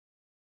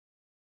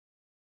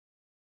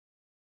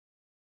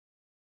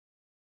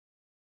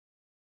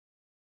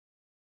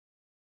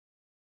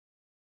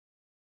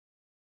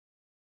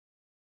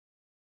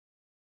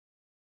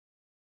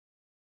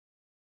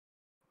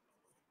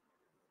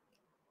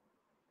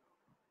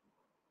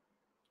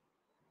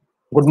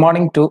Good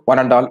morning to one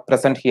and all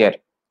present here.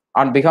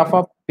 On behalf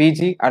of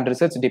PG and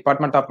Research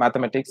Department of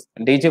Mathematics,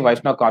 DG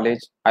Vaishnav College,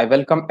 I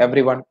welcome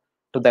everyone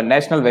to the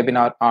national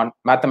webinar on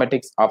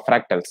mathematics of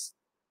fractals.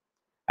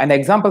 And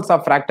examples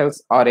of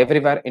fractals are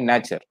everywhere in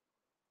nature.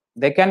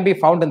 They can be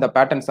found in the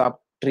patterns of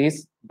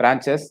trees,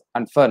 branches,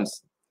 and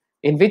ferns,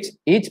 in which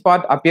each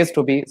part appears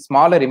to be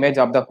smaller image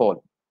of the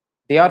whole.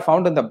 They are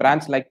found in the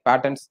branch-like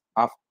patterns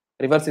of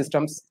river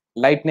systems,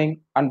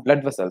 lightning, and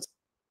blood vessels.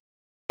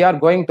 We are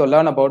going to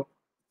learn about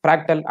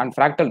fractal and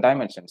fractal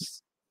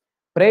dimensions.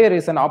 Prayer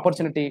is an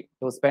opportunity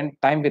to spend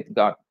time with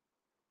God.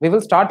 We will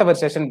start our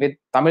session with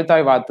Tamil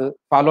Thai Vaathu,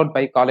 followed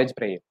by college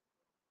prayer.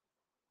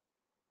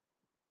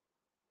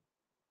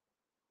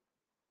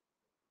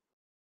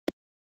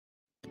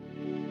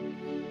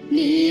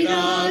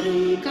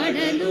 நீராறும்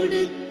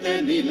கடலொடுத்த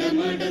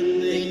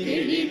நிலமடந்து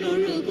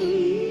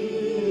கெழிலொழுகும்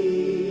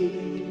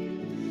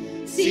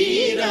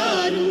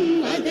சீராறும்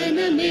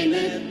வதனமென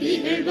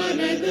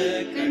திகழ்வரத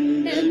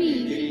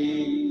கண்டமிலே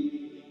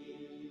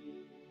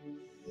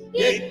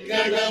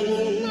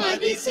எக்கணமும்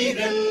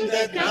அதிசிறந்த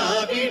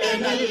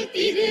திராவிடனல்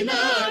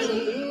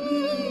திருநாளும்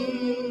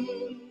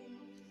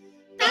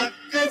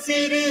தக்க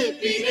சிறு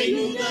பிறை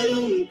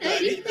முதலும்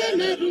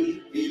கரித்தனரும்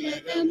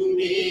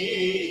திலகமுமே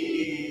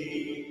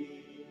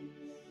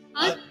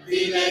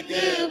அத்திலக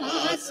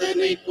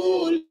வாசனை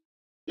போல்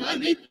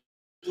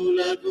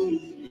அனைத்துலகும்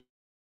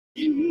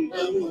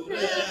இன்பமுற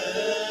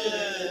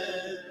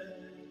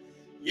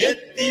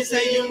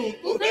எத்திசையும்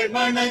புகழ்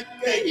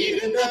மணக்க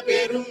இருந்த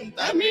பெரும்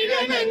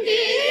தமிழனங்கே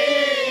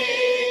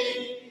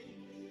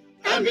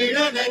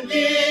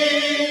தமிழனங்கே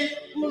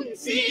உன்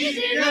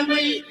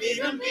சீரிழமை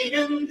திறம்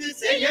மிகுந்து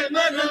செயல்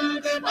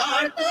மறந்து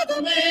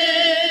வாழ்த்துதுமே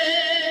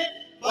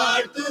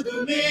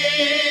வாழ்த்துதுமே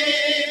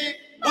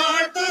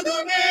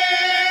வாழ்த்துதுமே.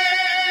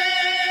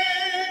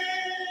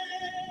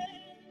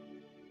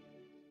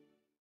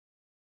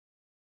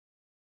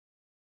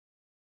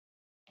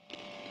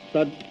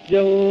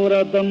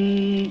 सत्यव्रतं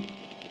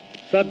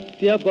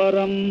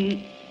सत्यपरं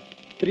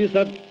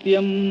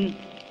त्रिसत्यं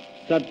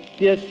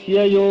सत्यस्य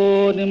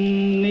योनिं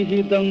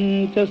निहितं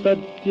च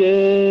सत्ये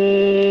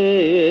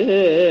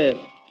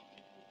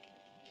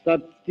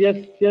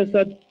सत्यस्य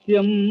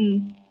सत्यं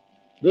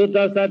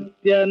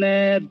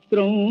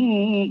ऋतसत्यनेत्रं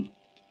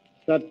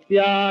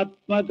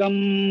सत्यात्मकं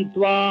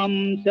त्वां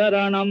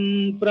शरणं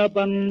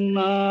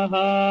प्रपन्नाः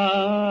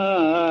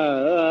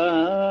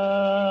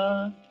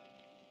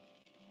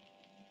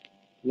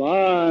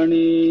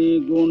वाणी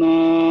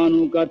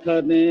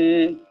गुणानुकथने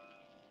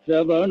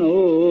श्रवणो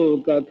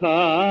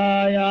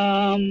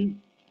कथायां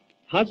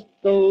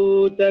हस्तौ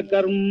च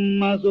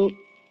कर्मसु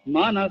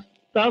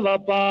मनस्तव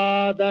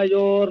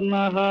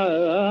पादयोर्नः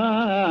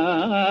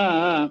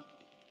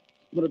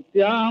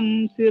स्मृत्यां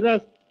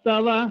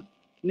शिरस्तव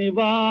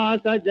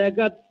निवास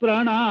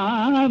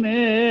जगत्प्रणामे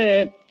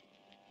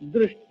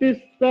दृष्टिः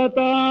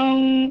सतां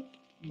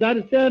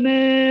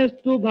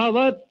दर्शनेस्तु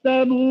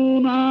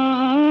भवत्तनूनां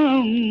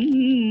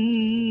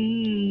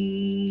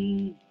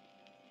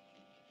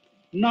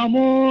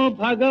नमो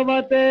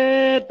भगवते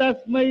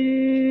तस्मै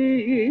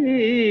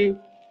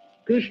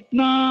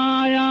कृष्णायाद्भुतकर्मणे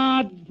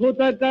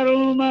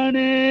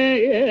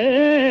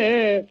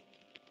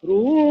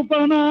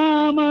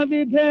रूपनाम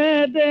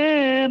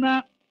विभेदेन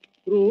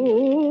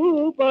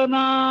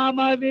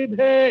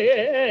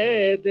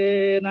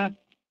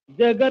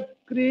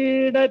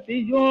जगत्क्रीडति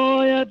यो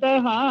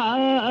यतः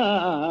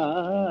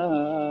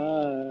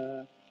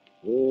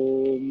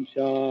ॐ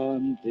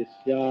शान्ति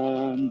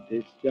शान्ति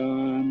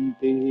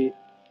शान्तिः.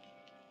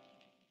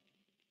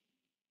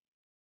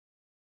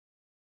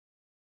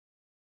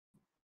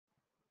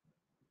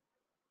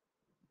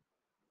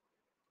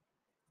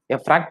 A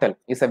fractal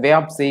is a way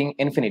of seeing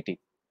infinity.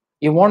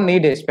 You won't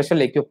need a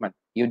special equipment.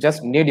 You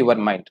just need your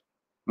mind.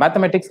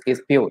 Mathematics is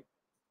pure.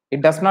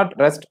 It does not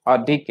rest or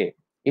decay.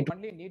 It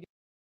only needs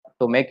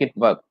to make it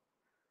work.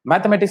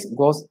 Mathematics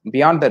goes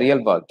beyond the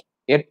real world,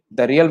 yet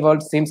the real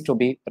world seems to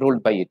be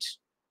ruled by it.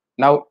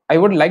 Now, I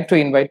would like to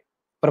invite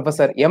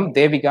Professor M.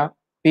 Devika,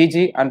 PG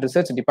and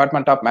Research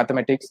Department of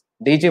Mathematics,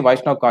 DG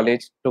Vaishnav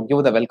College, to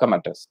give the welcome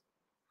address.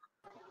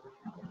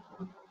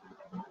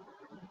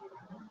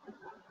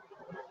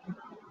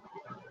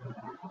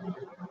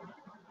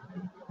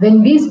 When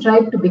we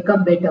strive to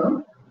become better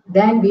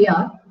than we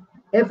are,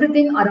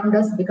 everything around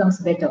us becomes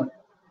better.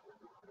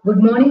 Good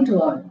morning to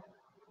all.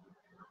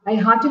 I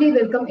heartily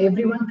welcome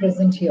everyone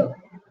present here.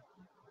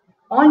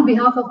 On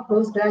behalf of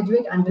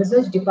Postgraduate and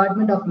Research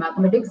Department of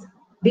Mathematics,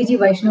 DG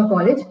Vaishnav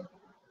College,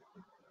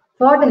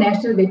 for the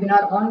national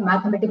webinar on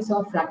mathematics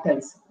of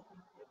fractals.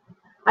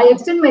 I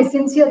extend my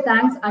sincere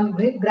thanks and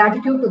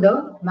gratitude to the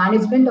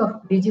management of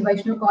DG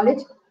Vaishnav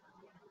College,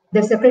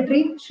 the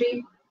Secretary, Shri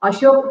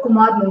Ashok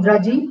Kumar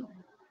Mundraji,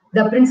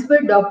 the Principal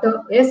Dr.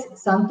 S.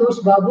 Santosh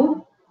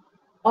Babu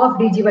of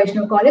DG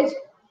Vaishnav College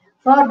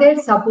for their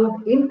support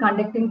in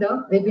conducting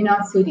the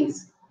webinar series.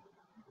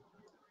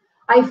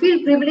 I feel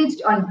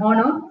privileged and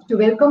honored to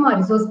welcome our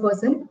resource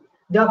person,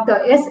 Dr.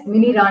 S.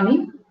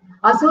 Minirani,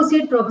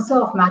 Associate Professor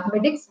of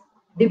Mathematics,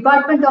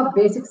 Department of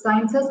Basic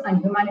Sciences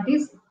and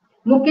Humanities,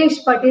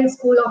 Mukesh Patel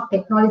School of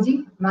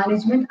Technology,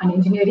 Management and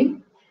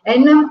Engineering,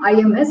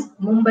 NMIMS,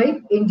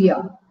 Mumbai,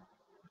 India.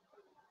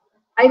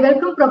 I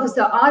welcome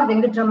Professor R.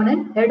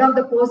 Venkatramanan, Head of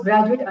the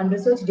Postgraduate and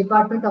Research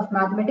Department of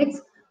Mathematics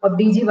of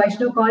DG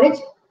Vaishnav College,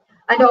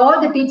 and all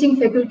the teaching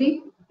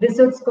faculty,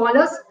 research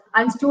scholars,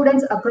 and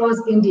students across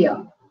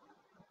India.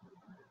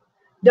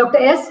 Dr.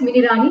 S.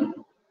 Minirani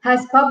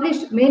has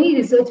published many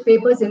research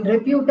papers in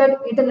reputed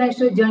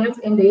international journals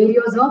in the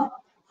areas of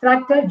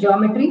fractal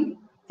geometry,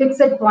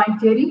 fixed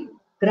point theory,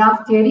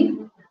 graph theory,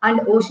 and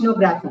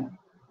oceanography.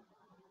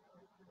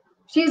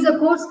 She is a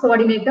course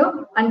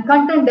coordinator and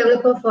content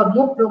developer for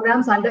MOOC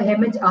programs under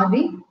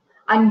MHRD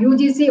and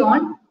UGC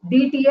on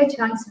DTH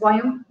and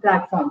SWAYAM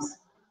platforms.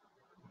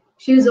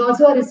 She is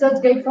also a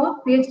research guide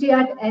for PhD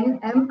at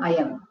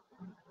NMIM.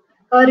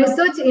 Her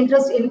research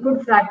interests include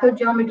fractal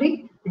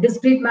geometry,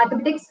 discrete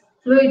mathematics,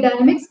 fluid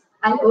dynamics,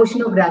 and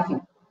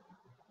oceanography.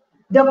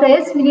 Dr.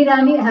 S.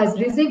 Minirani has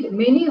received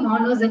many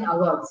honors and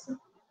awards.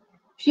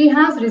 She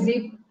has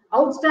received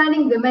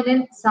Outstanding Women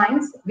in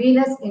Science,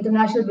 Venus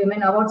International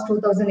Women Awards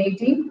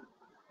 2018,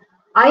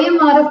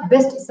 IMRF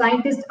Best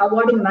Scientist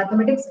Award in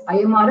Mathematics,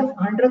 IMRF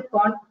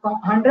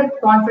 100th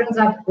Conference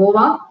at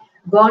Goa,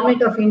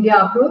 Government of India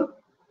approved,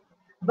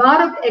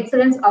 Bharat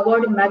Excellence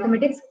Award in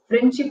Mathematics,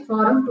 Friendship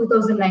Forum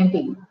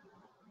 2019.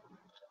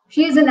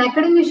 She is an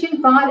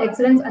academician par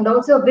excellence and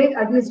also a great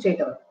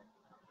administrator.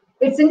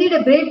 It's indeed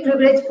a great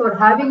privilege for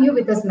having you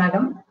with us,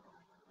 madam.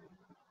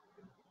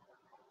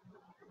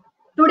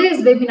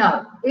 Today's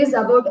webinar is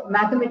about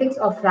mathematics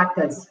of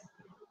fractals.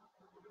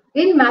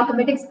 In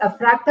mathematics, a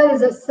fractal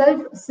is a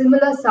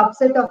self-similar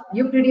subset of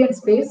Euclidean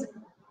space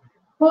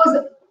whose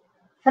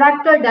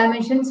fractal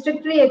dimension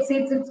strictly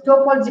exceeds its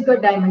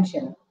topological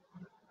dimension.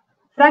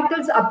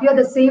 Fractals appear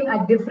the same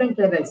at different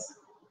levels.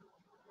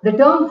 The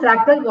term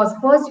fractal was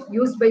first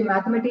used by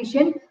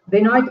mathematician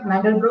Benoit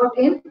Mandelbrot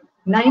in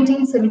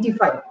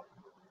 1975.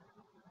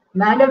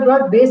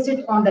 Mandelbrot based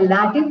it on the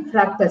Latin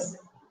fractus,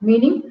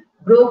 meaning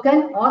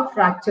broken or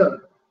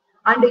fractured,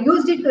 and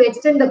used it to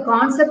extend the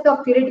concept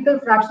of theoretical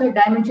fractional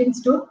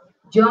dimensions to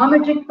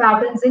geometric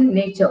patterns in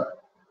nature.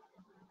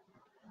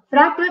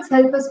 Fractals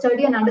help us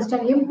study and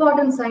understand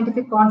important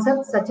scientific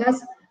concepts such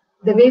as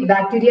the way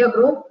bacteria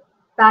grow,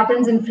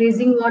 patterns in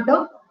freezing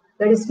water,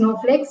 that is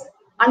snowflakes,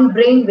 and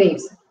brain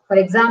waves. For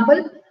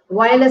example,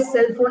 wireless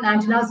cell phone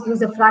antennas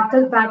use a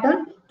fractal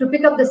pattern to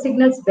pick up the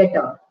signals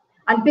better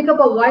and pick up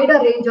a wider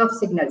range of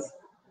signals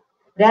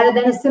rather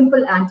than a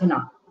simple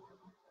antenna.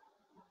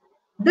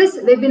 This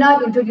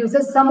webinar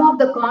introduces some of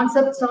the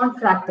concepts on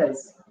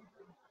fractals.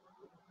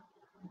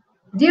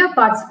 Dear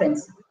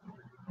participants,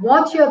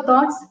 watch your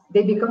thoughts,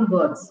 they become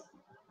words.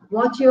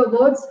 Watch your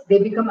words, they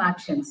become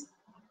actions.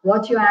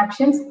 Watch your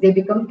actions, they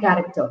become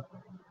character.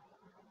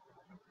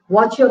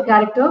 Watch your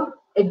character,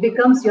 it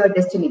becomes your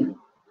destiny.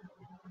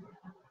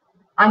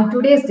 And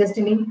today's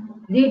destiny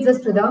leads us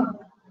to the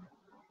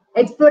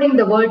exploring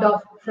the world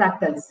of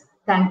fractals.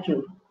 Thank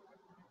you.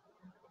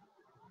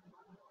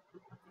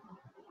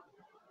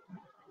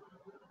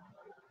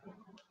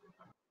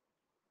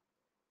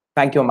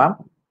 Thank you, ma'am.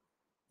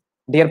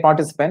 Dear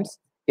participants,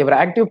 your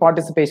active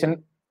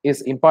participation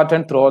is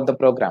important throughout the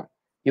program.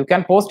 You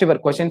can post your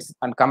questions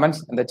and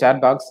comments in the chat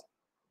box.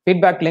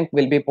 Feedback link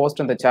will be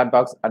posted in the chat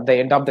box at the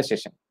end of the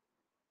session.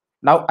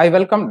 Now, I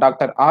welcome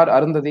Dr. R.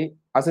 Arundhati,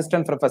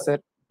 Assistant Professor,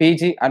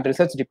 PG and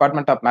Research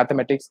Department of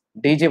Mathematics,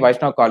 DG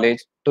Vaishnav College,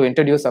 to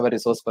introduce our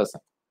resource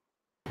person.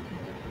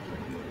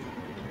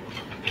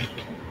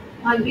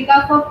 On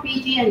behalf of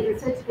PG and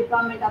Research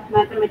Department of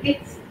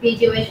Mathematics, DG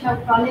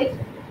Vaishnav College,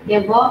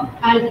 a warm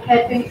and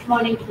happy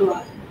morning to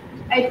all.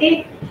 I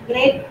take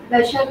great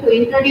pleasure to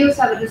introduce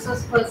our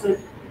resource person,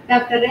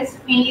 Dr. S.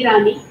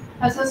 Minirani,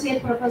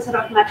 Associate Professor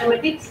of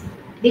Mathematics,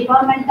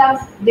 Department of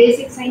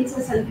Basic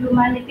Sciences and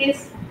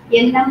Humanities,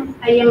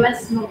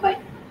 NMIMS,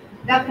 Mumbai.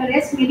 Dr.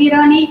 S.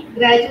 Minirani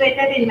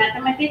graduated in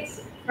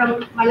Mathematics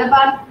from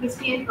Malabar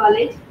Christian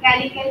College,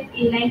 Calicut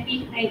in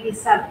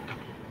 1997.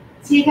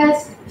 She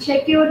has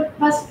secured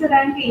first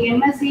rank in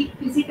MSc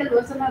Physical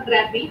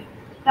Oceanography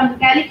from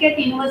Calicut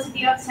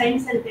University of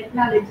Science and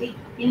Technology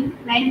in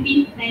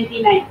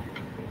 1999.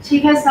 She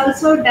has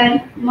also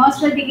done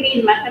master degree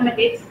in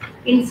mathematics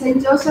in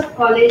St. Joseph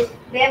College,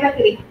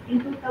 Devagiri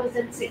in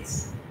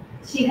 2006.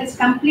 She has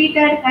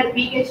completed her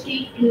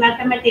PhD in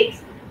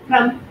mathematics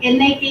from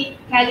NIT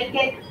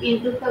Calicut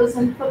in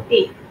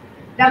 2015.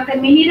 Dr.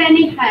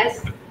 Minirani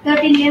has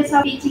 13 years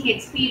of teaching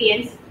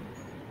experience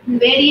in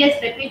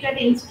various reputed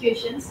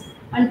institutions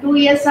and 2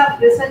 years of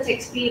research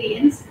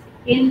experience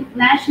in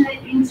National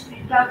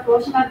Institute of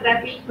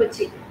Oceanography,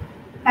 Kochi.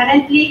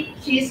 Currently,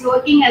 she is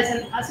working as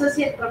an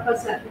associate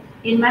professor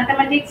in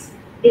mathematics,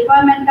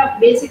 Department of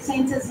Basic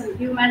Sciences and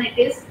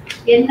Humanities,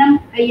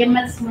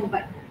 NMIMS,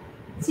 Mumbai.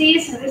 She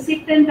is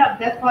recipient of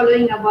the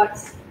following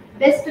awards: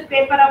 Best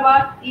Paper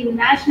Award in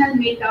National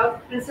Meet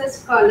of Research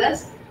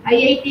Scholars,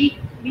 IIT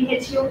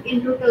BHU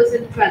in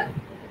 2012,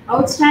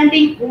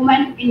 Outstanding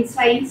Woman in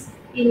Science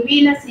in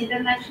Venus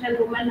International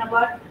Women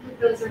Award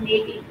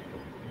 2018,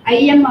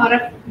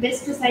 IMRF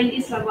Best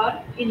Scientist Award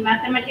in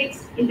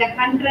Mathematics in the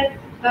 100th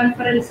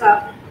Conference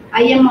of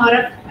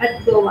IMRF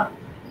at Goa.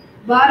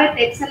 Bharat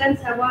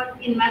Excellence Award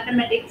in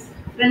Mathematics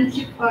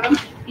Friendship Forum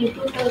in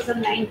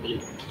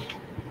 2019.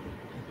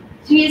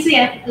 She is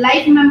a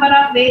life member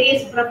of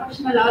various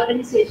professional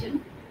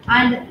organizations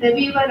and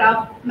reviewer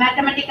of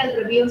Mathematical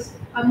Reviews,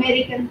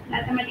 American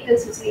Mathematical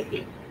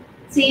Society.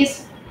 She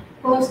is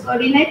course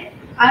coordinator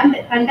and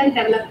content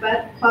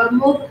developer for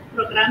MOOC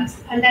programs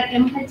under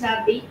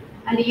MHRD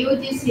and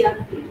UGC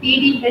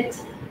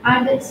TDH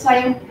and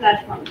SWAYAM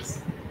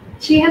platforms.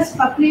 She has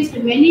published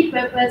many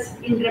papers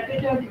in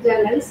reputed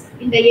journals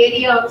in the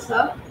area of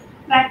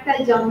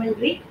fractal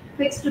geometry,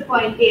 fixed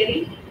point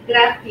theory,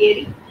 graph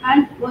theory,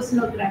 and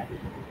oceanography.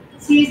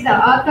 She is the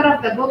author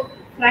of the book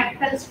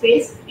Fractal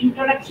Space,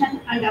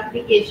 Introduction and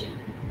Application.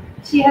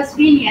 She has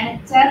been a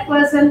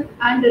chairperson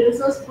and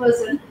resource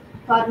person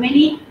for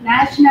many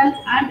national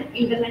and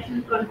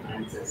international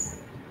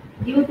conferences.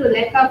 Due to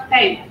lack of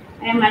time,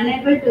 I am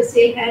unable to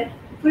say her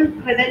full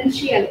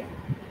credential,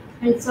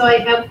 and so I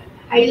have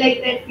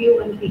highlighted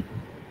few only.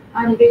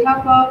 On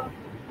behalf of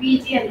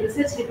PG and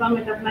Research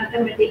Department of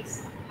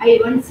Mathematics, I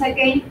once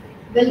again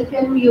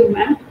welcome you,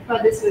 ma'am, for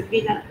this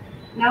webinar.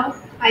 Now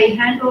I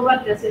hand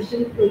over the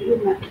session to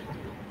you, ma'am.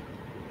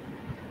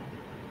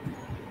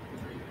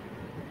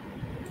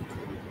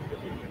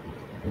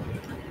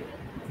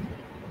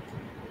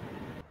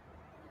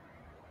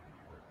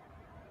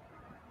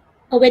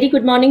 A very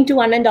good morning to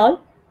one and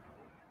all.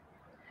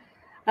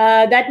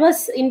 That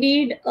was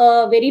indeed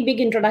a very big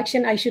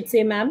introduction, I should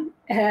say, ma'am.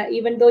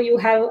 Even though you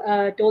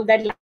have told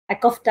that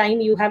lack of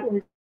time, you have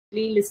only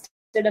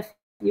listed a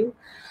few.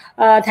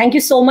 Thank you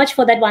so much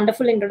for that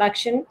wonderful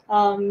introduction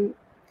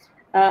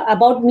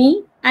about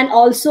me and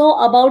also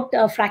about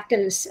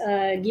fractals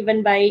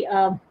given by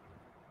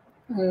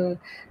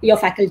your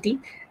faculty.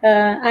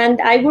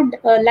 And I would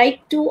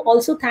like to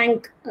also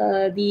thank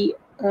the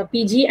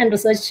PG and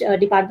Research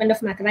Department of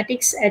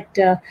Mathematics at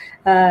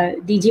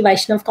DG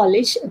Vaishnav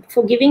College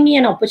for giving me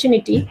an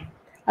opportunity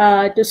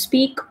to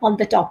speak on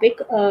the topic,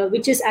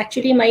 which is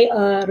actually my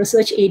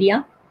research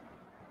area.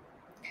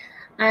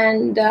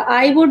 And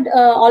I would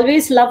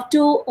always love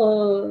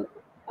to,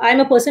 I'm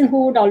a person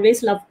who would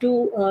always love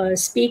to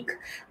speak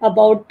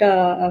about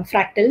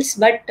fractals,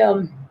 but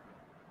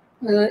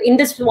in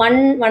this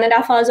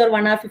 1.5 hours or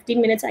 1 hour 15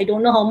 minutes, I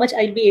don't know how much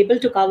I'll be able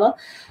to cover,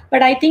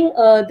 but I think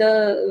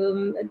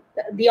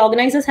the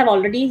organizers have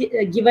already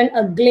given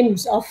a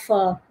glimpse of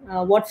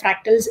what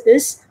fractals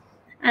is.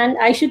 And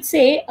I should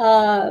say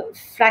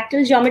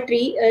fractal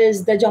geometry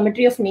is the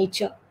geometry of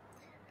nature.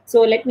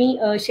 So let me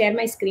share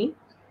my screen.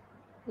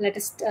 Let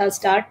us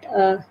start.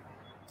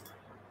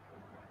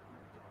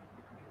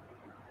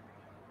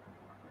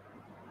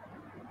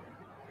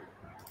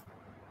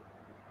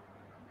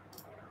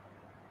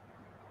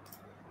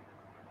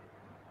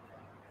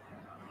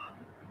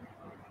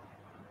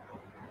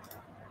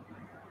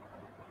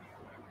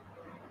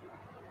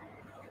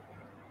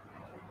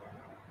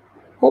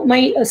 Hope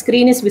my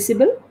screen is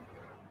visible.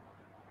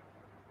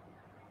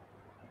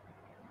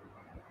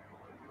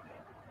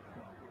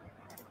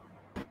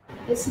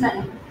 Yes,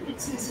 madam.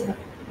 It's visible.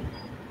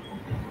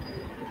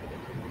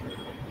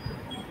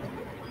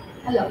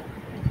 Hello.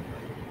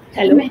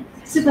 Hello.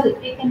 It's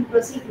visible. You can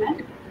proceed,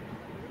 ma'am.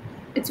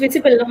 It's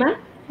visible, no,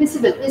 ma'am?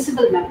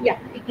 Visible, ma'am. Yeah.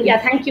 Yeah.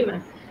 Thank you,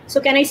 ma'am. So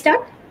can I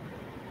start?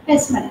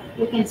 Yes, madam.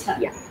 You can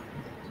start. Yeah.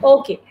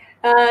 Okay.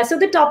 So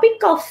the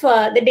topic of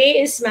the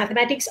day is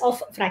mathematics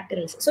of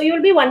fractals. So you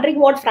will be wondering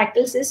what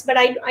fractals is, but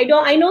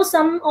I know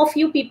some of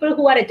you people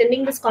who are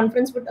attending this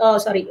conference would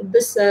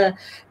this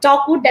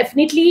talk would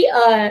definitely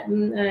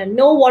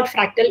know what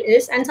fractal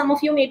is, and some of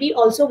you may be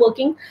also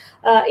working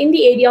in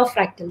the area of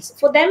fractals.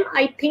 For them,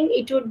 I think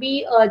it would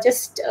be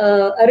just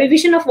a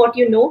revision of what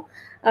you know,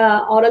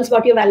 or else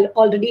what you've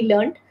already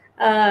learned.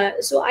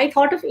 So I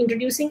thought of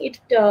introducing it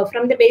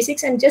from the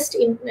basics and just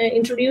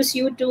introduce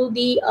you to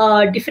the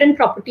different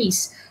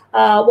properties,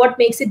 what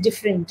makes it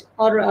different,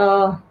 or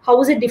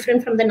how is it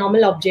different from the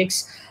normal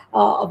objects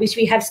which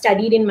we have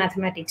studied in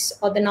mathematics,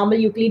 or the normal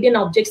Euclidean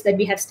objects that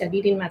we have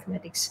studied in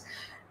mathematics.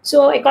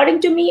 So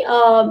according to me,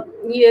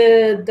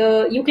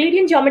 the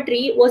Euclidean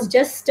geometry was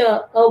just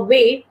a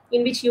way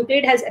in which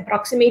Euclid has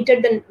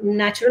approximated the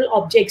natural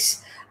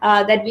objects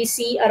that we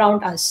see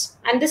around us.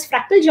 And this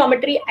fractal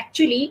geometry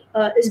actually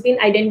is been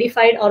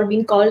identified or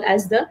been called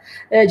as the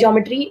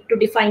geometry to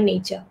define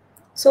nature.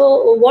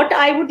 So what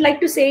I would like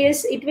to say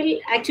is it will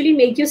actually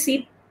make you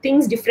see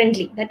things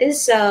differently. That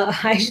is,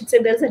 I should say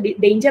there's a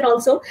danger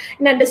also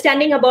in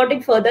understanding about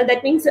it further.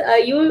 That means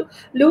you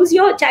lose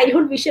your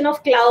childhood vision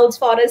of clouds,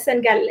 forests,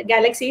 and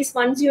galaxies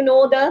once you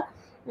know the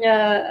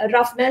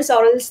roughness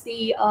or else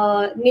the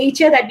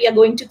nature that we are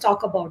going to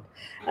talk about.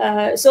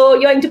 So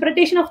your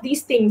interpretation of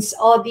these things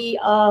or the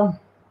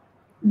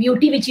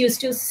beauty which you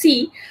used to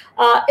see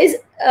is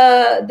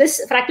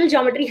this fractal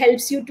geometry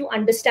helps you to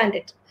understand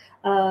it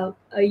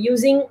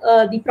using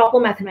the proper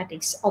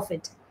mathematics of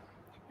it.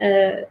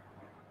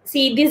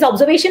 See, this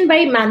observation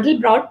by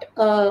Mandelbrot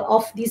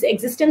of this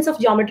existence of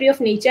geometry of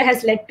nature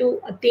has led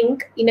to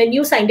think in a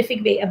new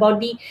scientific way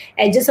about the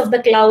edges of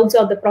the clouds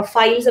or the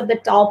profiles of the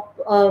top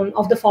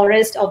of the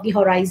forest of the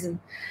horizon.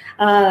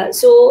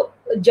 So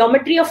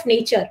geometry of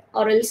nature,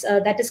 or else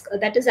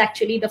that is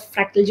actually the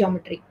fractal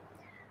geometry.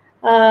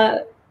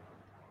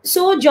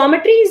 So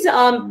geometry is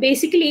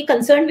basically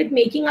concerned with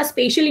making our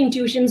spatial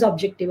intuitions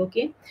objective.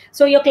 Okay,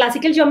 so your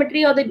classical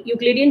geometry or the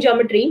Euclidean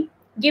geometry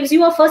gives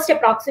you a first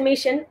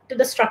approximation to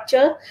the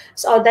structure,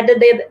 so that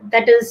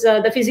is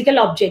the physical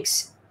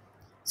objects.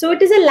 So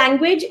it is a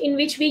language in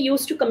which we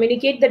use to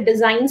communicate the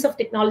designs of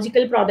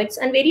technological products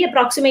and very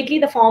approximately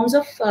the forms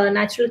of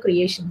natural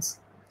creations.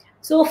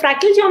 So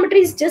fractal geometry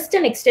is just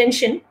an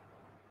extension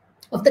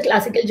of the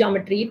classical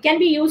geometry. It can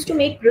be used to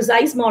make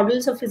precise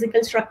models of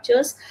physical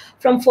structures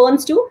from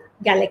ferns to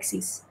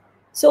galaxies.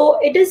 So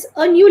it is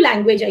a new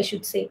language, I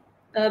should say,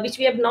 which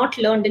we have not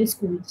learned in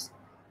schools.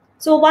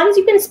 So once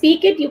you can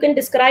speak it, you can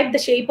describe the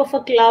shape of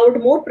a cloud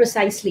more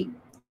precisely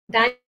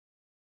than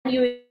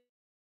you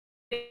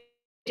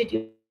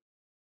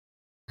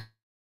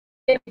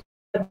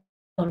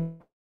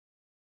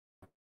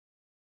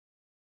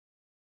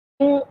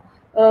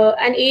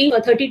an age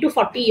 30 to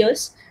 40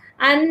 years.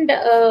 And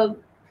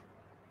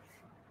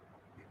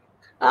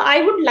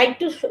I would like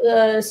to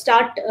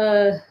start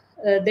the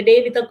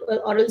day with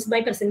or else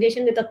my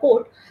presentation with a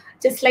quote,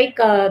 just like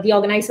the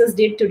organizers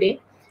did today.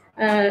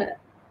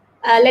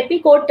 Let me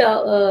quote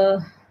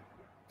the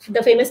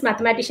famous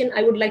mathematician,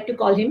 I would like to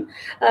call him.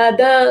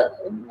 The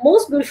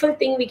most beautiful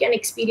thing we can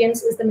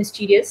experience is the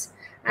mysterious,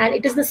 and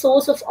it is the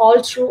source of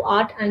all true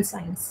art and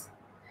science.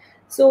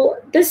 So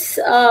this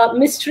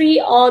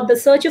mystery or the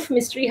search of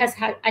mystery has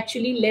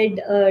actually led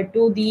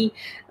to the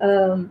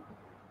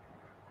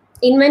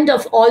invent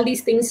of all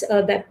these things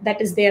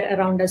that is there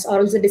around us, or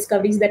also the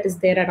discoveries that is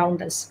there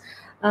around us.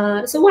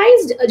 So why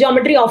is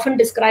geometry often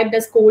described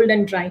as cold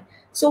and dry?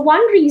 So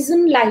one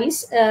reason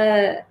lies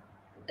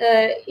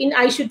in,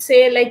 I should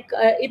say,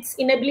 its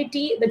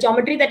inability. The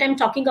geometry that I'm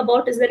talking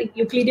about is the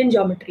Euclidean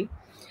geometry.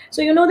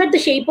 So you know that the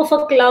shape of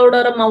a cloud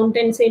or a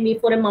mountain, say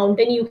for a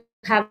mountain, you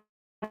have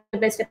the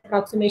best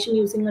approximation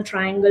using a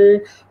triangle.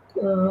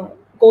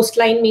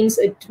 Coastline means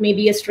it may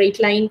be a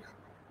straight line,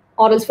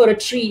 or else for a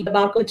tree, the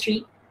bark of a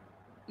tree,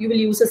 you will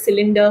use a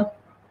cylinder.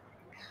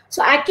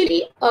 So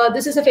actually,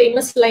 this is a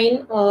famous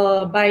line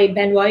by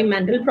Benoit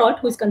Mandelbrot,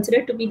 who is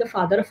considered to be the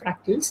father of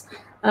fractals.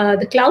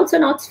 The clouds are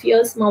not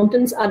spheres,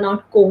 mountains are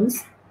not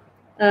cones,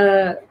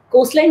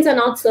 coastlines are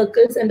not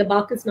circles, and the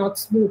bark is not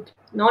smooth,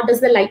 nor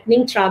does the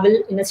lightning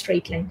travel in a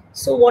straight line.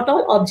 So what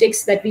all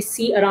objects that we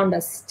see around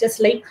us, just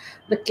like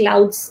the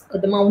clouds,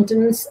 the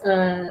mountains,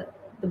 the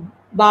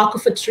bark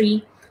of a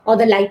tree, or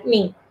the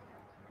lightning,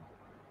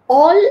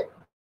 all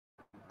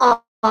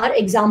are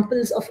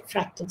examples of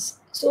fractals.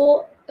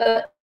 So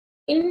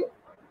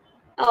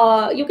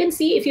you can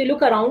see, if you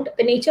look around,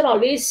 the nature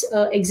always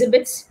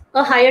exhibits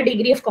a higher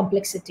degree of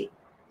complexity,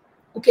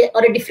 okay,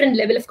 or a different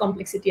level of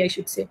complexity, I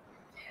should say.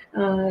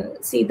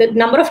 See, the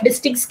number of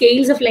distinct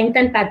scales of length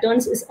and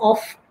patterns is of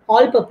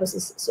all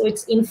purposes, so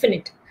it's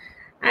infinite.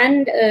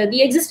 And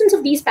the existence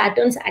of these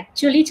patterns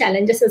actually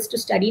challenges us to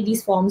study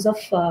these forms of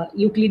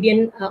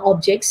Euclidean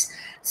objects.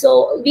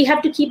 So we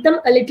have to keep them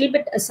a little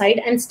bit aside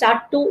and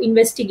start to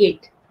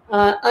investigate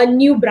a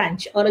new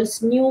branch or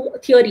else new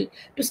theory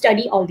to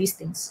study all these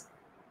things.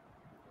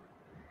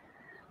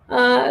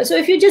 So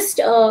if you just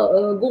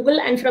Google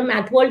and from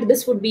Math World,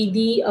 this would be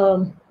the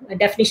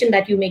definition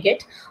that you may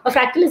get. A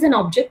fractal is an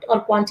object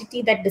or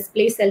quantity that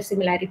displays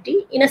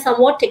self-similarity in a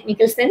somewhat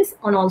technical sense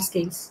on all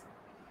scales.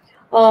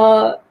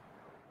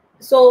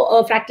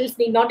 So fractals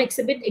need not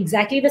exhibit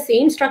exactly the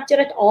same structure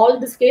at all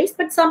the scales,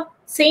 but some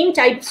same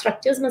type of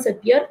structures must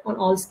appear on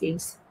all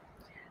scales.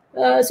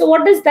 So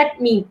what does that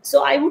mean?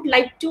 So I would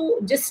like to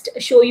just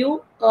show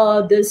you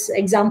this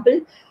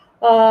example,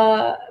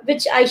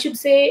 which I should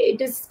say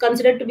it is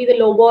considered to be the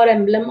logo or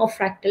emblem of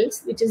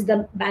fractals, which is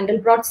the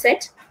Mandelbrot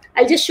set.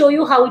 I'll just show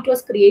you how it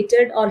was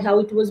created or how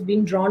it was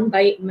being drawn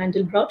by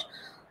Mandelbrot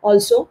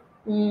also.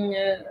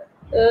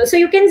 So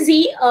you can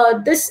see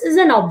this is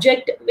an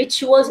object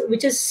which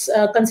is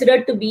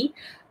considered to be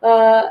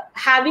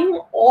having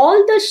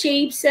all the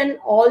shapes and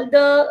all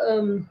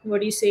the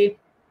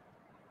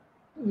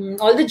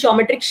all the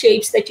geometric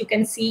shapes that you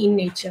can see in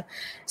nature.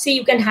 See,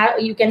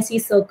 you can see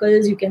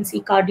circles, you can see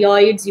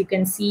cardioids, you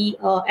can see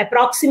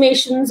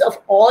approximations of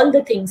all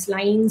the things,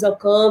 lines or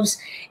curves,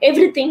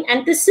 everything.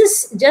 And this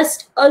is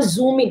just a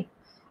zoom in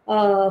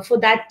for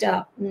that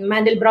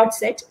Mandelbrot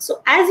set.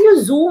 So as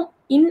you zoom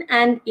in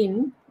and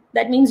in,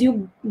 that means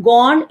you've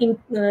gone in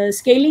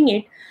scaling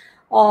it.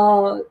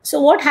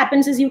 So what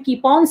happens is you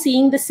keep on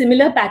seeing the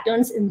similar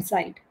patterns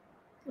inside.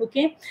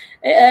 Okay,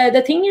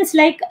 the thing is,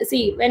 like,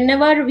 see,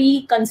 whenever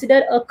we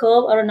consider a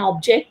curve or an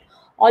object,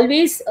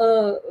 always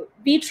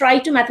we try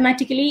to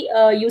mathematically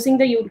using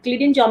the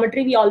Euclidean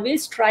geometry, we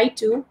always try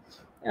to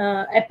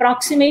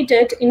approximate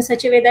it in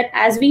such a way that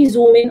as we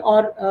zoom in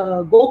or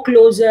go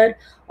closer,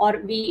 or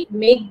we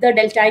make the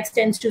delta x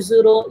tends to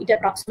 0, it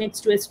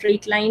approximates to a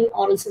straight line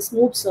or else a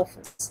smooth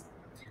surface.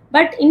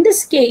 But in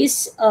this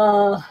case,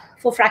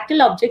 for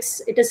fractal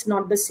objects, it is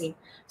not the same.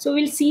 So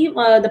we'll see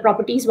the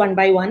properties one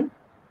by one.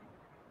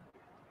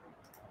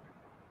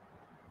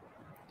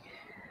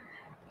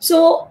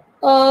 So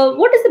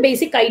what is the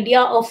basic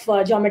idea of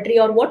geometry,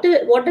 or what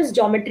does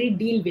geometry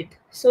deal with?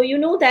 So you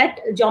know that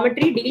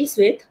geometry deals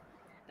with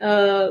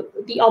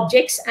the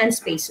objects and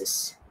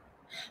spaces.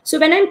 So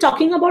when I'm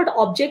talking about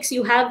objects,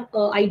 you have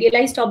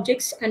idealized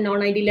objects and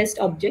non-idealized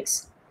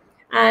objects.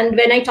 And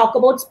when I talk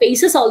about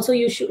spaces also,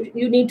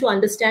 you need to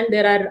understand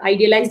there are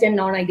idealized and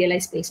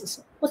non-idealized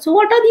spaces. So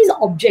what are these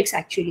objects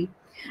actually?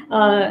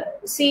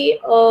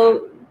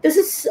 This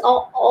is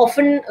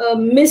often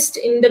missed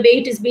in the way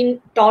it has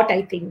been taught,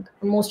 I think,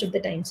 most of the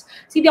times.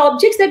 See, the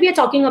objects that we are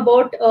talking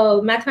about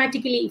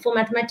mathematically, for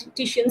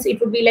mathematicians, it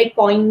would be like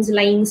points,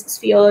 lines,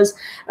 spheres,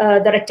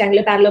 the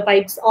rectangular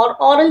parallelepipes,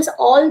 or else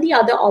all the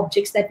other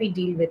objects that we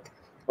deal with.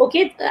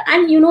 Okay,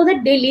 and you know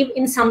that they live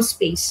in some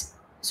space.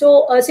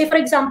 So say, for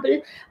example,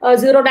 a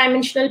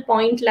zero-dimensional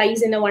point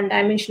lies in a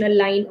one-dimensional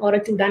line or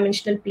a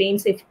two-dimensional plane,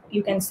 if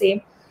you can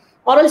say,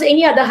 or else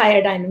any other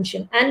higher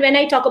dimension. And when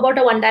I talk about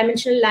a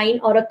one-dimensional line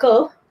or a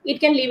curve, it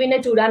can live in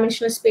a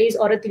two-dimensional space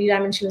or a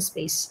three-dimensional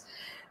space.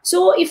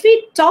 So if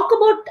we talk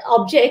about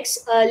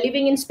objects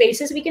living in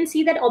spaces, we can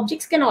see that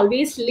objects can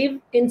always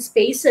live in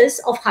spaces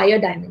of higher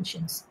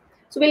dimensions.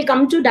 So we'll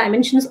come to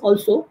dimensions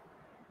also.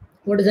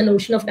 What is the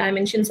notion of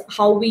dimensions?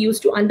 How we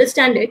used to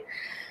understand it.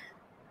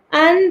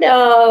 And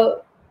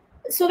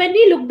so when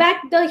we look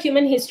back the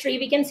human history,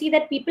 we can see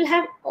that people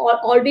have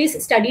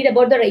always studied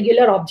about the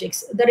regular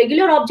objects. The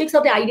regular objects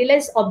or the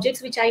idealized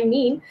objects, which I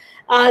mean,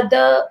 are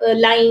the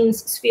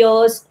lines,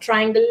 spheres,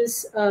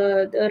 triangles,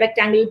 the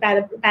rectangular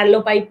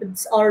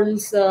parallelepipeds, or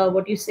else,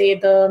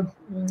 the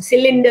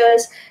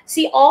cylinders.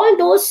 See, all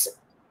those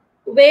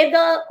were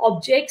the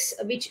objects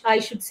which I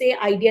should say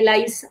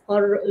idealized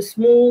or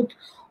smooth,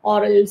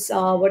 or else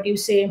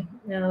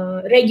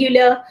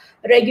regular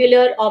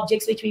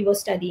objects which we were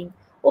studying.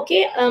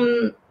 Okay,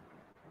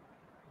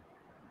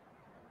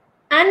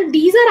 and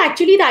these are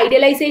actually the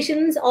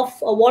idealizations of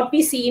what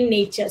we see in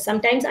nature.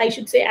 Sometimes I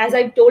should say, as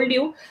I've told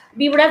you,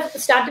 we would have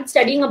started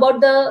studying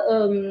about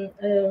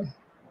the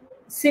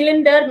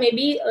cylinder,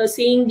 maybe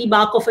seeing the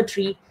bark of a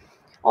tree,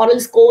 or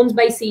else cones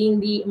by seeing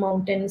the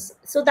mountains.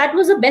 So that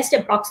was the best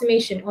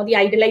approximation or the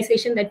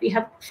idealization that we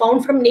have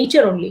found from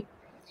nature only.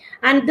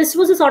 And this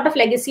was a sort of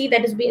legacy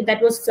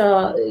that was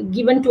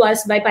given to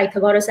us by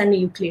Pythagoras and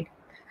Euclid.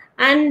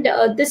 And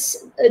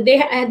they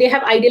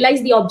have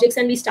idealized the objects,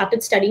 and we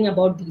started studying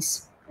about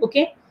these.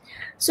 Okay,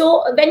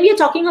 so when we are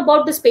talking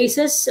about the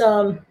spaces,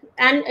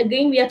 and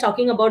again we are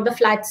talking about the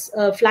flat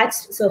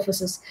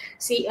surfaces.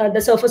 See, the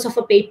surface of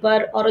a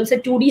paper, or also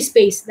 2D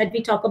space that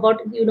we talk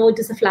about, you know, it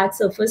is a flat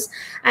surface.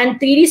 And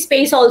 3D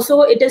space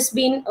also, it has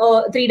been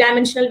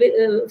three-dimensional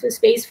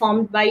space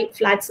formed by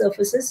flat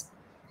surfaces.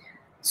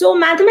 So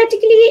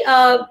mathematically,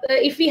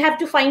 if we have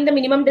to find the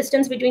minimum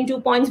distance between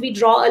 2 points, we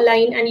draw a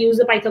line and use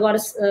the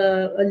Pythagoras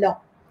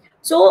law.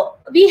 So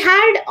we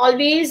had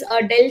always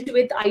dealt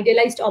with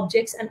idealized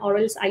objects and or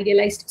else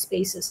idealized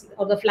spaces,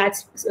 or the flat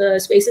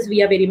spaces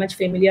we are very much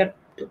familiar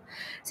to.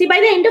 See,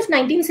 by the end of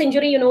 19th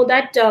century, you know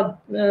that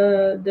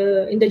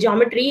in the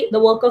geometry,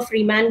 the work of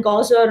Riemann,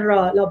 Gauss, or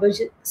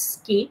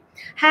Lobachevsky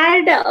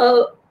had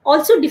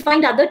also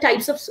defined other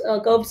types of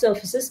curved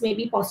surfaces,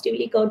 maybe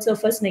positively curved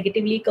surface,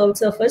 negatively curved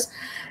surface.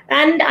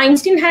 And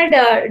Einstein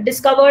had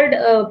discovered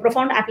a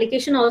profound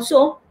application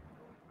also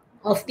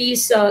of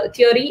these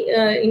theory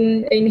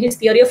in his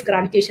theory of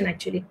gravitation,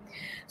 actually.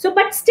 So,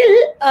 but still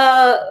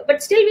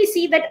we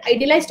see that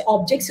idealized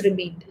objects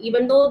remained,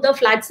 even though the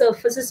flat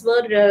surfaces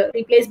were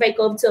replaced by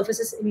curved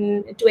surfaces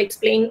to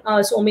explain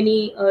so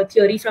many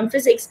theory from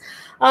physics.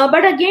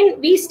 But again,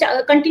 we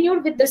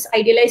continued with this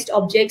idealized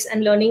objects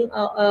and learning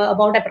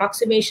about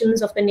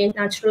approximations of the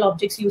natural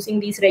objects using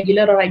these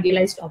regular or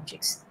idealized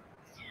objects.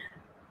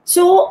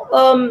 So,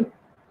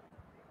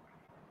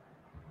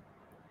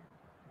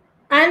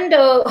 and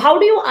how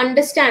do you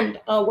understand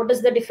what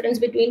is the difference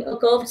between a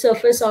curved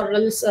surface or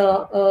else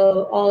your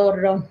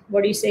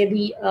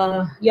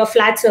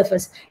flat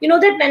surface? You know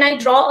that when I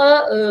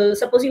draw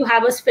suppose you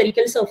have a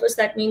spherical surface,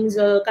 that means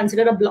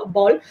consider a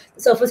ball,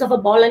 the surface of a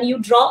ball, and you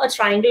draw a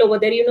triangle over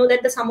there. You know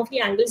that the sum of the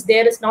angles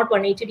there is not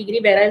 180 degree,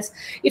 whereas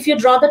if you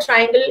draw the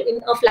triangle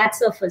in a flat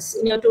surface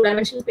in your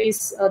two-dimensional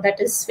space that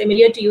is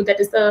familiar to you,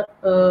 that is the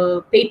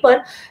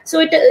paper,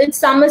 so its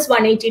sum is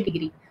 180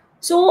 degree.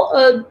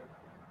 So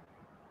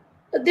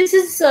this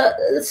is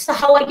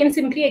how I can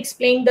simply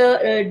explain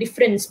the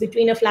difference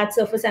between a flat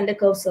surface and a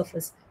curved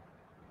surface.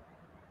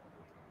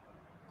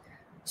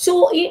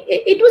 So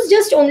it was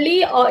just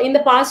only in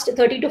the past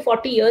 30 to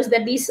 40 years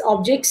that these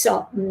objects,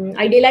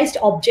 idealized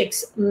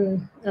objects,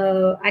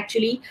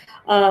 actually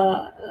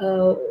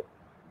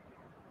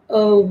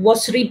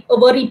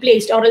were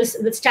replaced, or else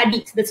the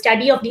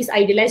study of these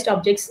idealized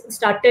objects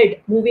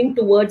started moving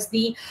towards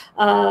the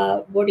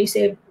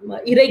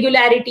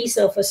irregularity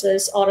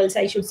surfaces, or else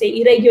I should say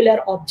irregular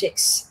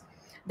objects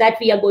that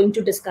we are going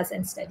to discuss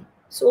and study.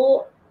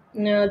 So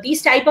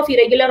these type of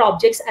irregular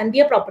objects and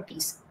their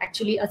properties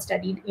actually are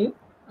studied in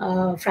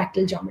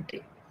fractal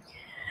geometry.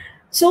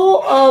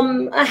 So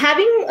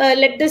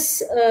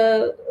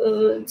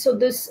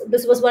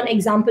this was one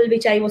example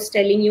which I was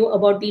telling you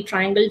about the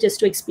triangle, just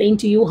to explain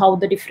to you how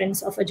the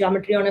difference of a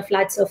geometry on a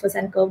flat surface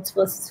and curved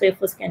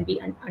surface can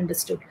be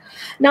understood.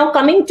 Now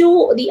coming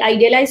to the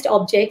idealized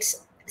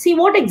objects, see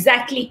what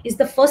exactly is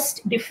the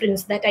first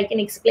difference that I can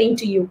explain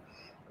to you.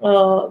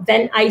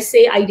 When I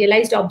say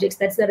idealized objects,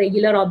 that's the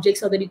regular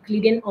objects or the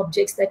Euclidean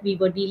objects that we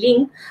were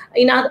dealing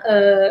in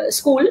our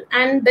school,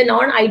 and the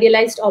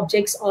non-idealized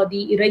objects or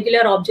the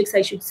irregular objects,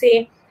 I should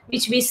say,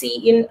 which we see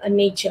in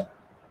nature.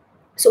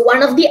 So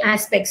one of the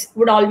aspects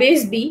would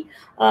always be,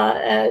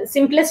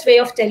 simplest way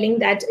of telling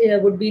that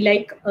would be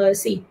like,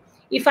 see,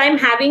 if I'm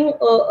having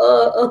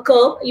a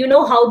curve, you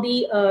know how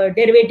the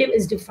derivative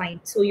is defined.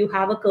 So you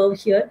have a curve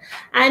here,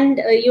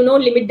 and you know,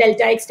 limit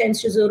delta x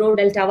tends to 0,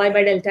 delta y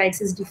by delta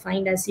x is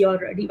defined as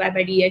your dy by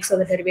dx or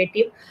the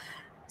derivative.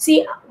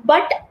 See,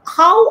 but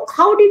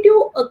how did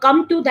you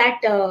come to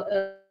that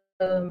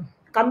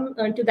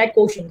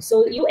quotient?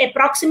 So you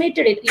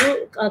approximated it.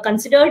 You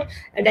considered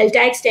delta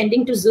x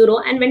tending to 0,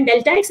 and when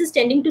delta x is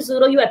tending to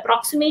 0, you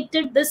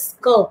approximated this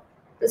curve,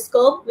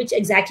 which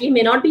exactly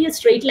may not be a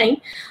straight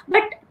line,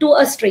 but to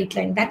a straight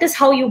line. That is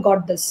how you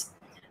got this.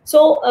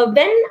 So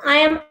when I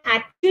am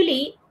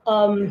actually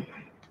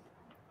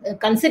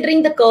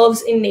considering the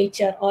curves in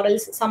nature, or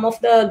else some of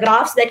the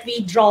graphs that we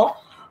draw,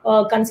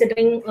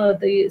 considering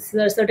the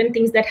certain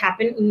things that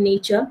happen in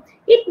nature,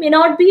 it may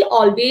not be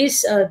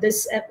always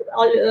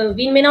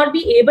we may not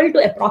be able to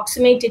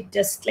approximate it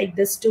just like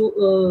this to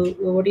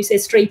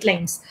straight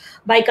lines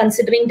by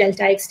considering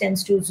delta x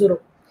tends to 0.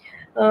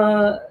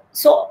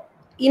 So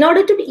in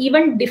order to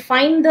even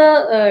define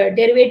the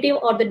derivative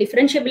or the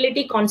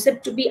differentiability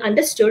concept to be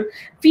understood,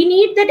 we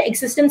need that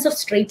existence of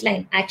straight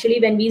line actually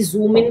when we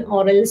zoom in,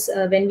 or else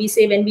when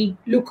we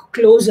look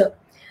closer.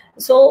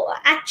 So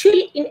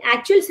actually, in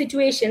actual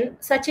situation,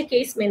 such a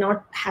case may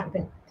not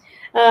happen.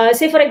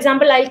 Say, for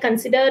example, I'll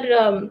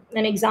consider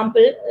an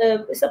example.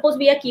 Suppose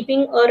we are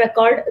keeping a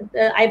record.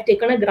 I've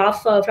taken a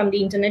graph from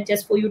the internet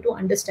just for you to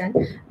understand,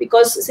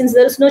 because since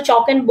there is no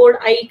chalk and board,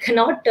 I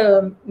cannot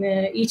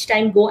each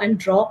time go and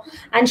draw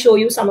and show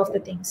you some of the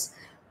things.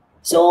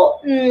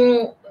 So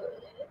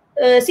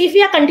see, if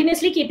we are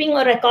continuously keeping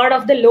a record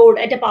of the load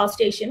at a power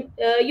station,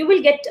 you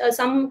will get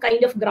some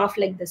kind of graph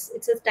like this.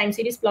 It's a time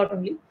series plot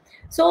only.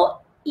 So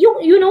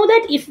you know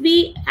that if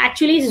we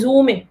actually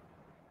zoom in,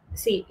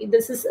 see,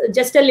 this is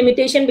just a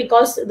limitation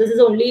because this is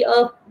only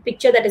a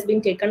picture that has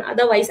been taken.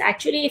 Otherwise,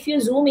 actually, if you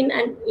zoom in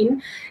and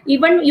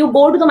even you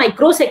go to the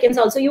microseconds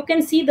also, you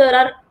can see there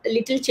are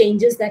little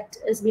changes that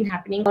has been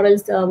happening, or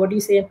else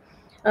it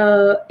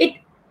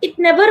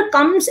never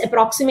comes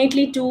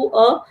approximately to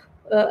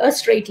a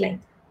straight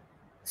line.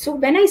 So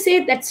when I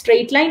say that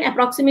straight line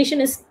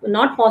approximation is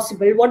not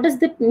possible, what does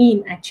that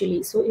mean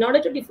actually? So in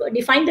order to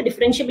define the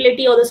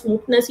differentiability or the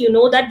smoothness, you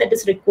know that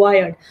is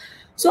required.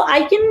 So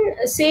I can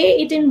say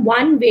it in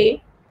one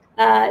way,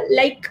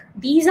 like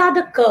these are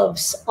the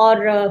curves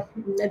or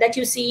that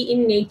you see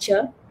in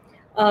nature,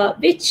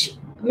 which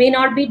may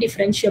not be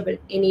differentiable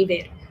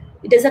anywhere.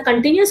 It is a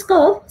continuous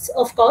curve,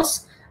 of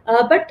course,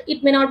 but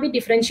it may not be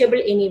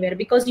differentiable anywhere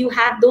because you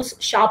have those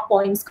sharp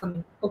points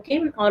coming,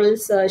 okay, or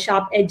else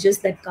sharp edges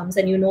that comes,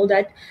 and you know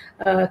that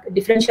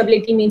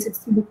differentiability means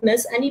its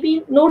smoothness, and if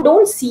you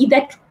don't see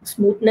that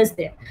smoothness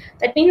there,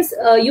 that means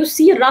you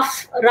see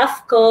rough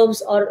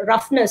curves or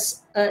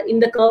roughness in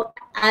the curve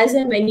as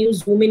and when you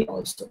zoom in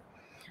also.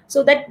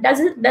 So that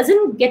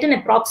doesn't get an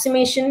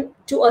approximation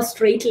to a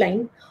straight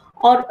line,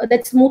 or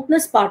that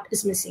smoothness part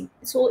is missing.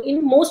 So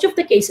in most of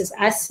the cases,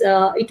 as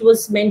it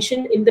was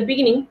mentioned in the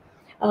beginning,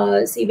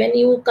 see, when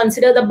you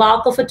consider the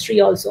bark of a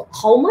tree also,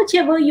 how much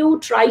ever you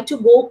try to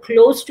go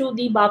close to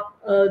the bark,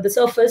 the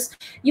surface,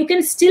 you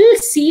can still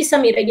see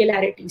some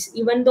irregularities,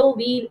 even though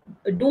we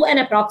do an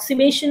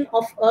approximation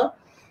of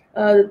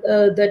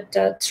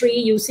that tree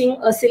using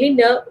a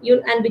cylinder,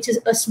 and which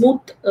is a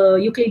smooth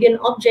Euclidean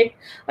object.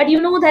 But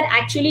you know that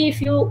actually,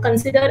 if you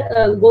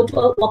consider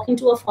walk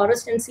into a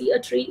forest and see a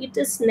tree, it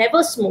is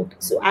never smooth.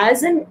 So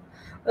as an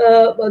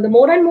the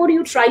more and more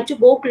you try to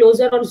go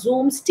closer or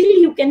zoom, still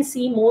you can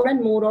see more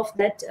and more of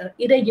that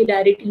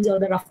irregularities or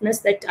the roughness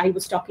that I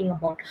was talking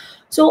about.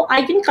 So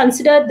I can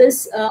consider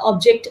this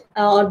object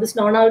or this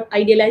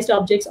non-idealized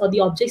objects or the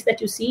objects that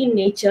you see in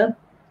nature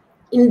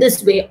in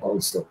this way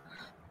also.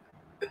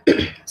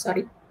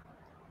 Sorry,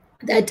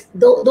 that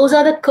those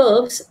are the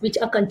curves which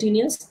are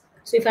continuous.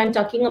 So if I'm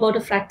talking about a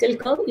fractal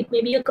curve, it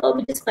may be a curve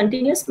which is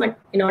continuous but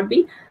may not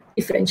be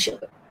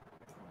differentiable.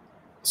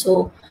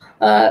 So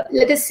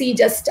let us see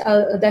just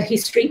the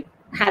history,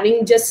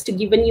 having just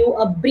given you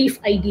a brief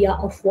idea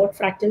of what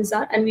fractals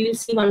are, and we will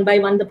see one by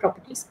one the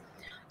properties.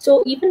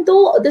 So even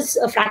though this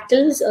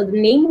fractals, the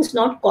name was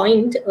not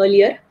coined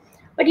earlier,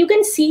 but you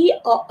can see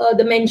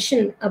the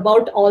mention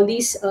about all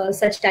these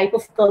such type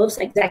of curves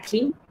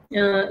exactly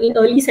in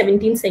early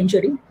 17th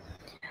century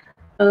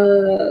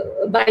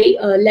by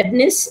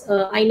Leibniz.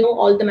 I know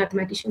all the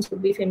mathematicians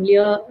would be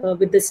familiar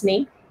with this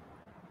name.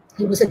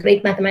 He was a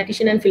great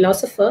mathematician and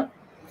philosopher.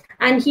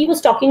 And he was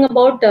talking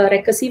about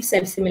recursive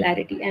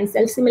self-similarity. And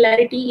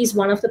self-similarity is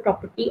one of the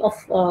property of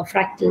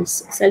fractals.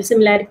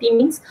 Self-similarity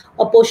means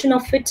a portion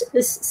of it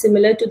is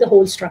similar to the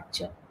whole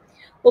structure.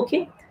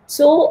 Okay,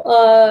 so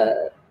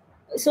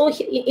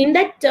in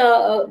that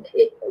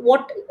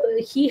what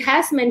he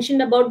has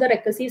mentioned about the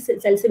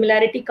recursive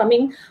self-similarity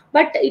coming,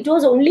 but it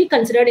was only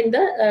considered in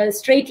the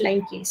straight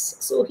line case.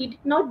 So he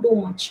did not do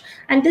much.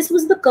 And this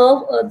was the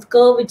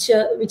curve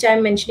which I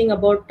am mentioning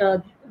about,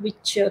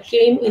 which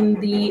came in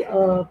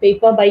the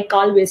paper by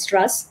Carl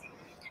Weierstrass.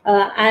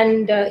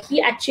 And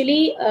he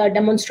actually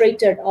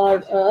demonstrated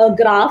a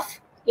graph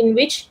in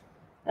which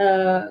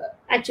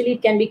actually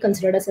it can be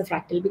considered as a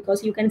fractal,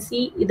 because you can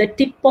see the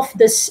tip of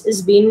this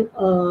is being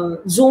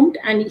zoomed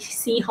and you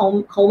see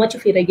how much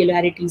of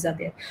irregularities are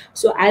there.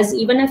 So as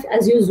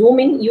you zoom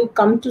in, you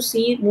come to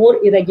see more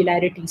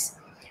irregularities.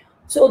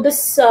 So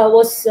this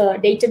was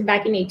dated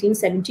back in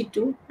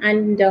 1872,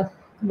 and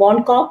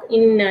von Koch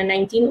in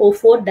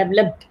 1904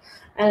 developed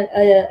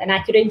an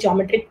accurate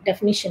geometric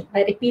definition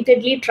by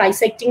repeatedly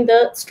trisecting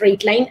the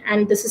straight line,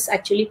 and this is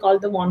actually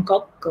called the von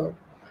Koch curve.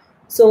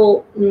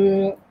 So,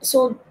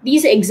 so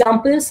these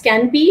examples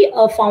can be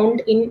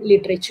found in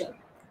literature.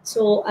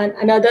 So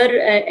another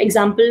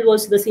example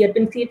was the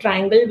Sierpinski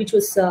triangle, which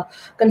was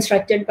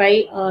constructed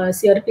by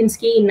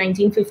Sierpinski in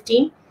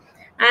 1915.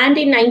 And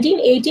in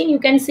 1918, you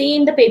can see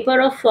in the paper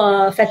of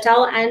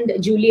Fetau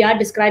and Julia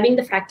describing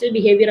the fractal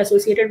behavior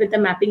associated with the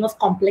mapping of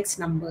complex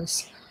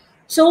numbers.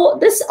 So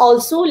this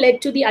also led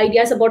to the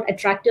ideas about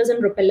attractors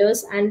and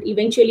repellers, and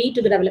eventually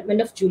to the development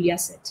of Julia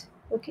set.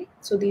 Okay,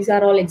 so these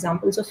are all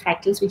examples of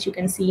fractals which you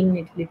can see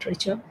in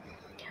literature.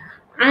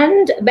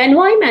 And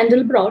Benoit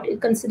Mandelbrot is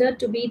considered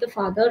to be the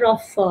father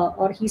of,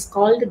 or he's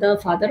called the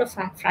father of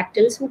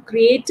fractals, who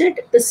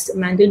created this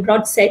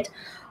Mandelbrot set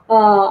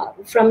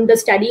from the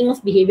studying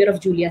of behavior of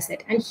Julia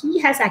set. And he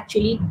has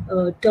actually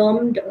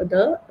coined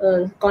the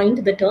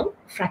term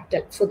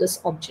fractal for this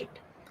object.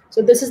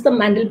 So this is the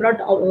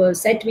Mandelbrot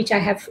set which I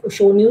have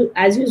shown you.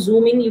 As you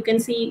zoom in, you can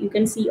see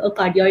a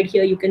cardioid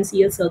here, you can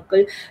see a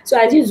circle. So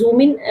as you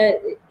zoom in,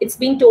 it's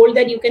being told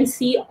that you can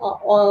see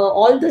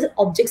all the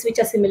objects which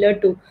are similar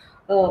to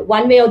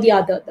one way or the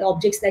other, the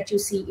objects that you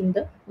see in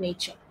the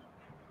nature.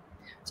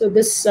 So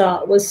this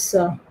was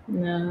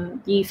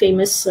the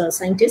famous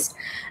scientist.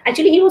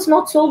 Actually, he was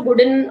not so good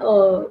in,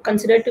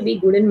 considered to be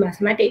good in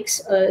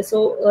mathematics.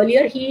 So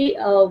earlier he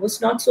was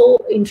not so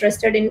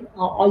interested in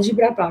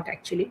algebra part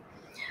actually.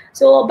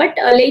 So, but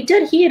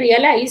later he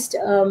realized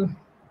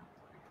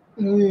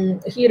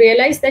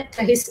that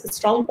his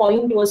strong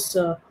point was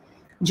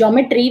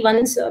geometry.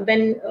 Once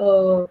when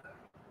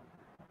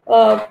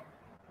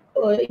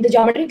in the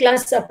geometry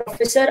class, a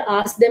professor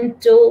asked them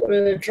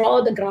to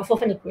draw the graph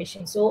of an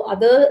equation. So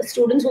other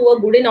students who were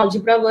good in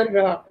algebra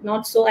were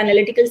not so,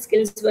 analytical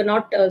skills were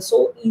not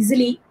so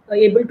easily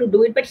able to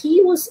do it, but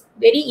he was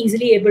very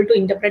easily able to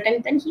interpret,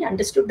 and then he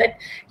understood that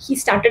he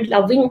started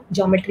loving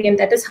geometry, and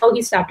that is how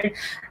he started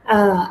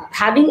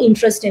having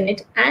interest in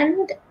it.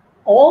 And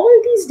all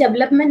these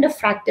development of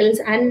fractals,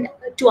 and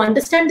to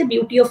understand the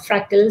beauty of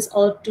fractals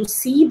or to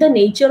see the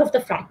nature of the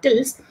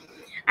fractals,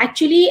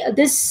 actually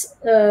this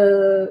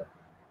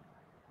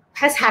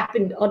has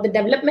happened, or the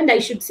development, I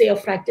should say,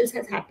 of fractals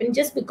has happened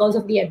just because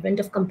of the advent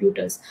of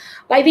computers,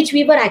 by which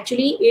we were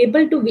actually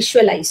able to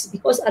visualize,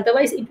 because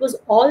otherwise it was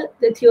all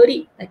the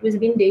theory that was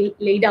being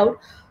laid out,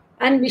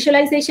 and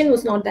visualization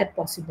was not that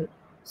possible.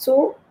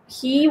 So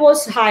he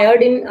was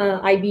hired in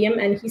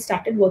IBM, and he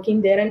started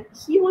working there, and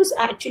he was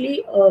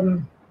actually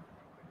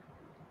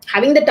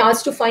having the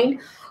task to find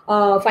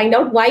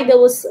out why there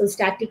was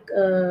static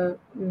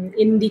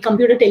in the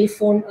computer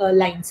telephone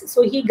lines.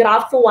 So he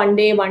graphed for 1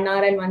 day, 1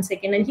 hour and 1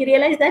 second, and he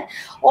realized that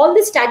all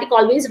the static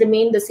always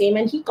remained the same,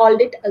 and he called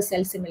it a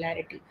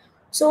self-similarity.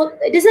 So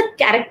it is a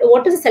character.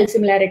 What is a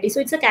self-similarity? So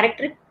it's a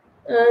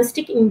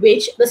characteristic in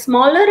which the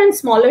smaller and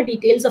smaller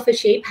details of a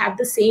shape have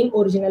the same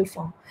original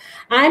form.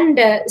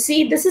 And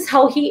see, this is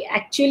how he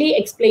actually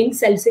explains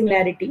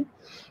self-similarity,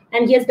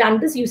 and he has done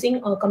this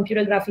using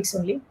computer graphics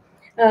only.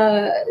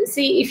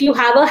 See, if you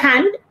have a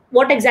hand,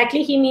 what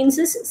exactly he means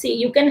is, see,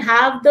 you can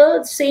have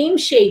the same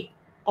shape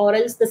or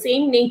else the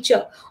same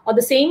nature or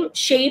the same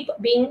shape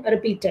being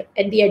repeated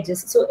at the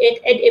edges. So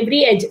at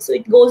every edge, so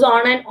it goes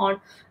on and on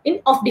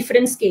of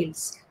different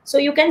scales. So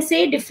you can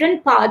say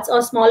different parts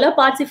or smaller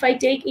parts, if I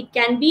take, it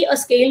can be a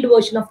scaled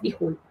version of the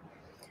whole.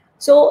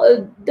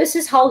 So this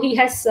is how he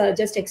has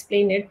just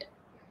explained it.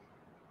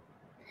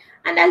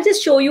 And I'll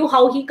just show you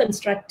how he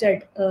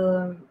constructed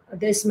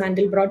this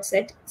Mandelbrot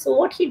set. So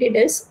what he did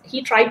is,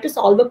 he tried to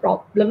solve a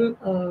problem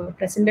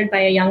presented by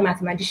a young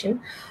mathematician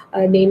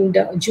named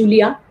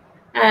Julia.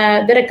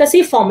 The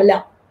recursive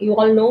formula You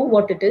all know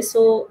what it is.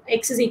 So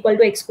x is equal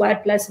to x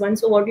squared plus 1.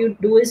 So what you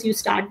do is you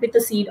start with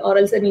a seed or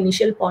else an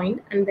initial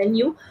point, and then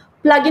you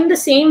plug in the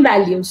same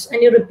values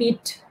and you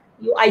repeat,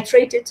 you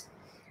iterate it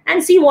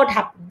and see what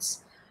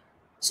happens.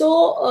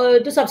 So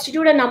to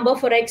substitute a number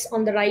for x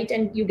on the right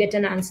and you get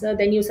an answer,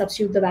 then you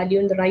substitute the value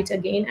in the right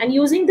again. And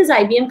using this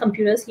IBM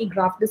computers, he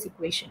graphed this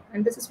equation,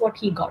 and this is what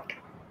he got.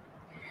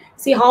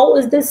 See, how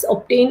is this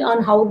obtained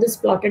and how this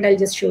plotted? I'll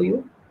just show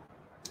you.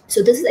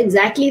 So this is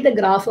exactly the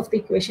graph of the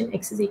equation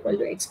x is equal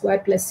to x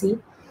squared plus c.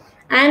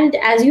 And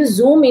as you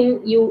zoom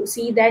in, you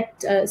see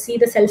that see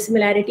the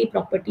self-similarity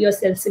property or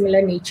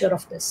self-similar nature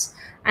of this.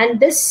 And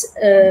this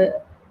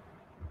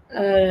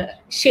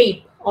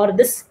shape or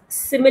this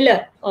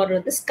similar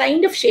or this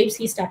kind of shapes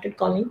he started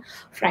calling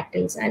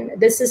fractals. And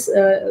this is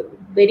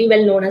very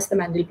well known as the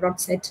Mandelbrot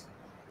set.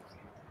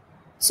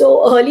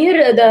 So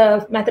earlier,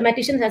 the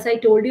mathematicians, as I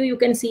told you, you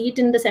can see it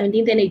in the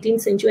 17th and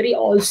 18th century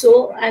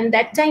also. And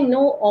that time,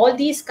 no, all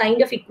these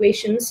kind of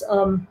equations,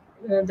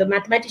 the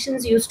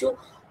mathematicians used to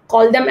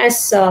call them as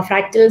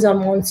fractals or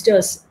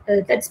monsters.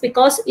 That's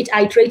because it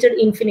iterated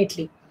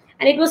infinitely.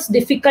 And it was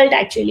difficult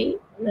actually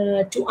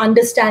to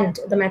understand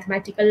the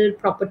mathematical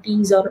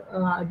properties or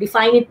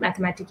define it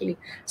mathematically.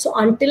 So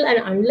until and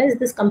unless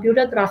this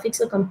computer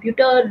graphics or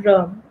computer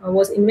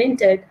was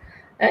invented,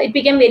 it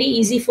became very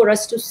easy for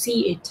us to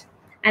see it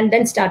and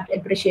then start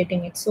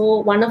appreciating it. So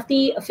one of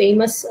the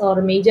famous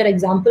or major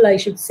example, I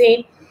should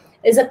say,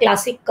 is a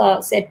classic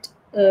set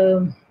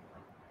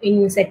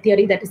in set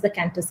theory, that is the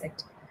Cantor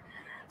set.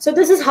 So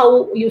this is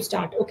how you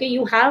start. Okay,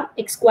 you have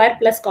x squared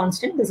plus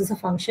constant. This is a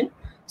function.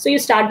 So you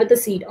start with a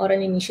seed or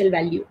an initial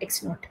value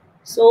x naught.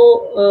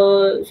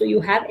 So so you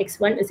have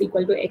x1 is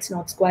equal to x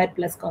naught squared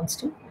plus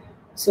constant.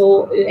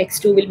 So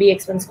x2 will be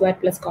x1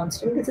 squared plus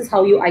constant. This is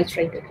how you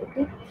iterate it.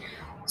 Okay.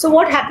 So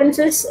what happens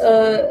is,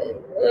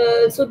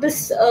 so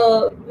this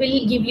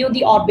will give you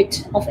the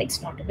orbit of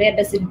x naught. Where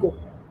does it go?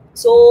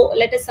 So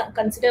let us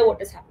consider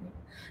what is happening.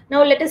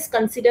 Now let us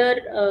consider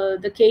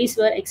the case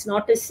where x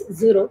naught is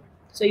 0.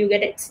 So you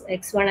get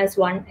x1 as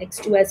 1,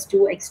 x2 as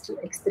 2,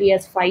 x3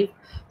 as 5.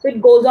 So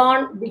it goes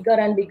on bigger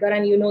and bigger,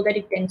 and you know that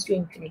it tends to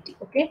infinity.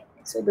 Okay.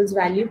 So this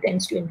value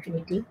tends to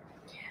infinity.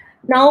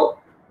 Now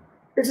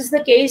this is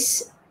the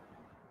case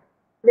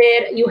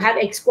where you have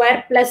x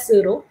squared plus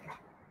 0.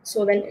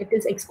 So when it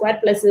is x squared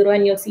plus 0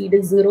 and your seed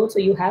is 0, so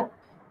you have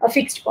a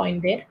fixed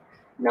point there.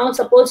 Now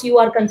suppose you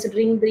are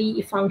considering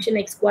the function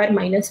x squared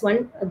minus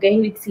 1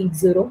 again with seed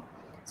 0.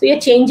 So you're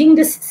changing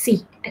this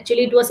c.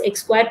 Actually it was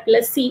x squared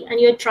plus c, and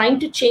you're trying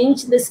to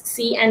change this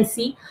c and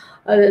c,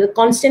 the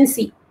constant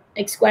c,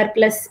 x squared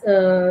plus,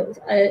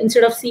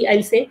 instead of c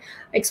I'll say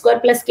x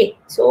squared plus k.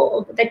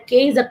 So that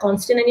k is a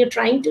constant, and you're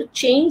trying to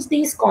change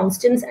these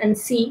constants and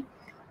see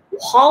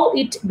how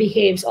it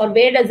behaves or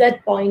where does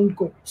that point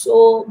go.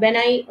 So when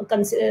I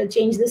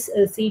change this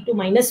c to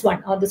minus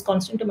 1 or this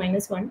constant to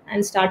minus 1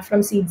 and start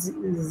from c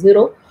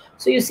 0,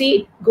 so you see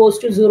it goes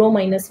to 0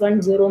 minus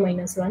 1, 0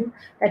 minus 1.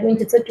 That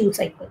means it's a 2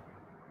 cycle.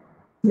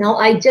 Now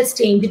I just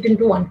change it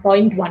into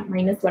 1.1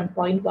 minus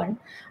 1.1,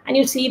 and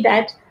you see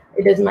that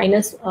it is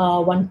minus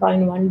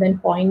 1.1, then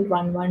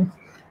 0.11.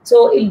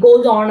 So it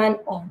goes on and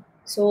on.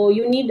 So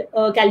you need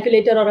a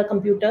calculator or a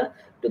computer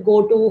to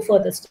go to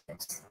further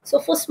steps. So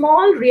for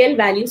small real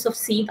values of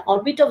c, the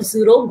orbit of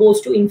 0 goes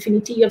to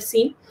infinity, you have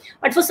seen.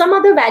 But for some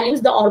other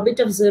values, the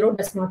orbit of 0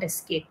 does not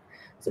escape.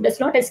 So does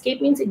not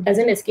escape means it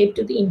doesn't escape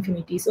to the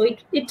infinity. So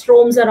it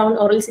roams around,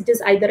 or else it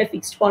is either a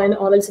fixed point,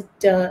 or else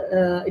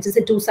it is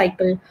a 2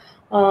 cycle.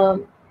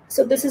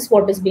 So this is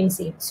what is being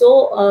seen.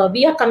 So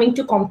we are coming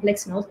to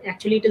complex now.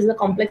 Actually, it is the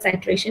complex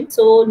iteration.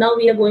 So now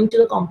we are going to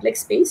the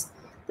complex space.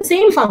 The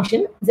same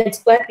function, z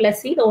squared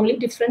plus c, the only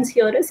difference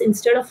here is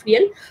instead of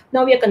real,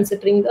 now we are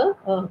considering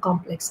the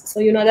complex.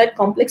 So you know that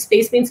complex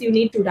space means you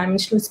need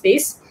 2-dimensional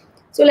space.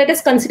 So let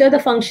us consider the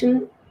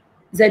function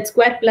z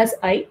squared plus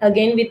I,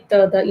 again with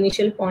the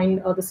initial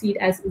point or the seed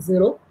as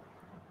 0.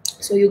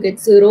 So you get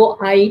 0,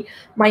 I,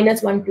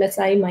 minus 1 plus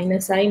I,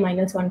 minus I,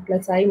 minus 1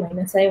 plus I,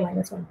 minus I,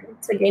 minus 1 plus.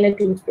 It's again a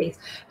 2 space.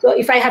 So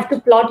if I have to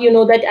plot, you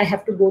know that I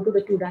have to go to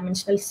the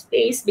 2-dimensional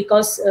space,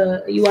 because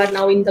you are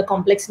now in the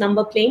complex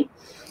number plane.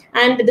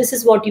 And this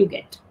is what you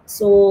get.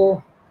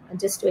 So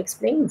just to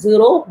explain,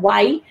 0,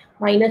 y,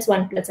 minus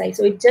 1 plus I.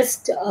 So it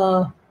just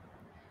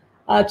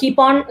keep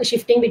on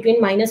shifting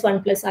between minus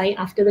 1 plus I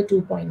after the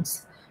 2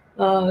 points.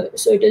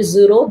 So it is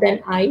 0,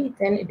 then I,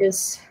 then it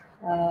is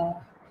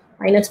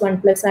minus 1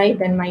 plus I,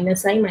 then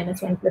minus I,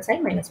 minus 1 plus I,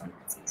 minus 1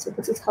 plus I. So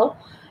this is how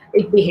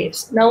it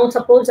behaves. Now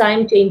suppose I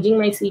am changing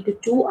my c to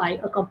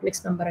 2i, a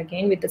complex number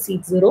again with the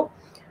seed 0.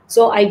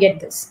 So I get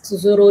this. So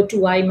 0,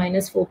 2i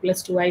minus 4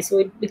 plus 2i. So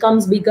it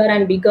becomes bigger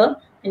and bigger,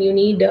 and you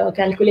need a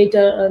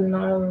calculator,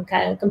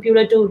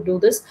 computer to do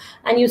this.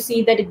 And you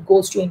see that it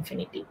goes to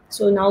infinity.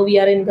 So now we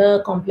are in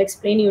the complex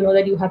plane. You know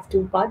that you have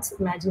 2 parts,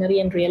 imaginary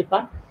and real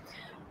part.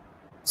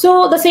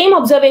 So the same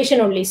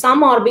observation only.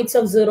 Some orbits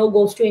of 0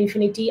 goes to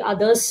infinity,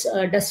 others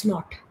does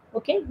not.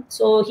 Okay.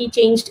 So he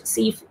changed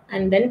c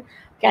and then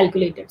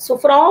calculated. So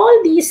for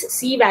all these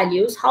C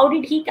values, how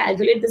did he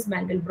calculate this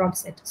Mandelbrot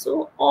set?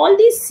 So all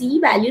these C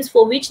values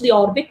for which the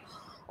orbit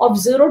of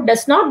 0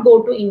 does not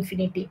go to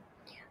infinity.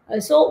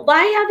 So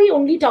why are we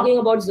only talking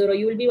about 0?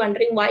 You will be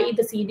wondering why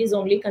the seed is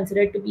only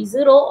considered to be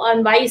 0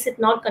 and why is it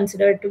not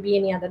considered to be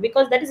any other?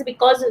 Because that is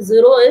because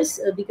 0 is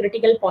the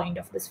critical point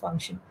of this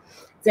function,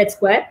 z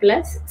square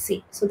plus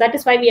c. So that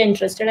is why we are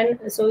interested,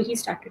 and so he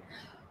started.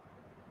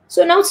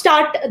 So now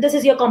start, this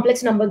is your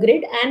complex number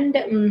grid,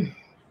 and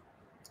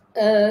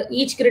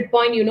each grid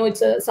point, you know,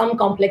 it's some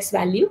complex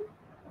value.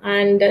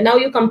 And now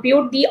you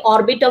compute the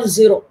orbit of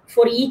 0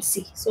 for each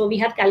C. So we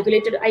have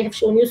calculated, I have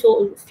shown you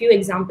so few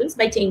examples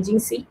by changing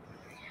C.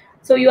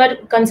 So you are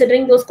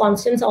considering those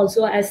constants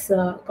also as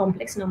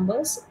complex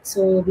numbers.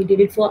 So we did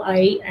it for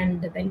I,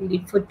 and then we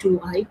did it for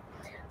 2I.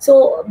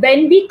 So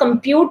when we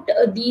compute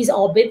these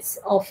orbits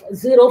of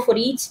 0 for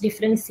each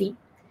different C,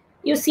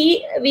 you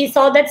see, we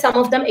saw that some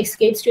of them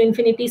escapes to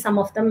infinity, some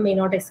of them may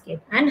not escape.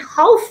 And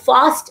how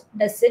fast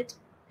does it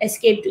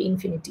escape to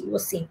infinity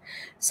was seen.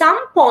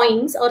 Some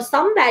points or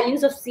some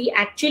values of C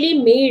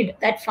actually made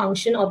that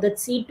function or that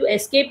C to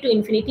escape to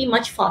infinity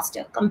much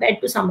faster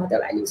compared to some other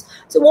values.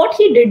 So what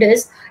he did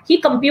is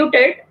he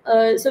computed,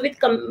 so with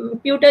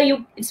computer,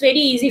 it's very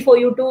easy for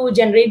you to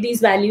generate these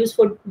values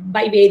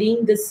by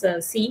varying this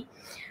C.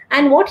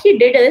 And what he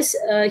did is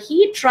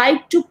he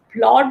tried to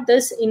plot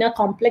this in a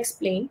complex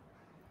plane.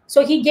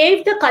 So he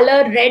gave the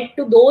color red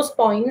to those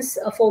points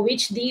for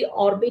which the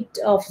orbit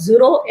of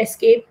 0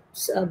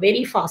 escapes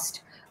very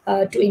fast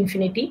to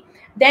infinity.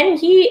 Then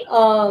he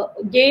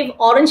gave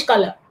orange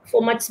color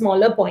for much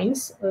smaller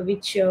points,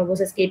 which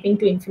was escaping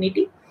to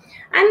infinity.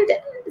 And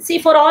see,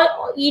 for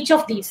each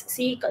of these,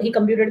 see, he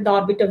computed the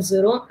orbit of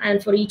 0,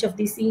 and for each of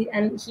these,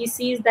 and he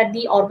sees that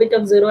the orbit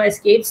of 0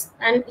 escapes,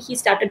 and he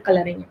started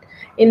coloring it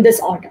in this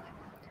order.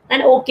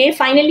 And okay,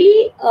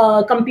 finally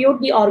compute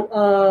the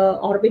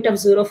orbit of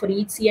 0 for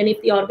each C, and if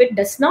the orbit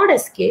does not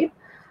escape,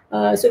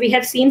 so we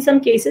have seen some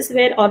cases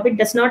where orbit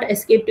does not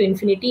escape to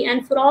infinity,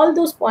 and for all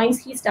those points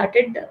he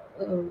started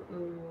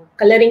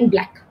coloring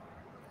black.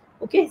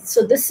 Okay,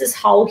 so this is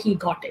how he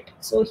got it.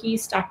 So he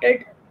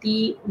started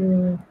the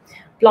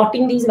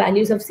plotting these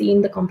values of C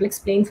in the complex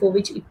plane for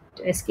which it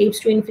escapes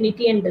to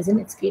infinity and doesn't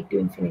escape to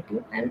infinity,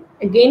 and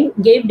again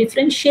gave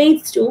different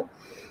shades to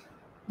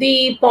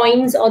the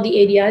points or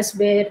the areas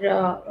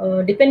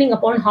where depending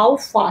upon how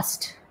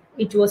fast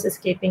it was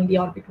escaping, the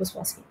orbit was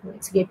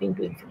escaping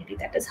to infinity.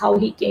 That is how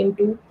he came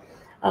to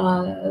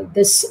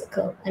this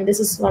curve, and this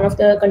is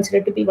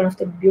considered to be one of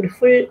the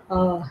beautiful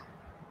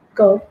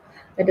curve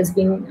that has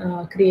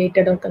been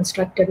created or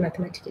constructed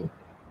mathematically.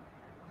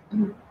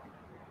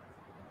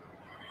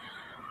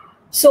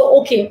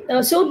 So okay,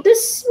 so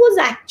this was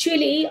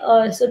actually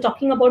so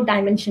talking about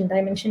dimension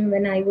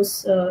when I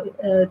was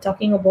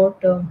talking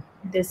about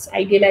this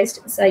idealized,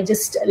 so I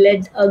just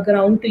led a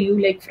ground to you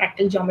like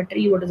fractal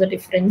geometry, what is the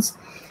difference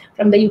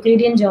from the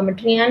Euclidean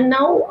geometry. And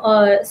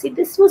now see,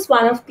 this was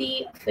one of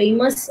the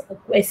famous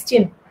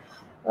question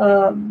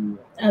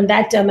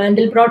that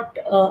Mandelbrot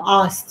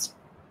asked: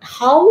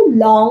 how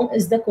long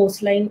is the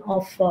coastline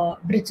of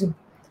Britain?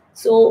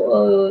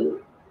 So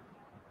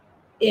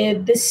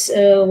this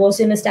was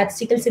in a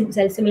statistical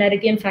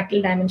self-similarity and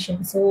fractal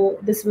dimension. So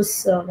this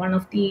was one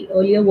of the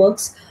earlier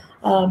works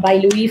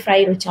by Louis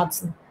Fry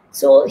Richardson.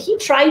 So he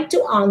tried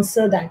to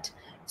answer that.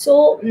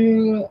 So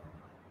when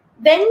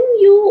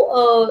you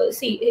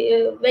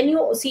hear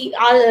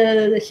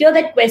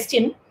that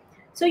question,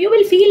 so you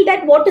will feel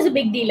that what is a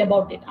big deal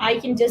about it? I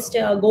can just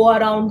go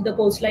around the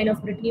coastline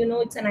of Britain, you know,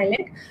 it's an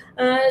island.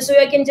 So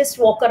I can just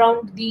walk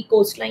around the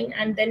coastline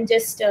and then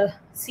just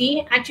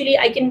see, actually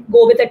I can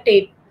go with a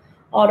tape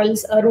or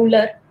else a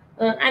ruler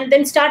and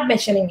then start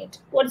measuring it.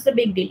 What's the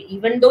big deal?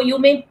 Even though you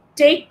may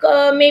take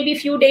maybe a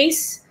few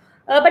days,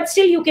 but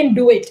still you can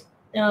do it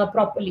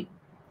properly.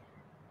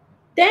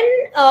 Then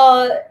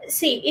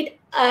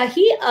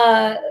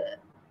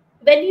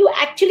when you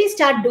actually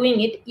start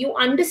doing it, you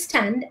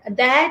understand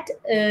that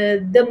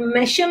the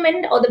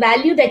measurement or the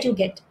value that you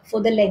get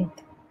for the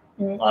length,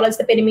 or else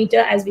the perimeter,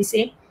 as we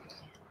say,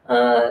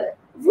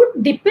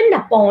 would depend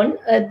upon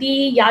the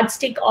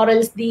yardstick or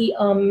else the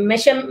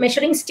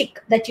measuring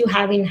stick that you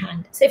have in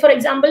hand. Say, for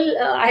example,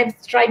 I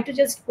have tried to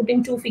just put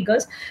in two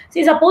figures.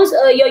 See, suppose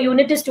your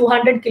unit is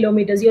 200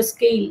 kilometers, your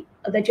scale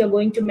that you're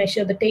going to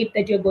measure, the tape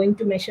that you're going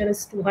to measure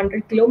is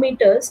 200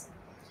 kilometers.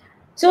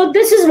 So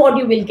this is what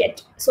you will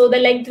get. So the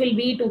length will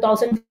be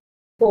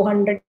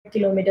 2,400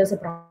 kilometers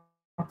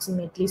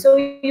approximately. So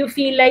you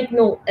feel like,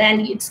 no,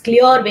 and it's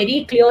clear,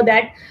 very clear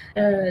that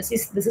this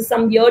is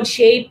some weird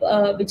shape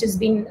which has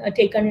been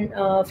taken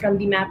from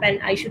the map. And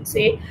I should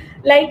say,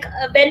 like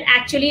when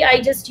actually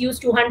I just use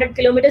 200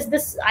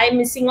 kilometers, I'm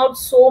missing out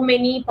so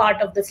many part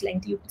of this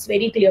length. It's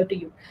very clear to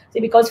you.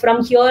 See, because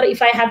from here,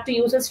 if I have to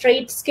use a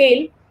straight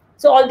scale,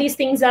 so all these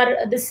things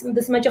are,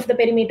 this much of the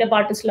perimeter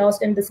part is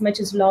lost and this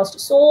much is lost.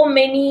 So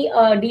many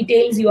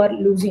details you are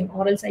losing,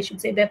 or else I should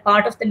say they're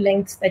part of the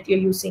lengths that you're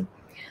using.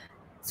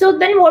 So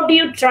then what do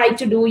you try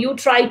to do? You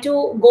try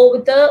to go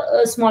with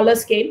a smaller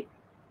scale.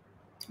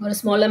 or a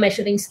smaller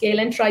measuring scale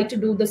and try to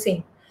do the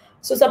same.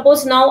 So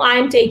suppose now I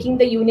am taking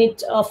the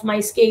unit of my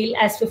scale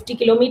as 50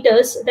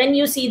 kilometers, then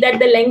you see that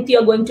the length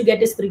you're going to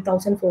get is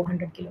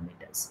 3,400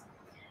 kilometers.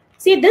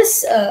 See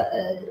this,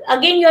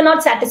 again, you're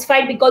not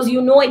satisfied because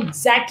you know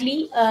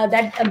exactly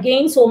that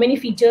again so many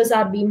features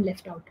are being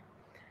left out.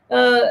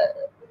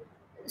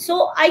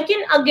 So I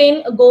can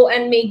again go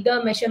and make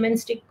the measurement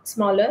stick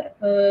smaller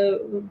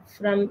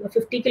from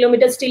 50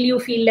 kilometers till you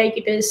feel like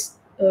it is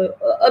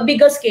a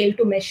bigger scale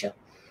to measure.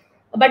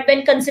 But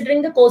when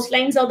considering the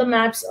coastlines or the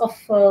maps of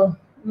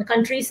the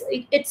countries,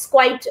 it's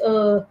quite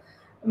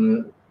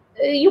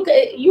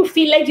you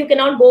feel like you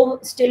cannot go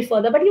still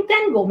further, but you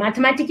can go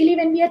mathematically.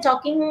 When we are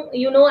talking,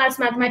 as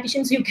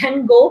mathematicians, you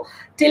can go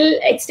till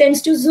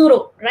extends to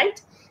 0, right?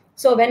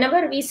 So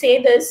whenever we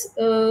say this,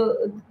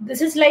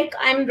 this is like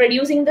I'm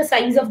reducing the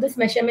size of this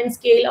measurement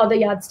scale or the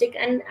yardstick,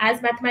 and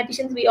as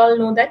mathematicians we all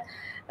know that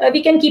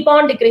we can keep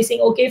on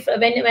decreasing. Okay,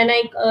 when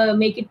I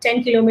make it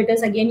 10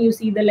 kilometers, again you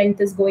see the length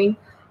is going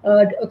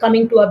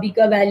coming to a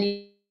bigger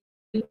value.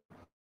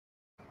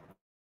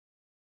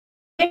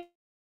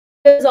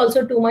 Is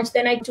also too much,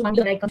 then I come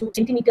to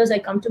centimeters, I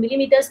come to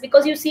millimeters,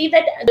 because you see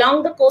that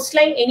along the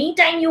coastline,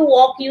 anytime you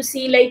walk, you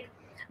see like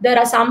there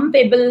are some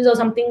pebbles or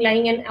something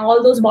lying, and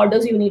all those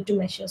borders you need to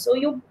measure. So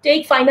you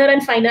take finer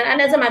and finer, and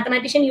as a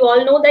mathematician you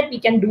all know that we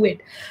can do it,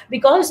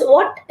 because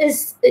what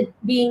is it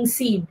being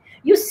seen?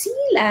 You see,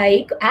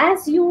 like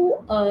as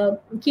you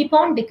keep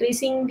on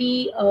decreasing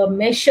the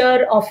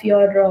measure of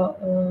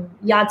your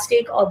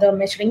yardstick or the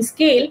measuring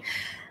scale,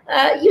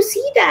 you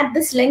see that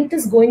this length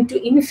is going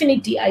to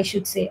infinity, I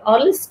should say, or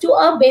else to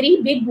a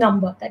very big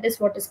number. That is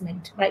what is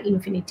meant by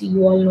infinity.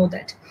 You all know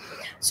that.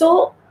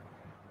 So,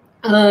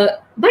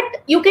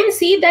 but you can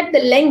see that the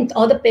length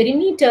or the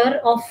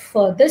perimeter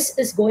of this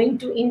is going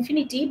to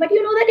infinity, but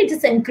you know that it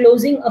is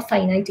enclosing a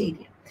finite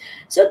area.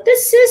 So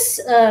this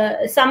is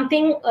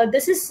something,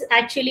 this is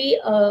actually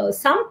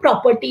some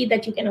property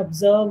that you can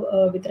observe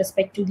with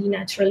respect to the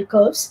natural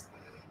curves.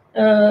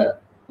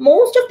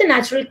 Most of the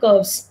natural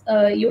curves,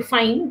 you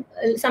find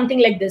something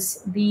like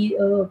this,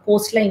 the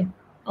coastline,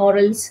 or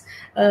else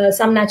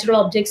some natural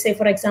objects, say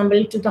for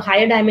example, to the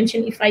higher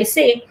dimension, if I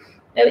say,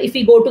 if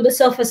we go to the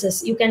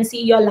surfaces, you can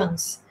see your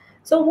lungs.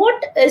 So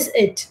what is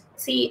it?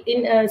 See,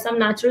 in some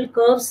natural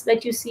curves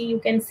that you see, you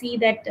can see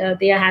that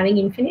they are having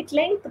infinite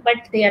length,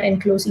 but they are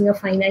enclosing a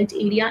finite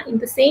area. In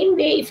the same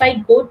way, if I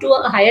go to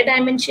a higher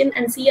dimension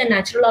and see a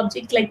natural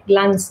object like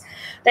lungs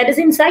that is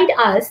inside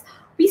us,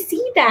 we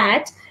see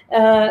that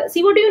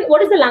see,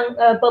 what is the lung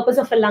purpose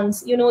of a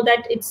lungs? You know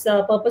that its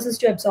purpose is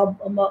to absorb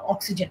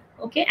oxygen,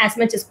 okay, as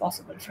much as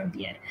possible from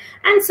the air.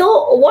 And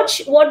so what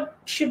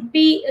should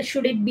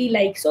it be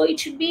like? So it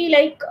should be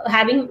like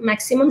having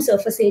maximum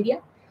surface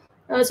area,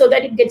 so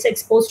that it gets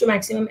exposed to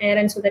maximum air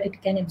and so that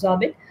it can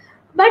absorb it.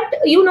 But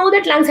you know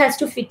that lungs has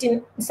to fit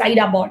inside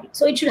our body,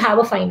 so it should have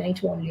a finite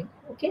volume,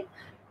 okay.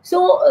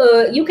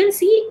 So you can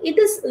see it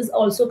is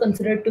also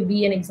considered to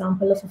be an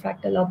example of a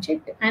fractal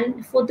object.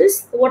 And for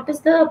this, what is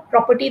the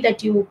property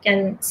that you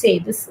can say?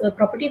 This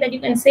property that you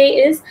can say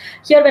is,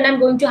 here when I'm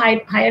going to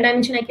higher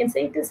dimension, I can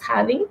say it is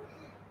having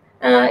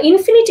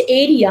infinite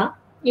area,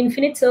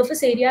 infinite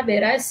surface area,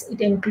 whereas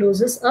it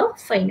encloses a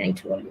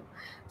finite volume.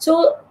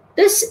 So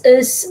this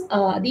is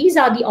these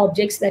are the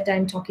objects that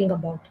I'm talking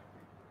about.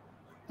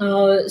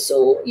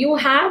 So you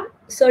have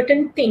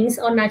certain things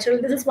or natural,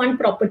 this is one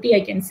property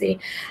I can say,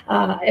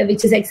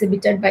 which is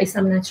exhibited by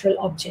some natural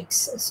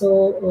objects.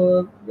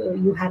 So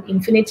you have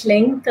infinite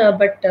length,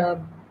 but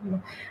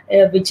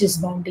which is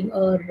bounding,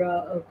 or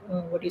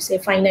what do you say,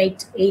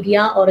 finite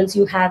area, or else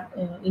you have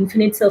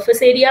infinite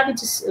surface area,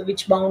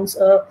 which bounds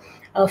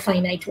a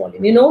finite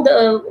volume. You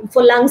know,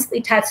 for lungs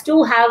it has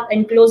to have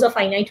enclose a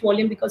finite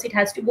volume because it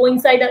has to go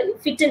inside,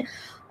 fit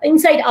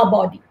inside our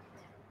body.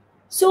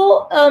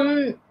 So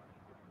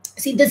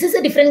see, this is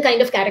a different kind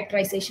of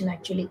characterization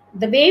actually.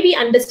 The way we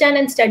understand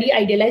and study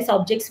idealized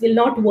objects will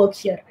not work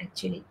here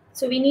actually.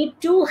 So we need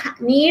to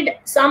need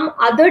some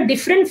other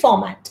different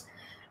format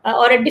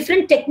or a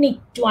different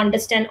technique to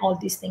understand all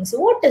these things. So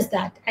what is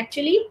that?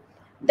 Actually,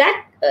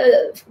 that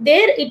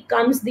there it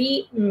comes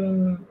the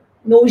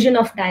notion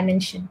of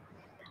dimension.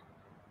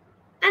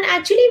 And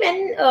actually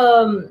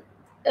when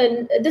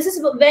this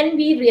is when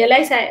we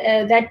realize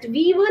that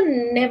we were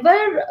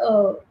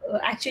never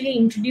actually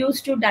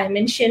introduced to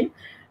dimension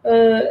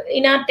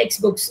in our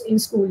textbooks in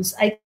schools.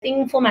 I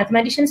think for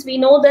mathematicians, we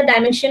know the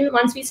dimension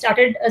once we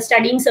started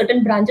studying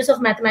certain branches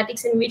of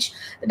mathematics in which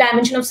the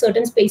dimension of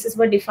certain spaces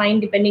were defined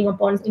depending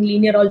upon, in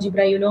linear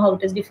algebra, you know how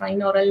it is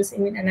defined, or else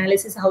in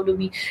analysis, how do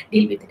we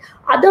deal with it.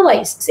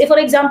 Otherwise, say for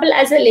example,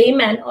 as a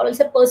layman or as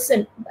a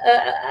person,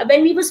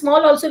 when we were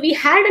small also, we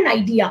had an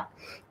idea,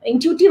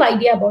 intuitive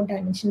idea about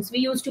dimensions. We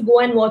used to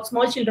go and watch,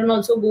 small children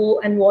also go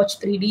and watch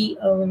 3D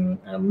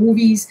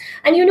movies,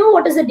 and you know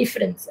what is the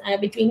difference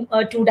between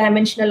a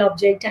 2-dimensional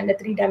object and a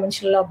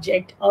 3-dimensional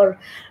object, or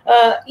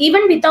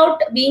even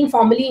without being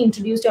formally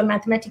introduced or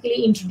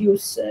mathematically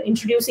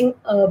introducing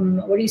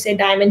what do you say,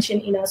 dimension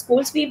in our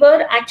schools, we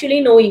were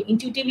actually knowing,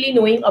 intuitively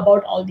knowing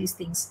about all these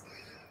things.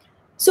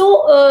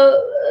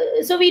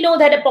 So we know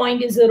that a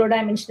point is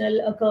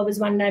 0-dimensional, a curve is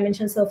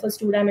 1-dimensional, surface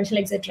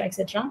 2-dimensional, etc.,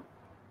 etc.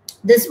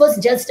 This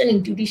was just an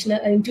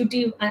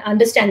intuitive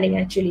understanding,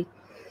 actually.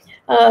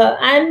 You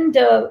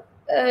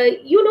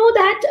know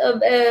that,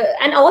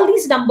 and all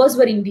these numbers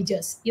were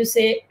integers. You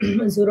say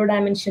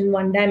 0-dimension,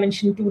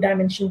 1-dimension,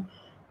 2-dimension.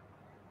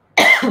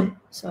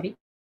 Sorry.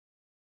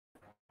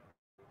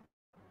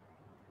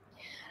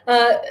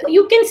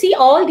 You can see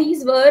all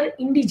these were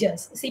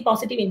integers, see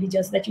positive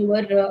integers that you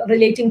were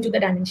relating to the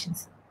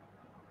dimensions.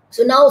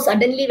 So now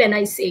suddenly when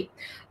I say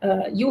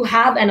you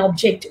have an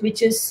object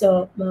which is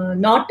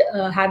not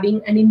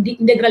having an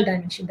integral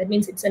dimension, that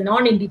means it's a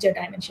non-integer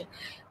dimension.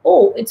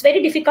 Oh, it's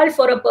very difficult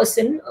for a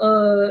person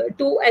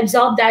to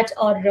absorb that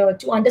or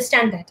to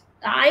understand that.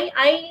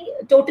 I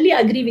totally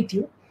agree with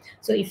you.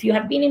 So if you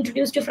have been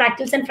introduced to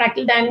fractals and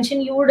fractal dimension,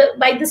 you would,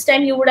 by this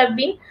time you would have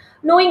been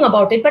knowing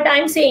about it. But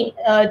I'm saying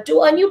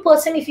to a new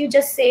person, if you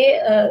just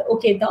say,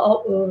 okay,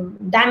 the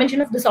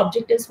dimension of this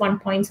object is 1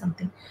 point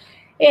something.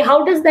 Hey,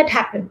 how does that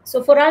happen?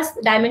 So for us,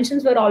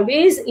 dimensions were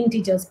always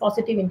integers,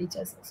 positive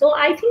integers. So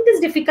I think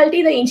this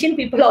difficulty the ancient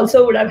people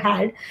also would have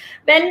had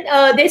when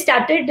they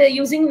started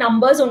using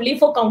numbers only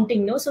for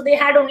counting. No, so they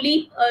had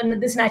only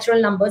this natural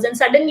numbers, and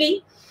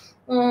suddenly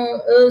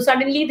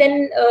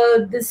then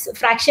this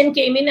fraction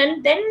came in,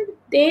 and then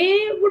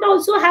they would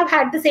also have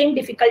had the same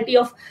difficulty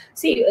of,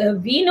 see,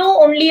 we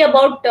know only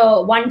about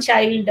one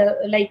child,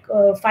 like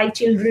 5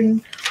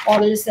 children,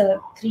 or else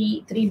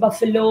three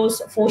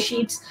buffaloes, 4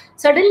 sheep.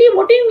 Suddenly,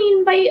 what do you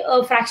mean by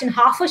a fraction?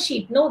 Half a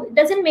sheep? No, it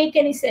doesn't make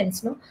any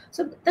sense. No,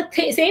 so the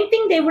same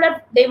thing they would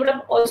have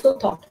also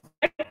thought,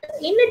 but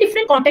in a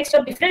different context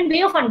or different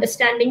way of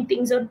understanding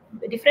things, or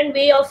different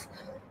way of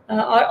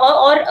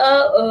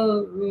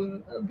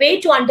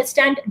way to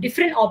understand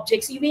different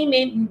objects. We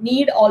may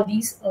need all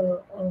these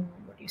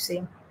what do you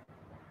say,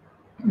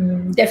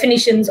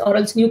 definitions, or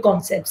else new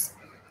concepts.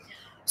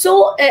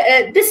 So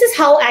this is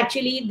how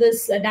actually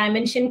this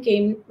dimension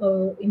came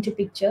into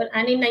picture.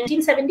 And in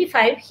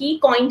 1975, he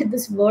coined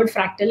this word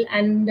fractal,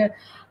 and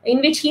in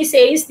which he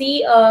says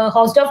the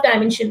Hausdorff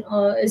dimension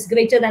is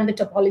greater than the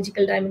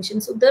topological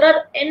dimension. So there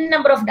are n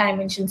number of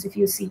dimensions, if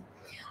you see,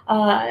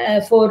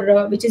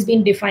 which has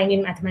been defined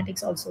in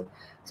mathematics also.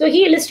 So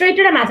he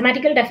illustrated a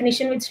mathematical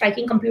definition with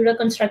striking computer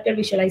constructed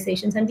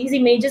visualizations, and these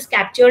images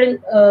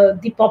captured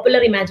the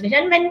popular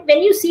imagination. And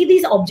when you see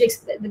these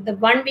objects, the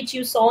one which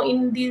you saw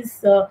in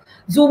this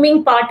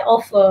zooming part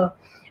of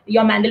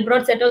your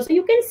Mandelbrot set also,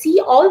 you can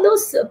see all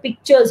those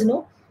pictures,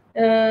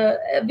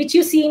 which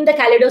you see in the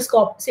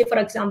kaleidoscope. Say, for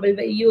example,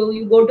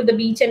 you go to the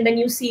beach and then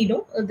you see,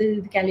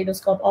 the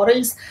kaleidoscope. Or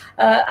else,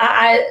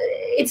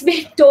 it's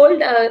been told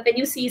when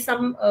you see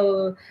some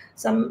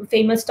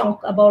famous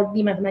talk about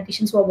the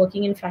mathematicians who are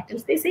working in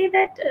fractals, they say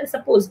that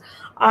suppose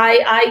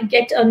I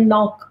get a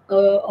knock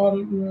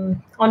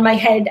on my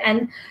head,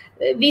 and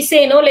we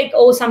say, like,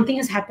 oh, something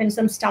has happened,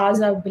 some stars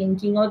are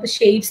blinking, or the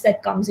shapes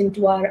that comes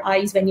into our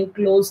eyes when you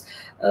close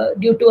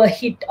due to a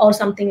hit or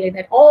something like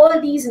that. All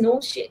these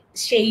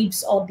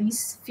shapes or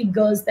these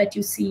figures that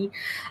you see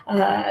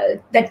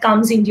that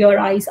comes into your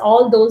eyes,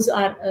 all those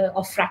are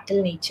of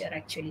fractal nature,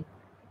 actually.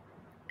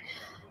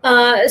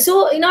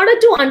 So in order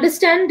to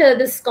understand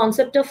this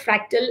concept of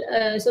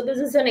fractal, so this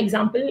is an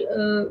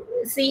example.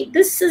 See,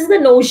 this is the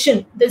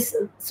notion.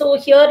 So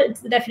here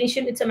it's the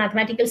definition. It's a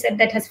mathematical set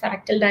that has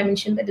fractal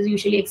dimension that is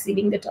usually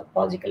exceeding the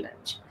topological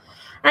dimension.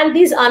 And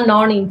these are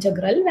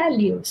non-integral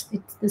values.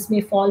 This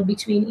may fall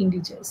between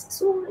integers.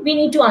 So we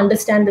need to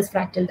understand this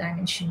fractal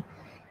dimension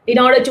in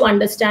order to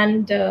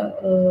understand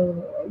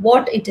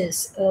what it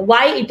is,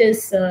 why it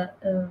is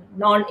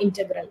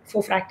non-integral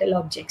for fractal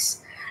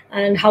objects.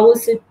 And how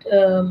is it,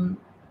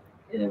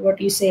 what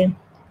do you say,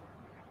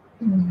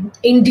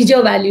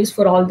 integer values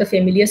for all the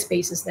familiar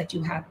spaces that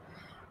you have.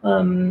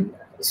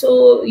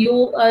 So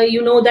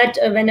you know that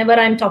whenever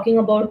I'm talking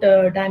about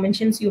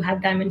dimensions, you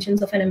have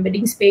dimensions of an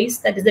embedding space.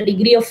 That is the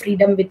degree of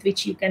freedom with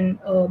which you can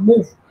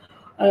move.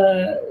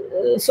 I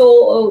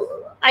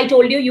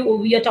told you,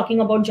 we are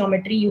talking about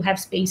geometry. You have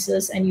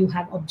spaces and you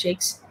have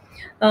objects.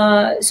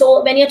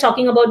 So when you're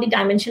talking about the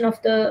dimension of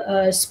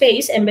the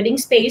space, embedding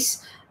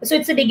space, so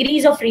it's the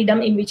degrees of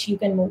freedom in which you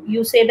can move.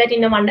 You say that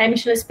in a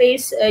one-dimensional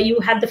space, you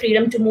have the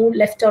freedom to move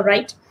left or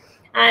right.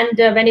 And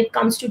when it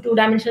comes to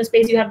two-dimensional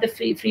space, you have the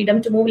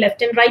freedom to move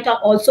left and right, or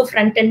also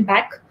front and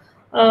back.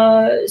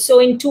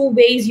 So in 2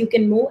 ways you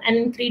can move. And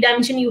in 3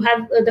 dimension, you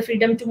have the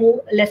freedom to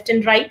move left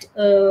and right,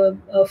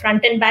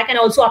 front and back, and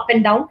also up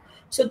and down.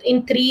 So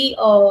in 3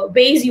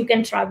 ways you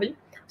can travel.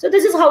 So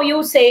this is how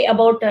you say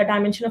about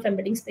dimension of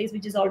embedding space,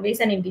 which is always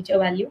an integer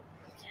value.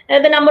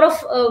 The number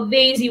of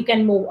ways you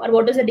can move, or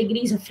what is the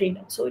degrees of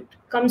freedom. So it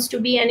comes to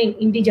be an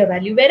integer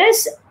value.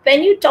 Whereas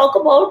when you talk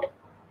about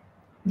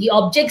the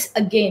objects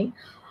again,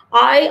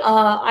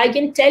 I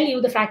can tell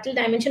you the fractal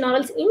dimension, or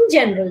else in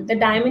general, the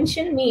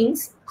dimension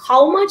means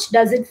how much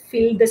does it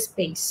fill the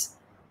space.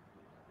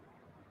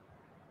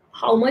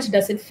 How much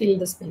does it fill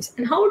the space?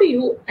 And how do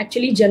you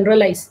actually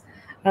generalize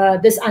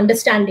this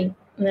understanding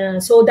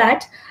so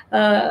that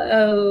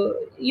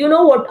you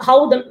know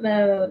how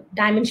the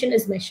dimension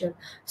is measured.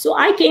 So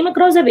I came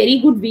across a very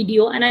good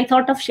video and I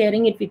thought of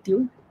sharing it with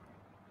you,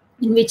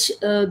 in which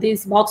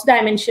this box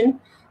dimension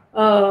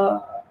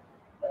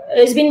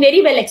has been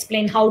very well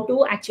explained how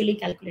to actually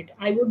calculate.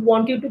 I would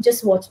want you to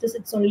just watch this.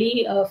 It's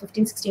only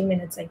 15-16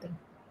 minutes, I think.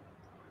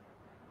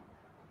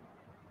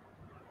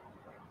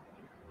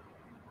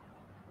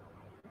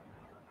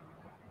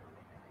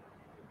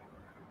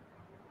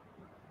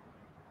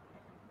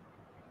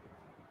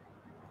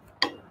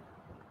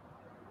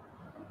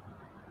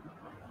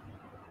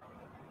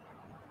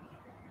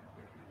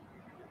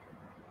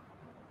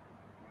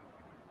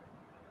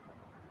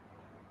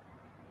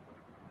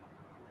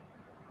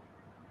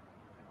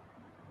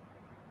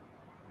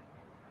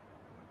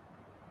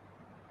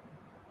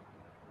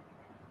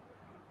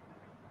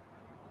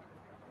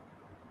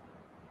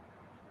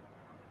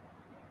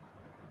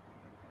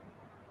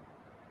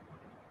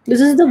 This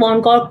is the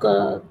Van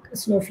Gogh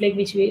snowflake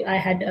which I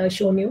had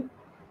shown you.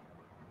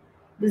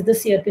 This is the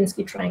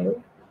Sierpinski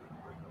triangle.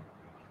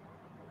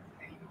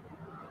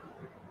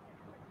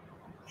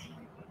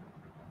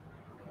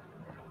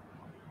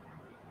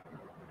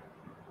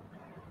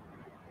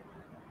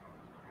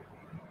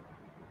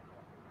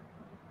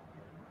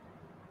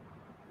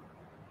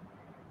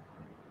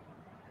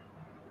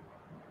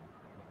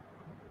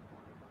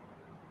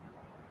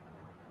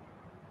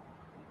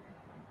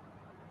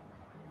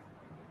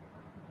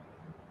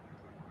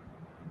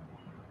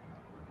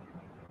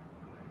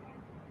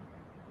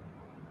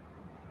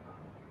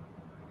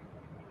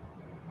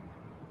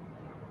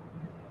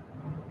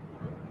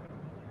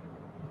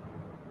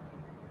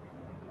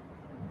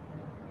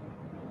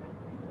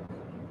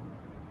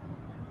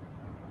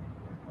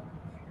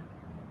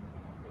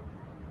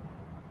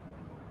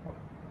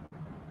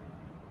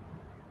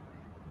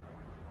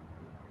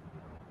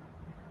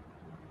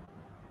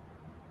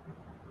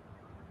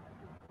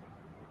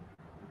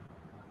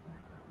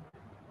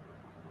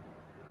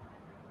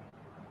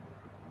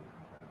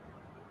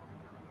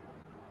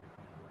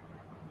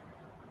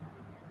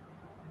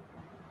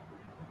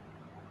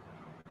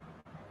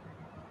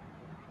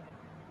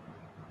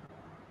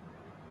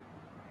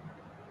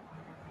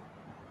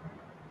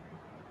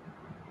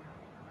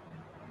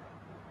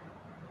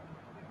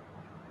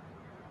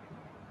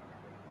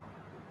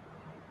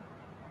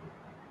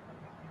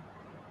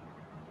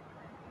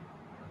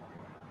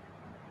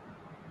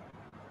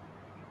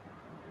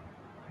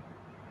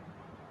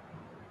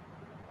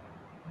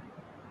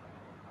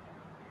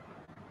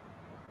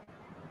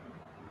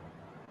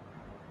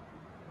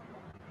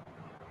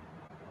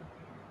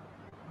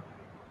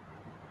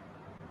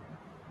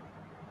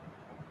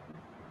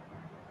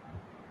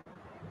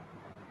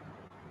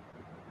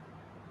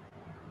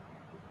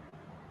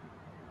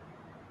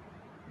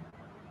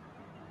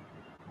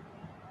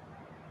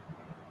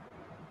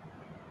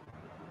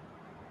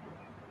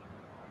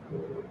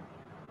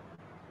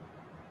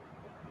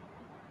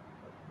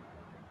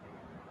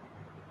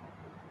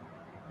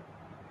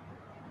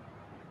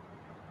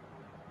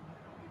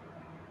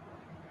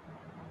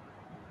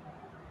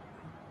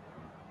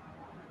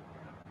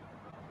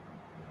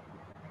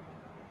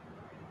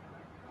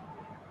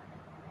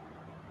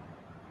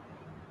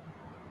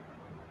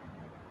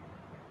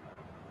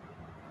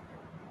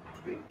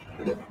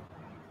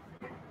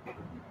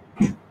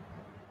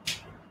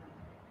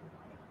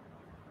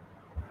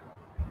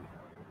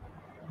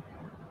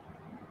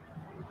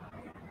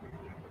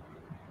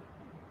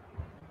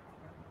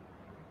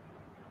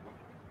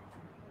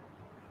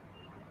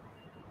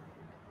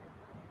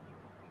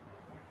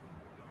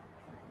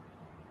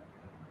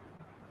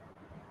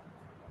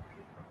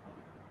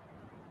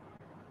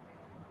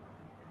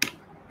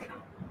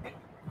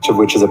 Each of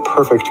which is a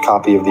perfect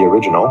copy of the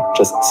original,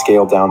 just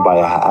scaled down by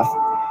a half.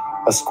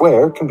 A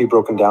square can be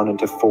broken down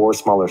into 4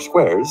 smaller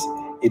squares,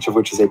 each of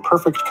which is a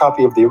perfect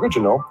copy of the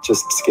original,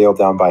 just scaled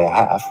down by a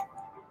half.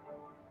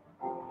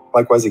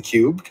 Likewise, a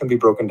cube can be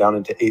broken down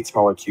into 8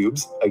 smaller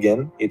cubes.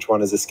 Again, each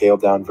one is a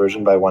scaled down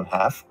version by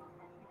 1/2.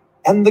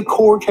 And the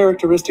core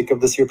characteristic of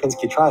the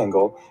Sierpinski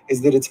triangle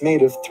is that it's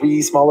made of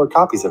 3 smaller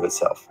copies of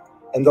itself.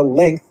 And the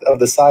length of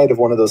the side of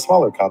one of those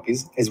smaller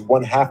copies is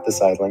 1/2 the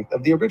side length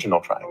of the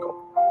original triangle.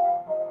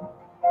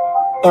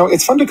 Now,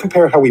 it's fun to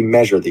compare how we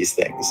measure these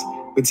things.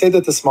 We'd say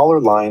that the smaller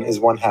line is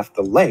 1/2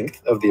 the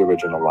length of the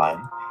original line.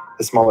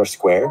 The smaller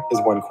square is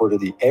 1/4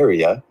 the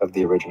area of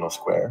the original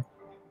square.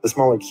 The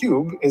smaller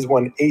cube is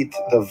 1/8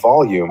 the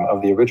volume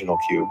of the original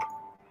cube.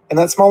 And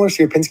that smaller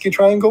Sierpinski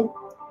triangle?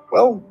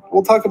 Well,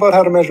 we'll talk about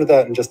how to measure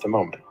that in just a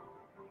moment.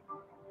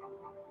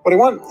 What I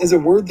want is a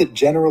word that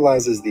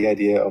generalizes the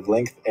idea of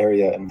length,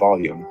 area, and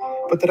volume,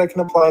 but that I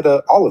can apply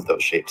to all of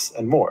those shapes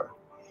and more.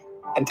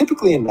 And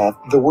typically in math,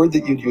 the word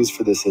that you'd use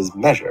for this is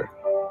measure.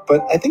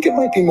 But I think it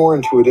might be more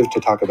intuitive to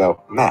talk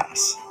about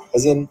mass.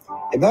 As in,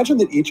 imagine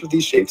that each of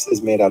these shapes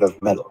is made out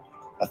of metal.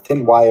 A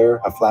thin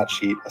wire, a flat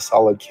sheet, a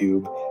solid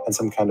cube, and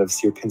some kind of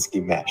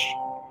Sierpinski mesh.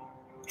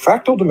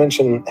 Fractal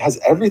dimension has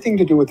everything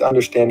to do with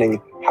understanding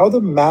how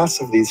the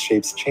mass of these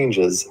shapes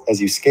changes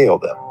as you scale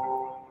them.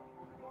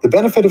 The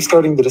benefit of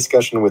starting the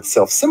discussion with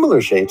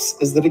self-similar shapes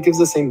is that it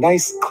gives us a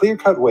nice,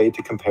 clear-cut way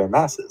to compare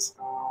masses.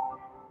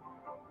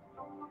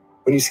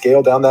 When you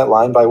scale down that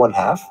line by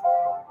 1/2,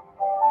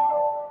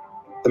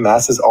 the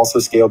mass is also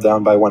scaled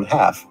down by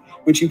 1/2,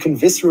 which you can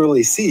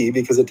viscerally see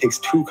because it takes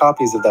 2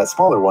 copies of that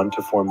smaller one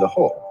to form the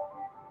whole.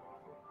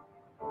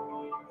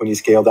 When you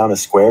scale down a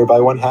square by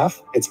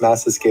 1/2, its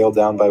mass is scaled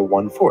down by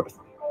 1/4,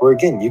 where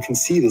again, you can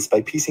see this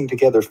by piecing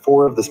together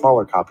 4 of the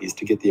smaller copies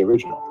to get the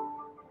original.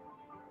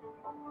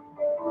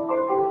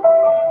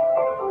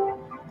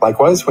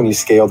 Likewise, when you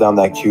scale down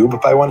that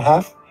cube by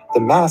 1/2,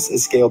 the mass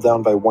is scaled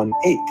down by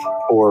 1/8,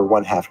 or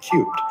 1/2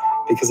 cubed,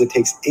 because it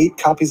takes 8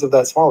 copies of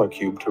that smaller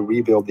cube to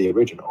rebuild the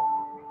original.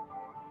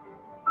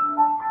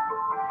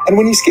 And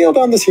when you scale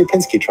down the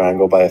Sierpinski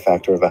triangle by a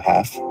factor of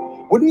 1/2,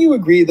 wouldn't you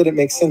agree that it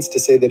makes sense to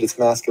say that its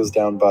mass goes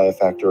down by a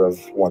factor of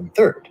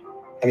 1/3?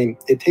 I mean,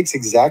 it takes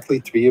exactly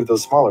 3 of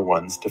those smaller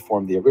ones to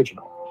form the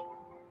original.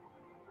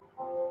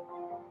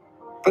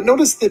 But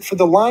notice that for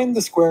the line,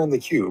 the square, and the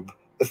cube,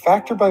 the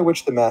factor by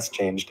which the mass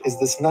changed is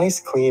this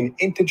nice, clean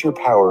integer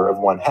power of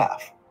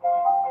 1/2.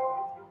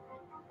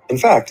 In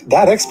fact,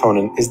 that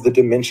exponent is the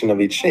dimension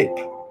of each shape.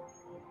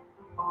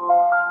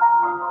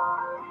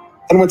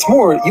 And what's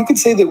more, you could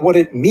say that what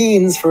it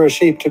means for a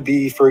shape to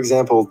be, for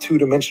example,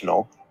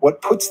 2-dimensional,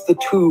 what puts the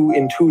 2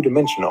 in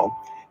 2-dimensional,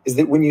 is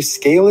that when you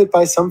scale it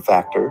by some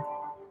factor,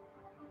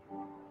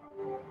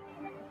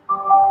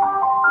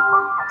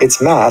 its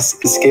mass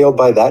is scaled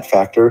by that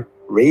factor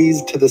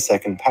raised to the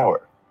 2nd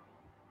power.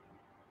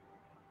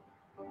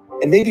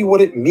 And maybe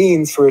what it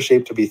means for a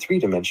shape to be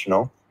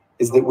 3-dimensional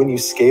is that when you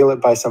scale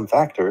it by some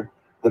factor,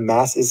 the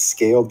mass is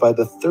scaled by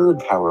the 3rd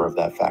power of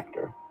that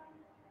factor.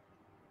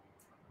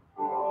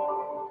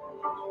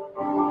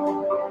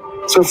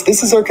 So if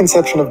this is our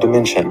conception of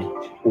dimension,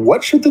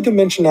 what should the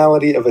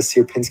dimensionality of a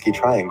Sierpinski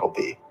triangle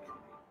be?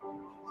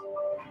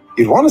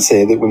 You'd want to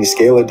say that when you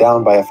scale it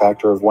down by a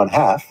factor of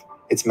 1/2,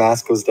 its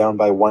mass goes down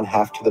by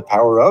 1/2 to the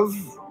power of,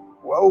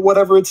 well,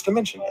 whatever its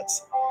dimension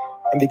is.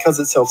 And because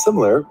it's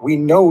self-similar, we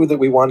know that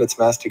we want its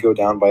mass to go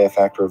down by a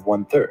factor of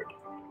 1/3.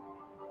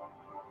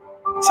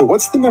 So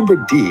what's the number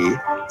d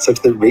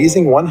such that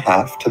raising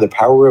 1/2 to the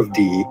power of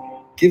d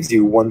gives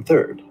you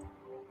 1/3?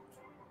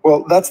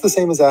 Well, that's the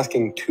same as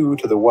asking 2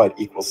 to the what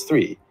equals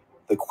 3,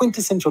 the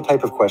quintessential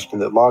type of question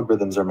that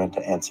logarithms are meant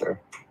to answer.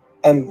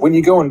 And when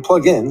you go and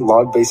plug in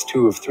log base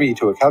 2 of 3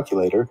 to a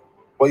calculator,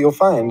 what you'll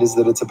find is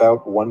that it's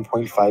about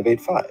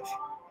 1.585.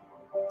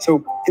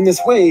 So in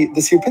this way,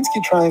 the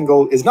Sierpinski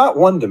triangle is not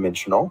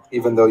 1-dimensional,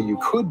 even though you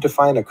could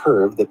define a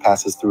curve that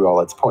passes through all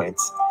its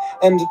points,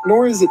 and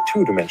nor is it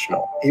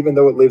 2-dimensional, even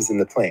though it lives in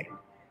the plane.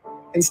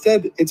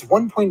 Instead, it's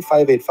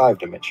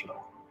 1.585-dimensional.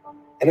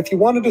 And if you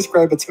want to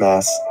describe its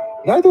mass,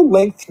 neither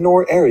length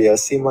nor area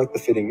seem like the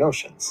fitting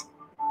notions.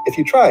 If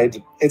you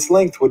tried, its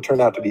length would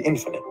turn out to be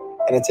infinite,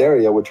 and its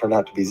area would turn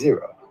out to be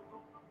 0.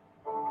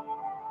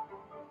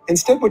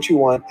 Instead, what you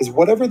want is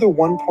whatever the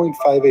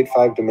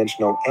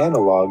 1.585-dimensional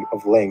analog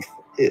of length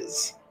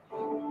is.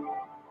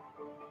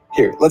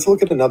 Here, let's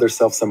look at another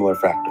self-similar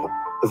fractal,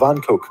 the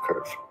von Koch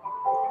curve.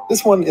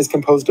 This one is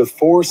composed of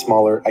 4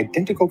 smaller,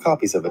 identical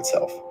copies of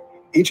itself,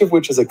 each of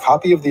which is a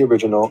copy of the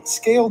original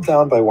scaled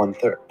down by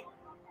 1/3.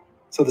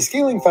 So the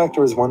scaling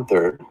factor is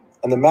 1/3,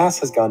 and the mass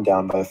has gone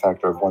down by a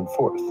factor of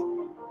 1/4.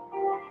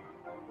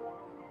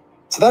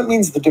 So that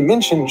means the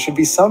dimension should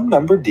be some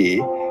number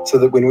d, so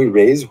that when we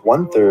raise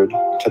 1/3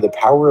 to the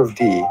power of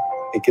d,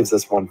 it gives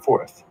us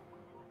 1/4.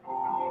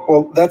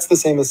 Well, that's the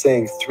same as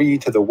saying 3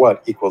 to the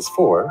what equals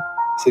 4,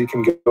 so you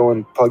can go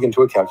and plug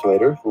into a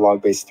calculator,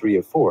 log base 3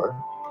 of 4,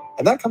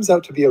 and that comes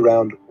out to be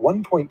around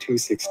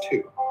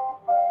 1.262.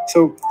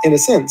 So, in a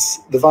sense,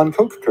 the von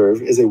Koch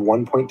curve is a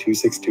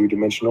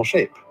 1.262-dimensional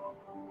shape.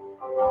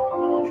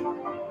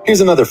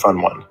 Here's another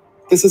fun one.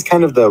 This is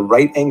kind of the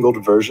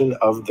right-angled version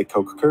of the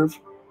Koch curve.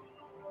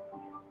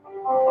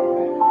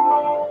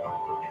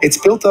 It's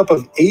built up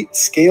of 8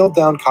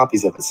 scaled-down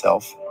copies of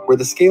itself, where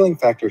the scaling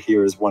factor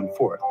here is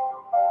 1/4.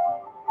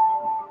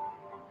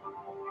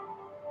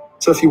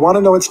 So if you want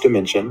to know its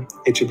dimension,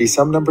 it should be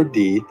some number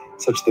d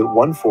such that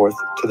 1/4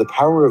 to the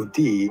power of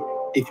d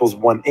equals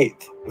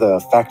 1/8, the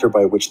factor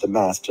by which the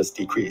mass just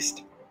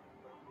decreased.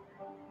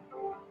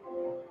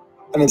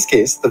 And in this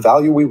case, the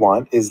value we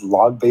want is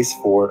log base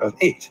 4 of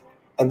 8,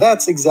 and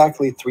that's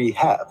exactly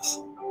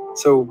 3/2.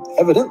 So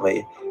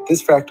evidently,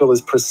 this fractal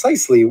is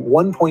precisely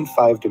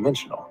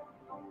 1.5-dimensional.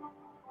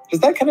 Does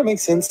that kind of make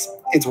sense?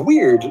 It's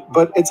weird,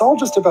 but it's all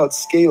just about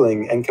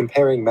scaling and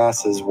comparing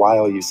masses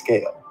while you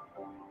scale.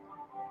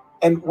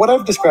 And what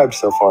I've described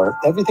so far,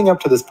 everything up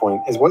to this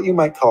point, is what you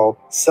might call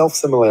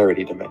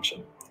self-similarity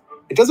dimension.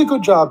 It does a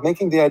good job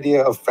making the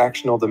idea of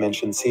fractional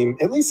dimension seem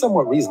at least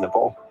somewhat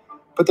reasonable,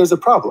 but there's a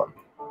problem.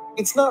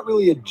 It's not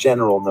really a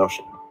general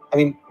notion. I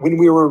mean, when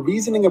we were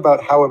reasoning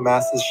about how a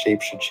mass's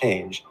shape should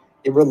change,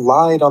 it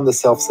relied on the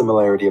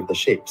self-similarity of the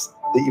shapes,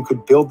 that you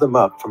could build them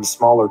up from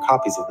smaller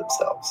copies of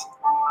themselves.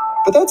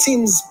 But that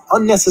seems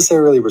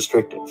unnecessarily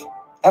restrictive.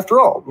 After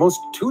all,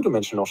 most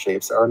 2-dimensional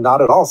shapes are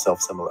not at all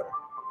self-similar.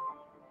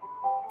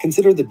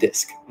 Consider the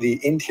disk,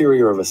 the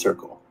interior of a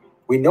circle.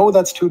 We know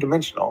that's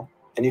two-dimensional,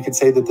 and you could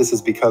say that this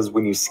is because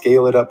when you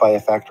scale it up by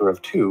a factor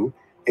of 2,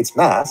 its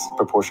mass,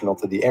 proportional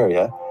to the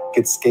area,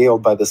 gets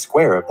scaled by the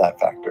square of that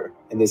factor,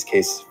 in this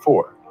case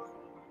 4.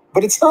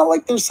 But it's not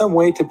like there's some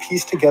way to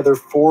piece together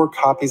 4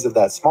 copies of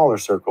that smaller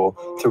circle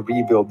to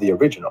rebuild the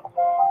original.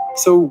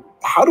 So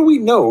how do we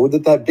know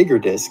that that bigger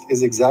disk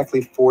is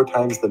exactly 4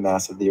 times the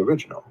mass of the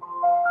original?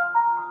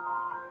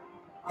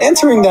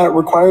 Answering that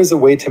requires a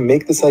way to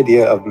make this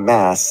idea of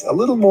mass a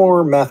little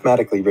more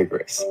mathematically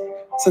rigorous.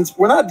 Since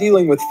we're not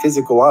dealing with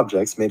physical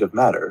objects made of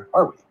matter,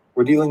 are we?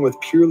 We're dealing with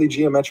purely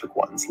geometric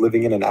ones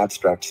living in an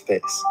abstract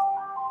space.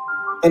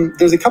 And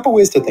there's a couple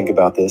ways to think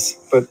about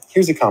this, but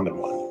here's a common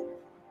one.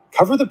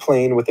 Cover the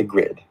plane with a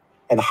grid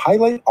and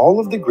highlight all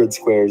of the grid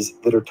squares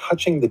that are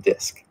touching the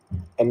disk,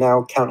 and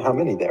now count how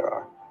many there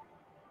are.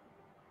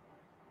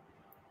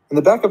 In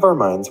the back of our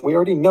minds, we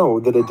already know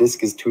that a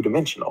disk is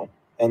two-dimensional,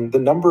 and the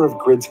number of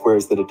grid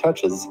squares that it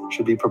touches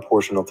should be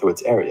proportional to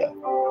its area.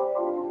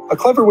 A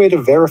clever way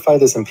to verify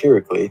this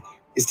empirically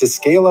is to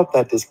scale up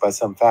that disk by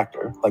some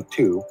factor, like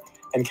 2,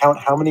 and count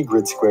how many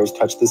grid squares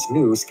touch this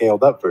new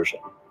scaled-up version.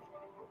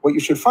 What you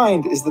should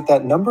find is that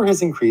that number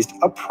has increased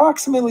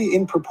approximately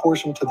in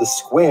proportion to the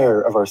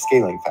square of our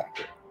scaling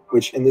factor,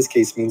 which in this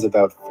case means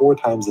about 4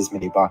 times as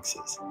many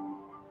boxes.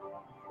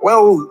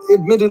 Well,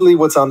 admittedly,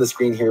 what's on the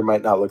screen here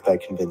might not look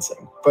that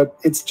convincing, but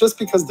it's just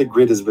because the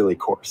grid is really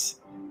coarse.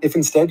 If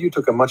instead you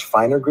took a much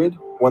finer grid,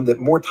 one that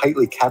more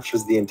tightly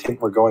captures the intent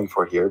we're going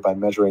for here by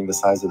measuring the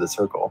size of the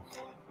circle,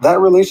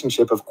 that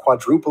relationship of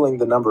quadrupling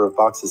the number of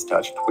boxes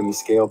touched when you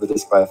scale the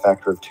disk by a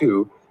factor of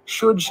 2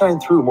 should shine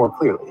through more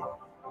clearly.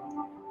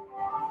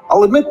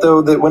 I'll admit,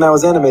 though, that when I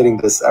was animating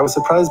this, I was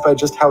surprised by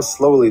just how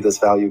slowly this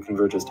value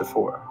converges to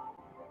 4.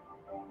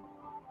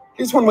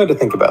 Here's one way to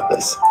think about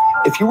this.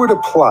 If you were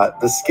to plot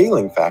the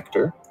scaling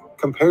factor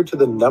compared to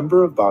the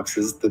number of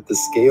boxes that the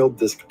scaled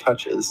disk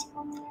touches,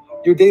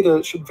 your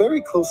data should very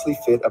closely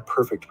fit a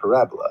perfect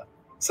parabola,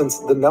 since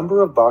the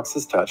number of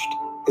boxes touched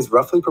is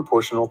roughly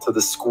proportional to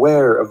the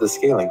square of the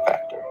scaling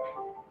factor.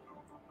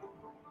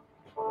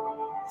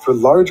 For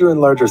larger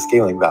and larger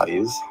scaling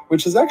values,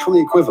 which is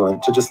actually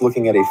equivalent to just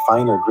looking at a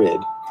finer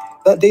grid,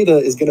 that data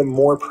is going to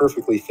more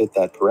perfectly fit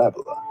that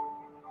parabola.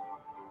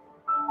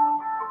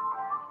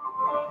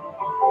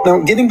 Now,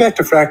 getting back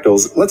to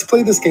fractals, let's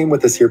play this game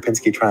with the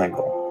Sierpinski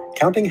triangle,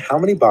 counting how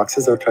many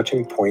boxes are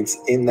touching points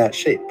in that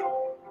shape.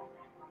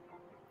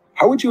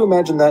 How would you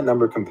imagine that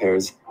number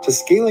compares to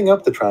scaling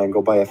up the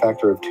triangle by a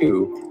factor of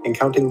 2 and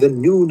counting the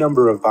new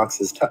number of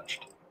boxes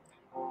touched?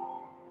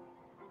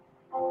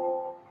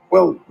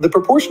 Well, the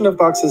proportion of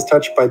boxes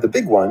touched by the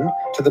big one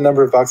to the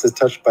number of boxes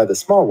touched by the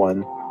small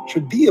one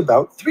should be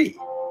about 3.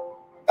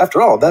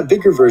 After all, that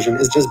bigger version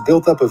is just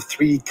built up of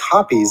 3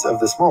 copies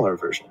of the smaller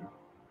version.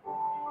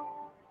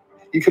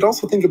 You could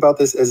also think about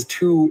this as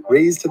 2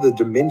 raised to the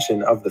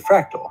dimension of the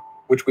fractal,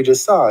 which we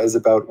just saw is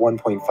about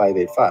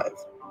 1.585.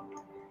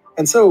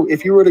 And so,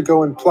 if you were to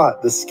go and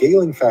plot the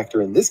scaling factor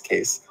in this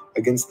case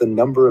against the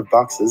number of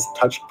boxes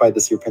touched by the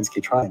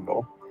Sierpinski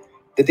triangle,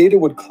 the data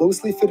would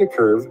closely fit a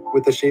curve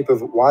with the shape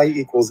of y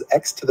equals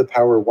x to the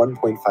power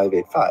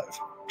 1.585,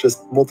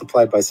 just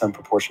multiplied by some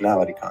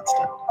proportionality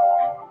constant.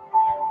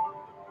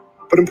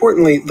 But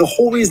importantly, the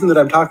whole reason that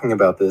I'm talking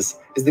about this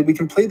is that we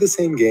can play the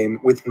same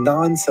game with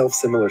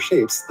non-self-similar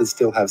shapes that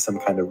still have some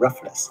kind of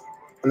roughness.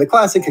 And the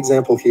classic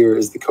example here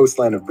is the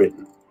coastline of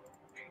Britain.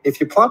 If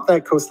you plop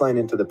that coastline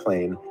into the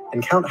plane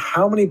and count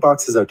how many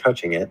boxes are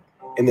touching it,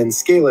 and then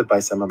scale it by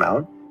some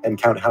amount,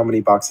 and count how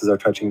many boxes are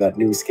touching that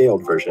new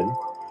scaled version,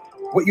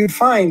 what you'd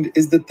find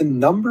is that the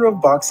number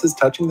of boxes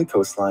touching the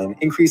coastline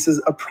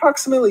increases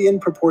approximately in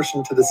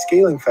proportion to the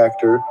scaling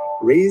factor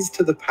raised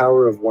to the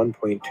power of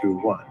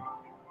 1.21.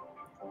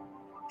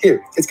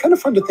 Here, it's kind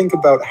of fun to think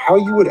about how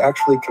you would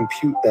actually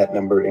compute that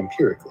number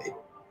empirically.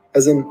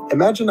 As in,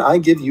 imagine I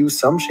give you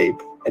some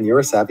shape, and you're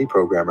a savvy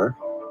programmer.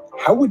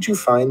 How would you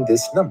find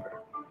this number?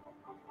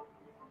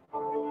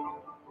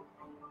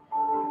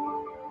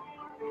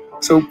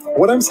 So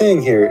what I'm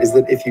saying here is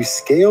that if you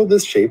scale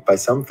this shape by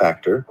some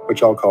factor,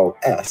 which I'll call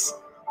s,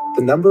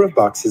 the number of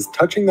boxes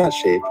touching that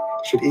shape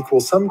should equal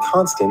some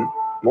constant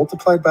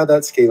multiplied by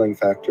that scaling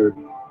factor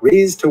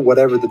raised to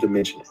whatever the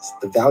dimension is,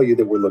 the value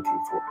that we're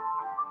looking for.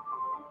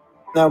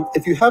 Now,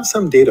 if you have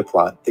some data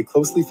plot that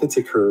closely fits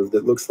a curve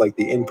that looks like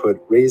the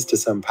input raised to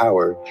some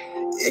power,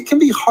 it can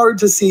be hard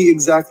to see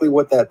exactly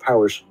what that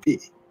power should be.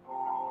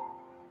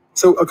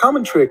 So a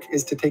common trick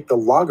is to take the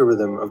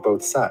logarithm of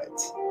both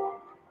sides.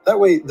 That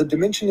way, the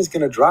dimension is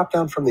going to drop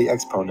down from the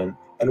exponent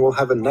and we'll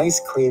have a nice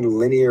clean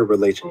linear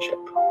relationship.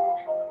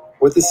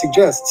 What this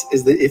suggests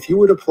is that if you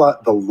were to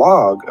plot the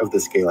log of the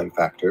scaling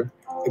factor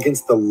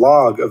against the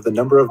log of the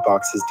number of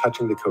boxes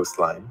touching the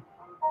coastline,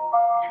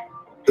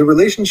 the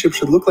relationship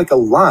should look like a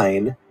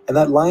line, and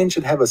that line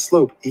should have a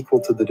slope equal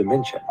to the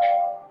dimension.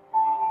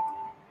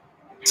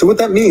 So what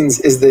that means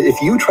is that if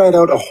you tried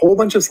out a whole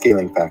bunch of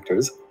scaling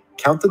factors,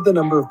 counted the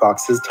number of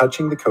boxes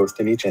touching the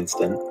coast in each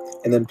instant,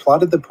 and then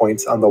plotted the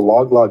points on the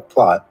log-log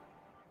plot,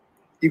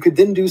 You could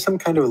then do some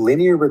kind of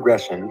linear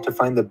regression to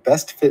find the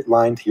best fit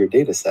line to your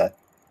dataset,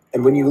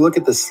 and when you look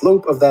at the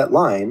slope of that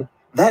line,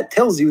 that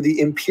tells you the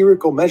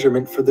empirical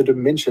measurement for the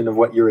dimension of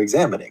what you're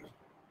examining.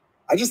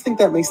 I just think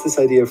that makes this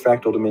idea of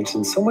fractal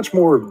dimensions so much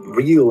more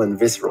real and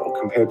visceral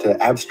compared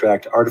to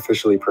abstract,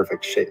 artificially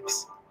perfect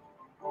shapes.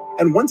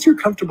 And once you're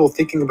comfortable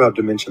thinking about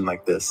dimension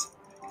like this,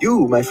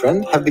 you, my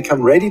friend, have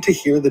become ready to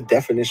hear the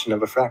definition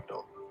of a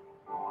fractal.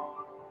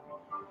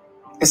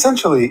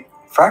 Essentially,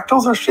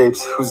 fractals are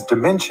shapes whose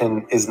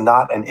dimension is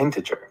not an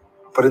integer,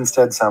 but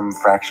instead some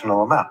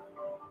fractional amount.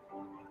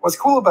 What's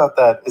cool about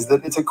that is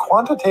that it's a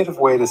quantitative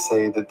way to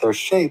say that they're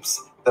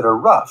shapes that are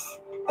rough,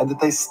 and that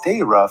they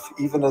stay rough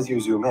even as you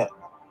zoom in.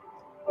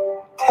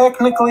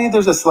 Technically,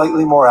 there's a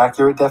slightly more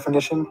accurate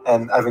definition,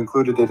 and I've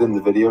included it in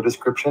the video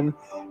description,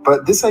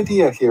 but this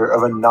idea here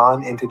of a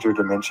non-integer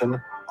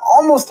dimension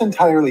almost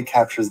entirely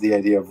captures the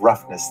idea of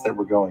roughness that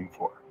we're going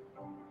for.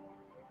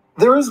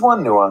 There is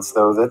one nuance,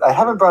 though, that I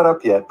haven't brought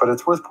up yet, but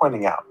it's worth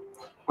pointing out,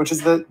 which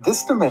is that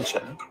this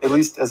dimension, at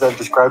least as I've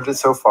described it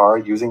so far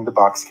using the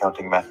box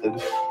counting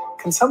method,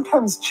 can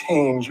sometimes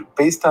change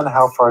based on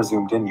how far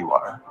zoomed in you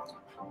are.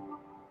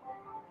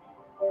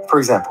 For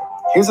example,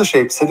 here's a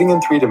shape sitting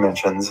in 3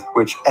 dimensions,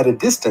 which at a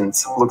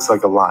distance looks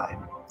like a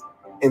line.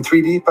 In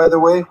 3D, by the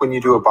way, when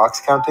you do a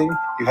box counting,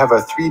 you have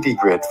a 3D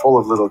grid full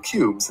of little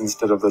cubes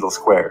instead of little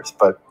squares,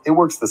 but it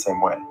works the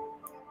same way.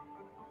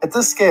 At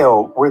this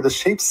scale, where the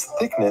shape's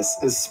thickness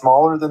is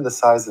smaller than the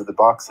size of the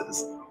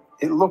boxes,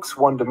 it looks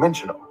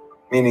one-dimensional,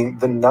 meaning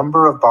the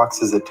number of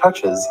boxes it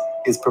touches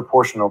is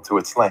proportional to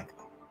its length.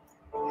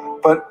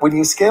 But when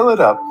you scale it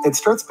up, it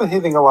starts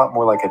behaving a lot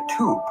more like a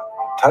tube,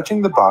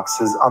 touching the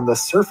boxes on the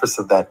surface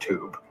of that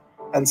tube,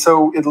 and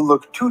so it'll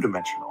look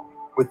two-dimensional,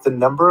 with the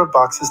number of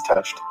boxes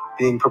touched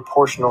being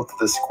proportional to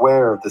the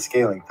square of the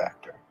scaling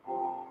factor.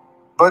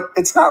 But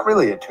it's not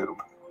really a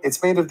tube.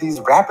 It's made of these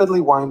rapidly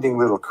winding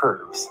little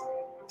curves.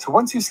 So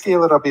once you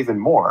scale it up even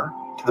more,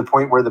 to the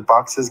point where the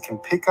boxes can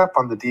pick up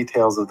on the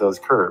details of those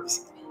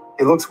curves,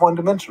 it looks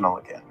one-dimensional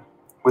again,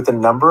 with the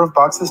number of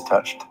boxes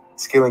touched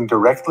scaling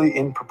directly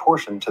in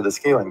proportion to the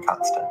scaling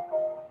constant.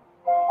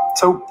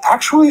 So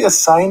actually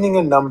assigning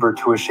a number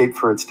to a shape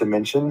for its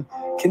dimension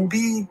can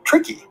be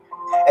tricky,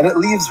 and it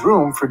leaves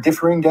room for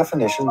differing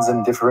definitions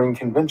and differing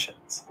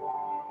conventions.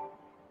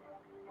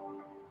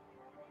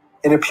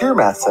 In a pure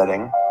math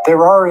setting,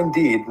 there are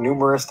indeed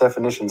numerous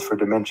definitions for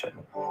dimension,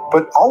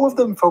 but all of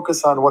them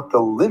focus on what the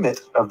limit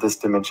of this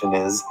dimension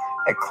is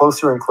at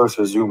closer and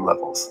closer zoom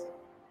levels.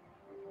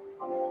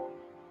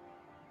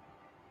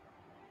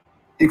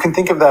 You can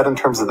think of that in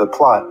terms of the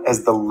plot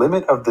as the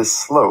limit of this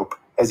slope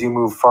as you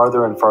move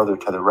farther and farther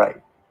to the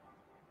right.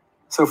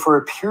 So for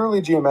a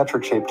purely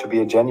geometric shape to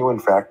be a genuine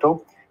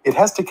fractal, it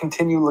has to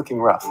continue looking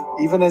rough,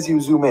 even as you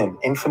zoom in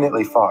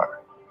infinitely far.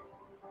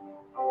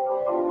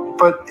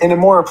 But in a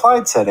more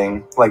applied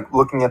setting, like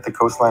looking at the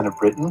coastline of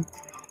Britain,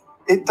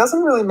 it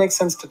doesn't really make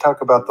sense to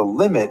talk about the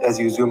limit as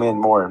you zoom in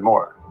more and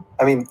more.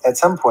 I mean, at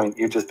some point,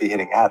 you'd just be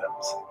hitting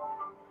atoms.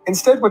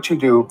 Instead, what you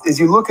do is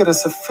you look at a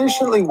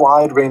sufficiently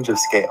wide range of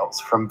scales,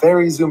 from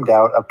very zoomed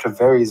out up to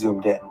very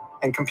zoomed in,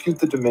 and compute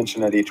the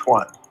dimension at each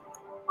one.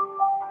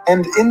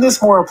 And in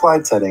this more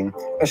applied setting,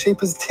 a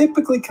shape is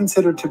typically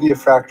considered to be a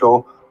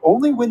fractal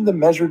only when the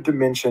measured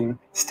dimension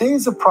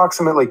stays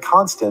approximately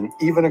constant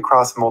even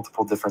across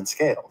multiple different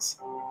scales.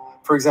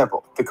 For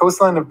example, the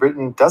coastline of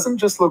Britain doesn't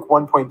just look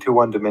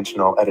 1.21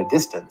 dimensional at a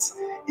distance.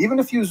 Even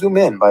if you zoom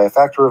in by a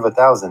factor of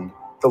 1,000,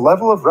 the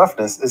level of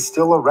roughness is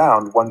still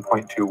around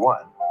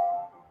 1.21.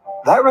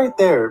 That right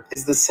there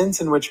is the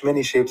sense in which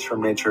many shapes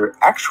from nature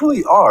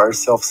actually are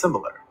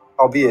self-similar,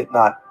 albeit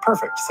not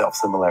perfect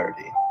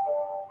self-similarity.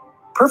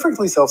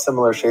 Perfectly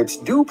self-similar shapes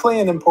do play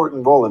an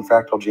important role in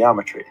fractal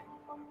geometry.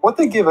 What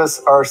they give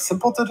us are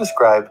simple to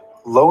describe,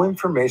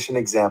 low-information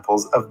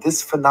examples of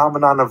this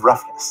phenomenon of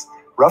roughness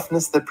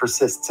that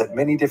persists at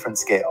many different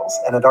scales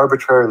and at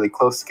arbitrarily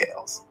close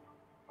scales.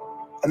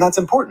 And that's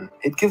important.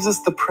 It gives us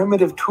the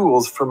primitive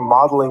tools for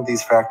modeling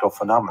these fractal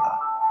phenomena.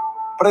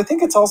 But I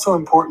think it's also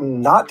important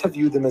not to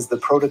view them as the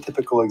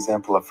prototypical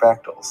example of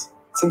fractals,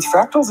 since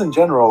fractals in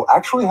general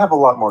actually have a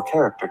lot more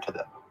character to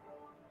them.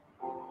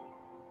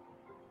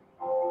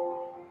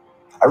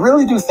 I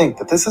really do think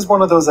that this is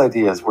one of those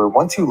ideas where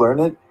once you learn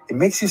it, it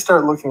makes you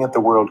start looking at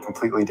the world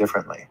completely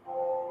differently.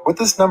 What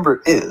this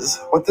number is,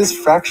 what this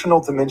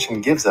fractional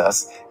dimension gives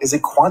us, is a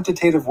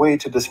quantitative way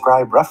to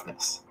describe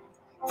roughness.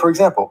 For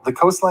example, the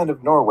coastline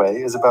of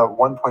Norway is about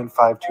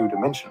 1.52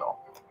 dimensional,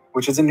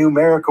 which is a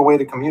numerical way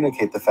to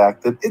communicate the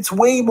fact that it's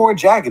way more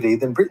jaggedy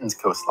than Britain's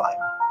coastline.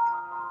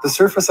 The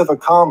surface of a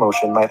calm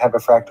ocean might have a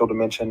fractal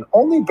dimension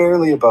only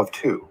barely above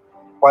 2,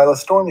 while a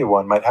stormy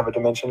one might have a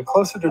dimension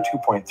closer to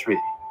 2.3.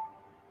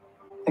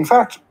 In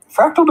fact,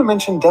 fractal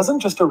dimension doesn't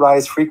just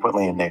arise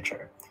frequently in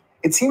nature.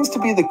 It seems to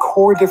be the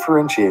core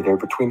differentiator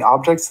between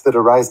objects that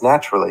arise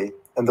naturally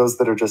and those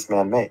that are just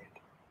man-made.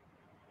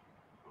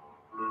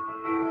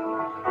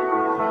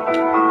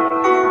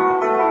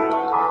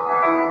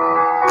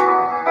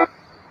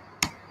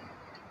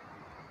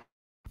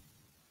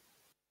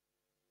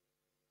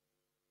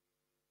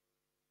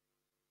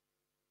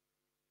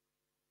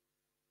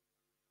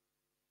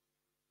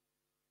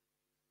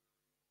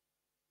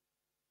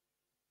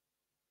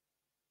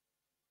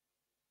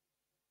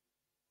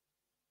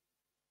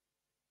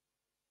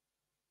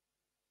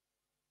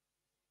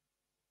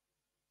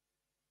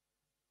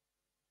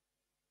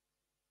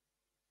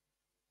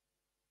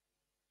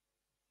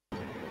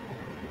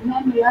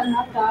 Ma'am, you are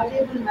not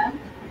audible, ma'am.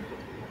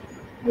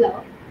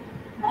 Hello,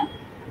 ma'am.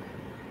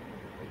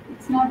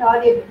 It's not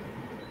audible.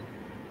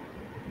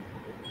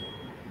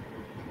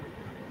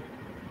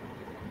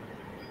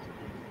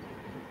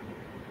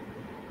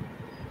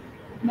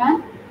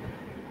 Ma'am,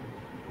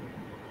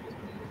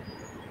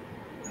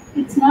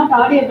 it's not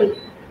audible.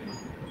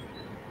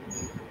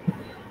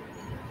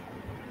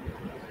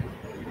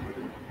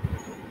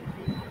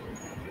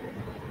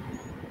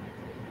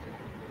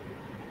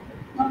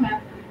 No,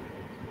 ma'am.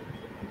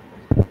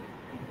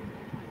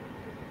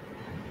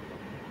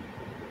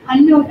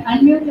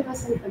 Unmute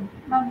yourself.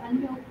 Ma'am,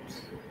 unmute.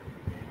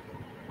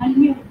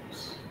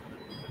 Unmute.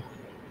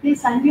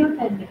 Please unmute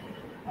and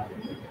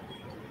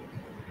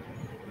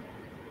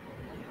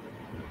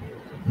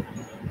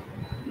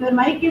your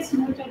mic is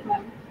muted,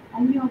 ma'am.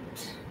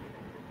 Unmute.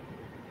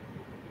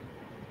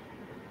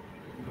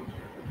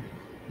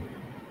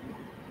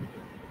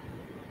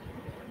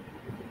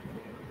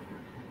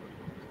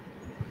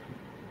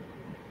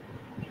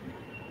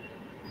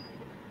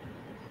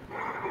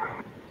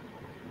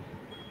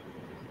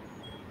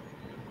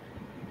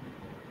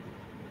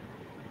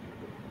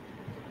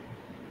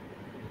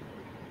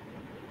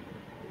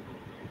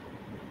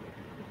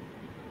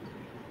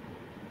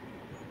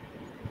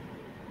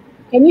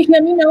 Can you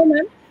hear me now,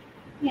 ma'am?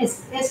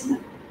 Yes, yes,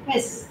 ma'am.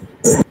 Yes.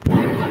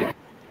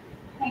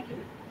 Thank you.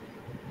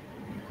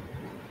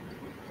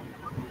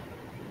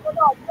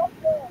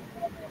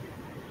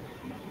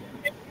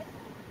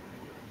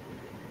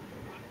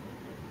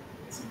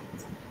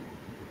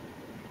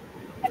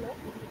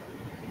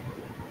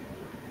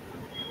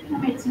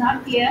 Ma'am, it's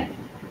not clear.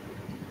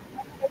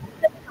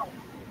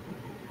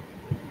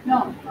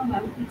 No, no,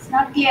 ma'am, it's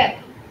not clear.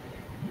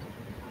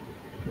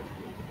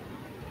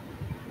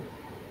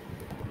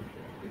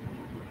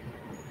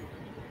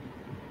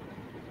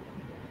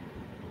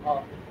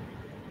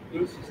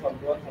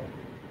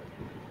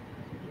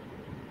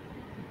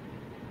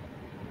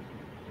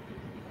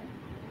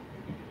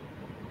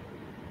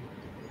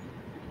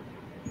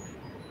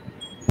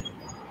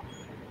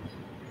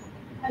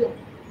 Hello.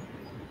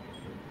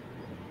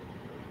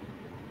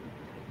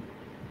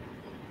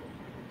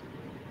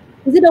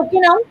 Is it okay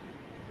now?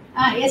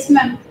 Yes,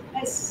 ma'am.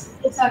 Yes,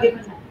 it's audible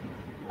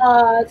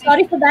now.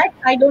 Sorry for that.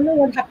 I don't know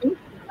what happened.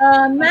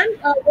 Ma'am,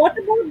 what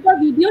about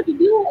the video?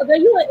 Were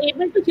you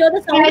able to hear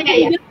the sound of the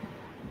video?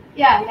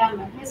 Yeah,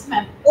 ma'am. Yes,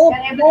 ma'am. Oh, We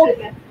are able to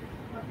hear.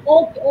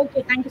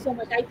 Okay. Thank you so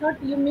much. I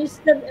thought you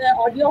missed the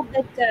audio of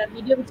that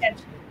video which I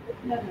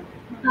No, no.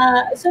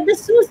 so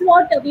this was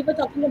what we were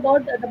talking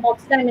about, the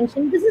box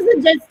dimension. This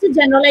is just a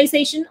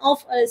generalization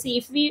of, see,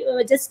 if we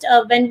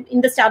when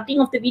in the starting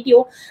of the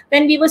video,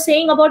 when we were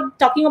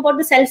talking about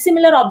the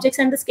self-similar objects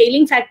and the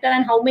scaling factor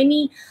and how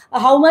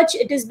much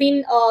it has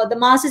been, the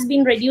mass has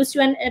been reduced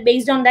to, and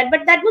based on that.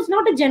 But that was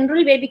not a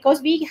general way,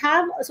 because we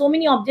have so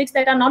many objects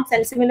that are not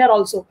self-similar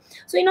also.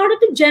 So in order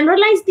to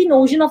generalize the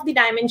notion of the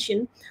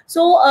dimension,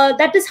 so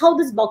that is how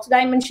this box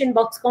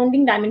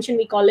counting dimension,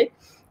 we call it.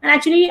 And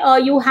actually,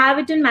 you have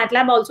it in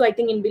MATLAB also, I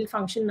think, inbuilt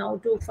function now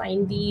to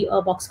find the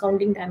box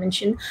counting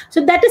dimension.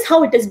 So that is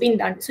how it has been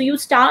done. So you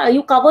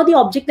cover the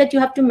object that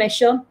you have to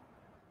measure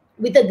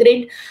with a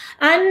grid,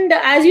 and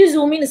as you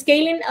zoom in,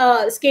 scale,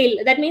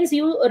 that means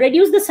you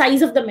reduce the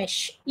size of the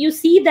mesh. You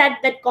see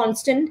that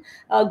constant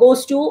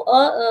goes to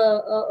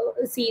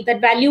that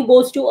value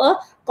goes to a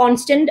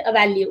constant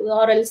value,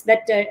 or else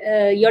that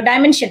your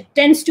dimension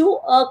tends to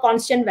a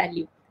constant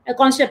value, a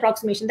constant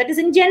approximation. That is,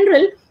 in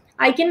general,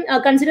 I can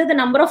consider the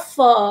number of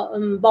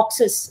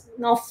boxes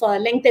of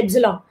length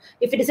epsilon.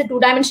 If it is a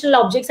two-dimensional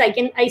object, I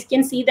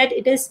can see that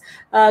it is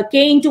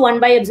k into 1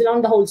 by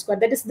epsilon the whole square.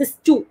 That is this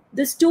 2.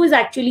 This 2 is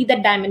actually the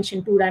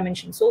dimension, 2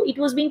 dimension. So it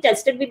was being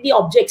tested with the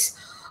objects,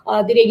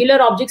 the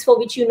regular objects for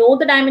which you know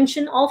the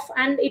dimension of,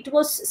 and it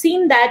was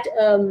seen that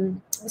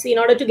so in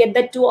order to get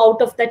that 2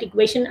 out of that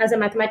equation as a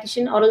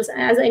mathematician, or else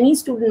as any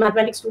student,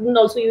 mathematics student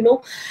also, you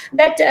know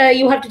that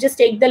you have to just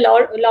take the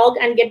log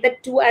and get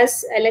that 2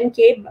 as ln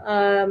k,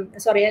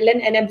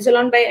 ln n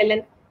epsilon by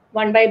ln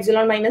 1 by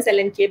epsilon minus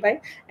ln k by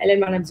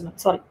ln 1 epsilon.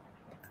 Sorry.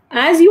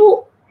 As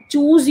you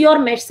choose your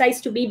mesh size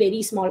to be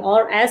very small,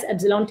 or as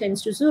epsilon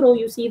tends to 0,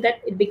 you see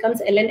that it becomes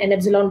ln n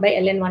epsilon by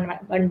ln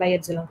 1 by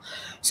epsilon.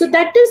 So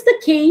that is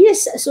the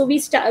case. So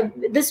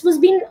this was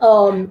being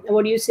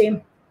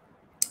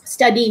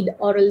studied,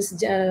 or else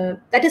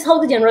that is how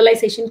the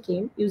generalization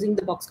came, using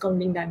the box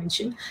counting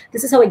dimension.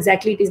 This is how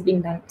exactly it is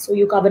being done. So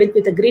you cover it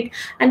with a grid,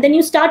 and then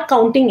you start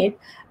counting it,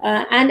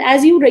 and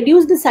as you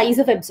reduce the size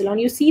of epsilon,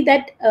 you see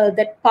that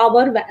that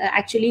power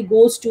actually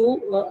goes to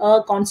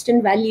a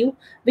constant value,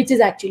 which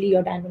is actually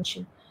your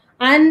dimension.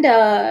 And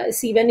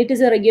see, when it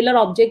is a regular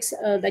objects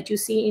that you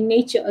see in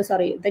nature,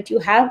 that you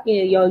have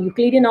your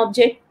Euclidean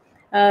object,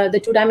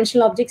 the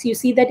two-dimensional objects, you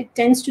see that it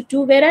tends to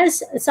 2,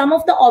 whereas some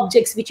of the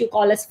objects which you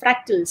call as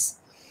fractals,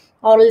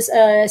 or else,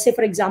 say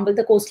for example,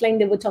 the coastline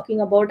they were talking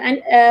about,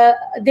 and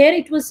there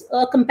it was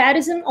a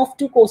comparison of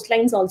two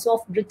coastlines also,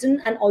 of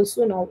Britain and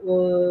also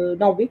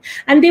Norway,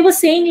 and they were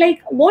saying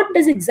like, what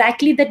does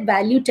exactly that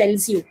value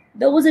tells you?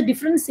 There was a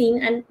different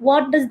scene, and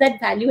what does that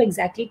value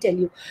exactly tell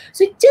you?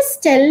 So it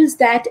just tells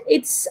that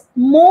it's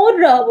more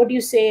what do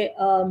you say,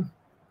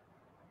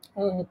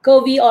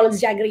 curvy or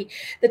jaggery.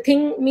 The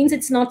thing means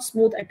it's not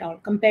smooth at all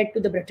compared to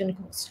the Breton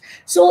coast.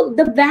 So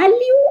the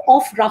value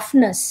of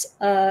roughness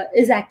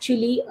is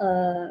actually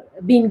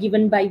being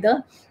given by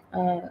the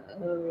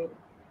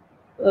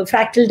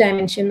fractal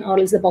dimension, or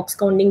is the box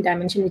counting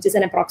dimension, which is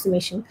an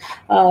approximation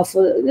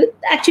for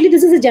actually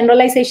this is a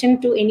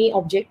generalization to any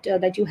object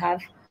that you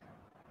have.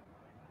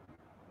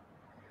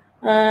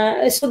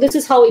 So this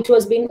is how it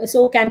was being.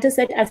 So Cantor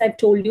set, as I've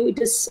told you,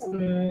 it is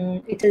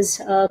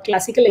a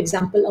classical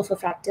example of a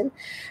fractal.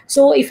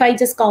 So if I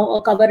just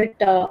cover it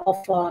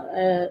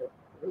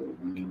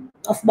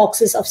of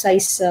boxes of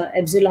size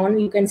epsilon,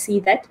 you can see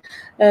that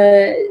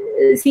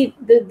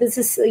this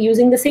is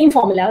using the same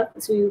formula.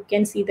 So you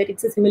can see that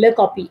it's a similar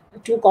copy,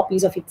 2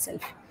 copies of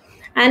itself.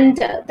 And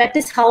that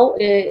is how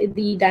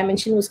the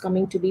dimension was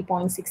coming to be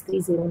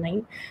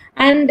 0.6309.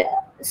 And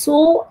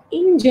so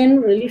in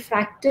general,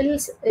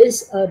 fractals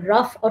is a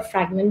rough or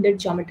fragmented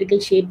geometrical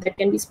shape that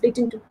can be split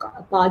into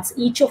parts,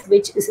 each of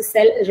which is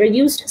a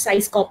reduced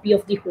size copy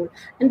of the whole.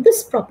 And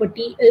this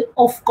property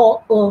of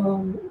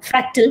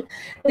fractal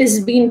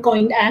is being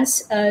coined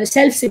as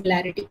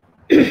self-similarity.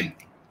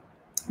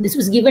 This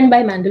was given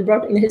by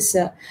Mandelbrot in his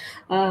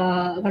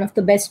one of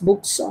the best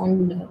books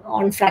on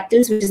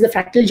fractals, which is the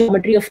Fractal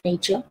Geometry of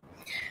Nature.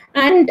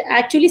 And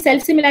actually,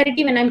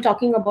 self-similarity, when I'm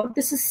talking about,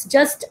 this is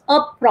just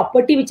a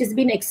property which has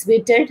been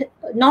exhibited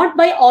not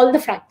by all the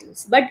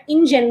fractals, but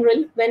in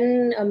general,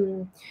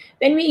 when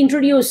we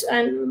introduce,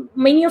 and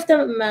many of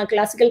the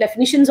classical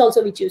definitions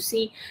also which you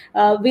see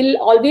will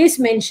always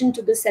mention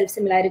to the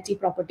self-similarity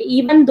property,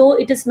 even though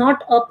it is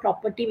not a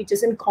property which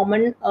is in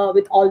common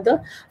with all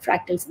the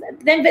fractals.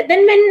 Then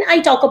when I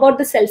talk about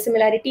the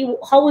self-similarity,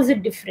 how is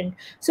it different?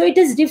 So it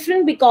is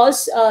different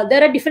because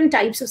there are different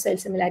types of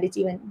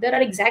self-similarity. When there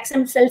are exact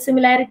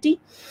self-similarity,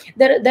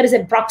 there is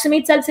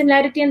approximate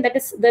self-similarity, and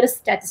there is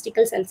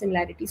statistical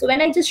self-similarity. So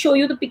when I just show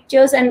you the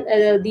pictures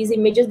and these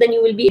images, then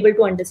you will be able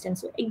to understand.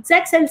 So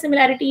exact self-similarity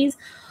is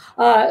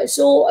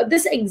so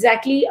this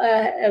exactly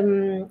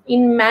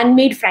in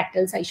man-made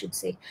fractals, I should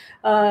say.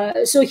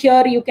 So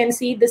here you can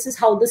see this is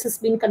how this has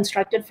been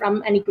constructed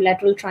from an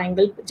equilateral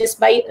triangle, just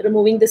by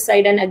removing this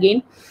side and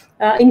again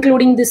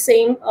including the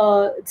same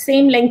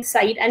length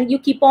side, and you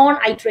keep on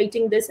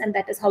iterating this, and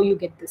that is how you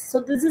get this.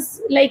 So this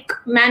is like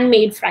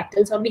man-made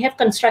fractals, or we have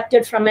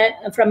constructed from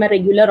a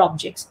regular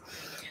objects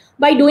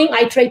by doing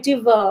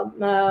iterative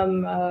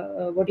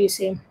what do you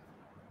say,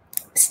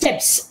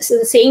 steps. So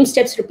the same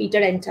steps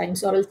repeated n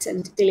times, or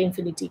till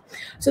infinity.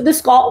 So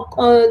this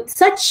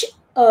such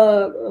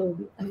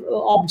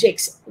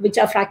objects, which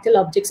are fractal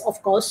objects,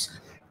 of course,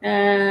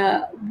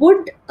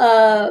 would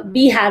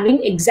be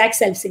having exact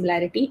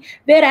self-similarity,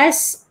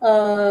 whereas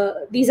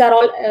these are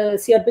all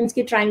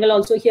Sierpinski triangle.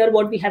 Also here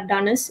what we have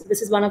done is,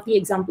 this is one of the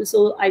examples,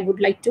 so I would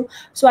like to,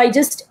 so I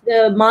just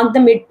mark the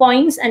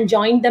midpoints and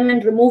join them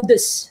and remove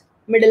this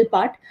middle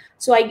part.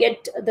 So I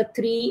get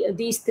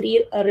these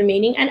three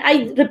remaining, and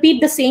I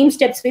repeat the same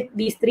steps with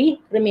these 3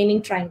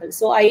 remaining triangles.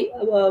 So I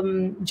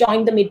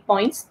join the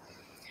midpoints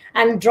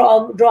and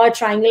draw a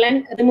triangle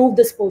and remove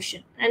this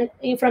portion, and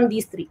from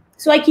these 3.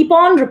 So I keep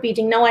on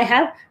repeating. Now I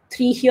have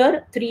 3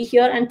 here, 3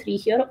 here, and 3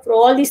 here. For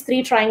all these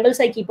 3 triangles,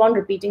 I keep on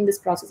repeating this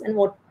process, and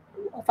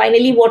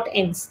finally what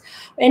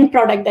end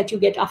product that you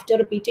get after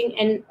repeating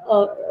and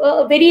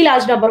a very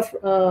large number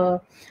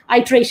of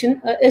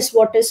iteration is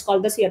what is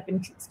called the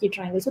Sierpinski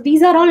triangle. So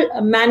these are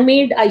all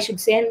man-made, I should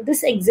say, and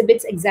this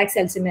exhibits exact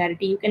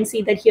self-similarity. You can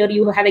see that here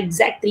you have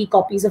exact 3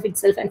 copies of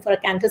itself, and for a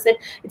Cantor set,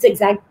 it's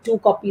exact 2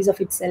 copies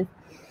of itself.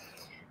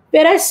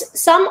 Whereas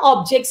some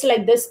objects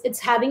like this, it's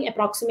having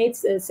approximate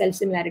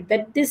self-similarity,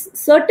 that this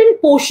certain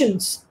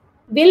portions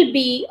will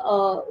be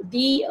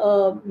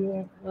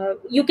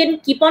you can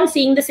keep on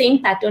seeing the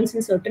same patterns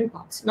in certain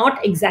parts,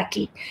 not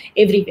exactly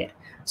everywhere.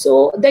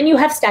 So then you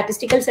have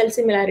statistical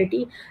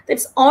self-similarity,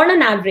 that's on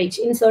an average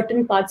in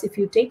certain parts, if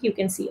you take, you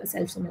can see a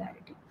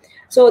self-similarity.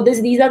 So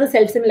these are the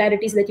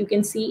self-similarities that you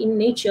can see in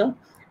nature,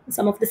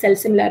 some of the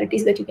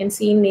self-similarities that you can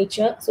see in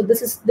nature. So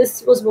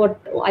this was what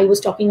I was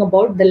talking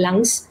about, the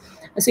lungs.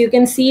 So you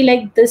can see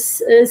like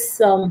this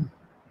is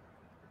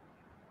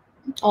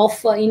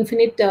of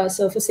infinite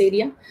surface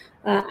area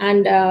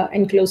and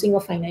enclosing a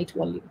finite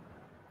volume.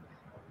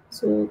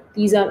 So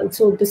these are,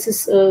 so this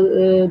is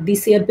the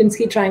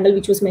Sierpinski triangle,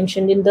 which was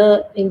mentioned in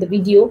the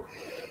video.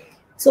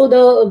 So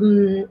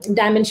the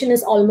dimension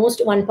is almost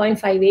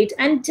 1.58,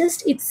 and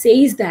just it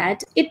says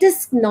that it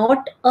is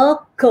not a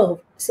curve.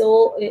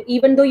 So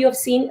even though you have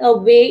seen a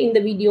way in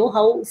the video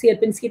how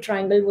Sierpinski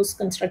triangle was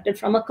constructed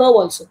from a curve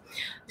also.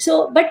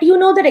 So, but you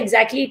know that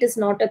exactly it is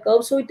not a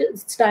curve. So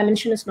its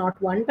dimension is not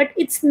 1, but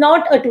it's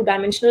not a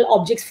 2-dimensional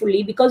object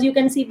fully, because you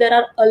can see there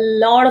are a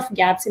lot of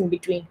gaps in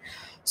between.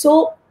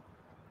 So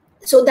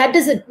So that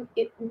is it.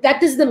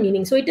 That is the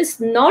meaning. So it is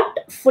not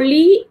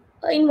fully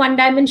in one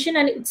dimension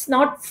and it's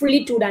not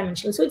fully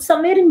two-dimensional. So it's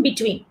somewhere in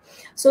between.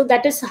 So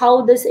that is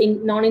how this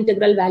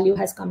non-integral value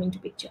has come into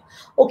picture.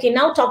 Okay,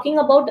 now talking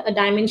about a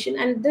dimension,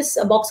 and this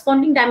box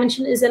counting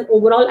dimension is an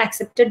overall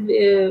accepted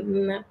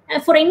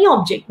for any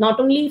object, not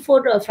only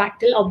for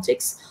fractal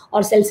objects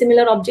or cell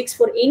similar objects.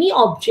 For any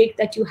object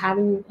that you have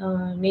in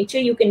nature,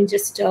 you can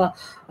just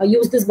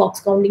use this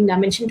box counting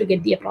dimension to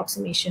get the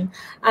approximation,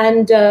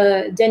 and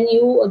then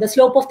the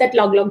slope of that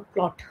log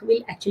plot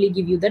will actually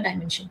give you the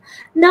dimension.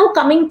 Now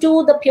coming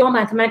to the pure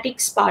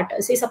mathematics part,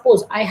 say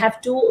suppose I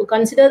have to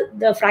consider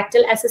the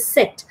fractal as a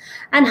set,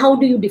 and how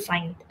do you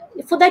define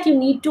it? For that you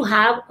need to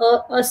have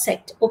a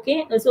set.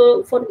 Okay,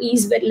 so for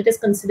ease, let us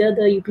consider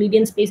the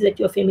Euclidean space that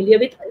you are familiar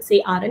with,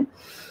 say Rn.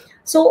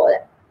 So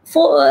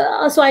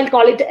so I'll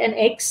call it an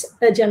X,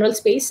 a general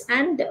space,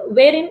 and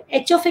wherein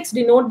h of x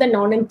denote the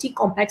non-empty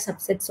compact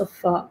subsets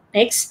of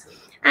X,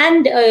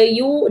 and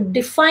you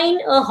define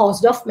a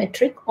Hausdorff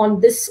metric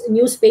on this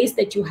new space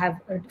that you have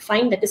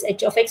defined, that is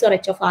h of x or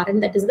h of Rn,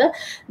 that is the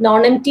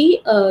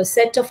non-empty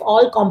set of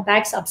all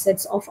compact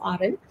subsets of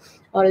Rn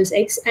or else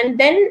X. And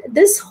then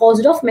this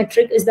Hausdorff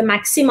metric is the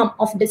maximum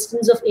of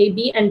distance of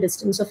AB and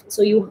distance of,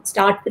 so you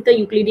start with the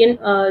Euclidean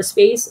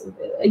space,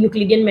 a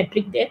Euclidean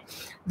metric there,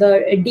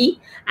 the D,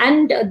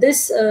 and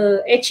this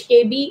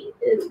HAB,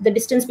 the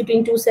distance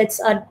between two sets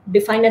are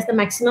defined as the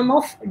maximum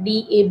of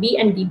DAB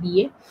and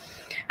DBA.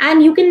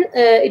 And you can,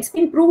 it's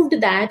been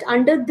proved that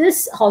under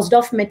this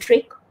Hausdorff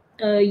metric,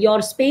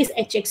 your space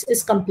HX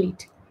is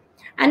complete.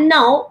 And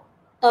now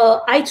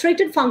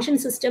iterated function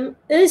system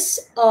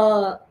is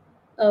how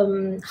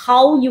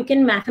you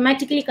can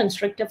mathematically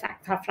construct a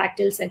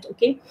fractal set.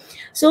 Okay,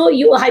 so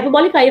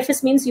hyperbolic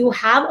IFS means you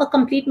have a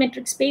complete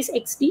metric space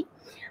XD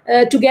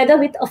together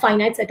with a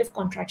finite set of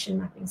contraction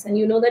mappings, and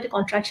you know that a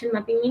contraction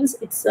mapping means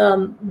it's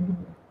a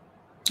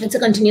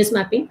continuous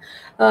mapping.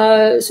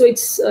 So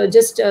it's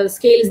just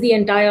scales the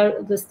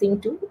entire this thing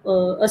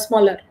to a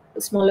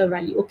smaller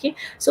value. Okay,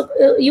 so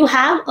you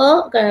have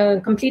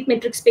a complete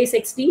metric space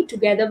XD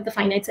together with the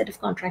finite set of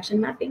contraction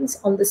mappings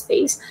on the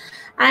space,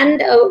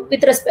 and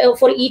with respect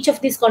for each of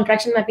these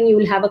contraction mapping, you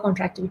will have a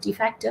contractivity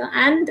factor.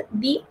 And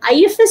the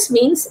IFS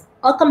means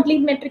a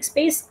complete metric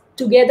space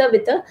together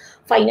with a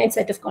finite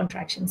set of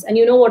contractions. And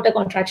you know what a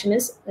contraction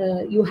is.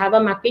 You have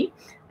a mapping,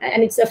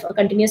 and it's a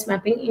continuous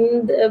mapping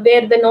in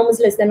where the norm is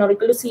less than or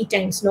equal to C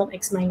times norm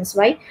x minus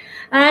y,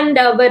 and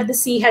where the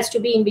C has to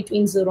be in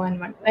between 0 and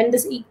 1. When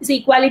this is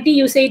equality,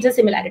 you say it's a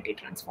similarity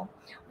transform.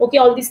 Okay,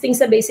 all these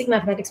things are basic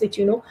mathematics which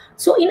you know.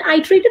 So in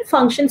iterated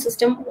function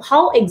system,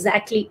 how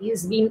exactly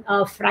is being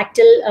a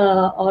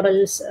fractal or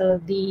else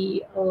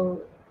the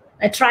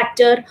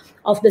attractor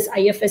of this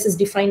IFS is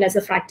defined as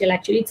a fractal.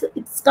 Actually,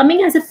 it's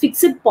coming as a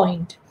fixed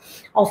point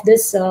of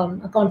this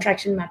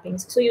contraction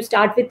mappings. So you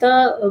start with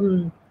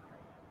a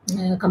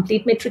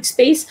complete metric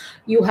space,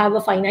 you have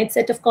a finite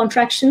set of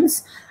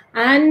contractions,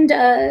 and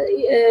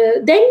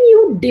then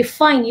you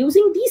define,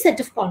 using these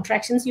set of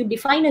contractions, you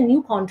define a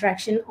new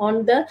contraction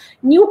on the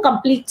new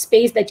complete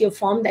space that you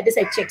formed, that is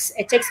HX.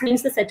 HX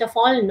means the set of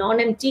all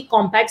non-empty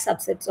compact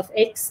subsets of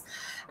X,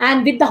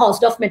 and with the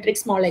Hausdorff metric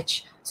small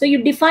h. So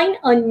you define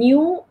a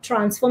new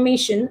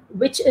transformation,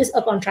 which is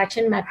a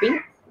contraction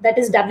mapping, that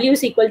is W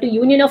is equal to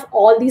union of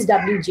all these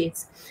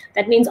WJs.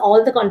 That means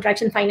all the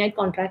finite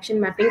contraction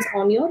mappings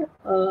on your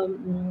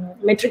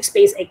metric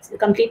space X,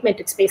 complete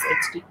metric space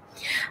XD.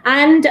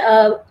 And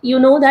you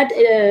know that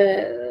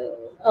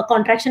a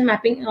contraction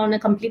mapping on a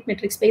complete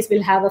metric space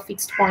will have a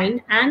fixed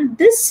point, and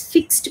this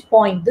fixed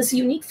point, this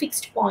unique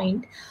fixed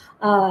point,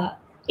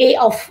 A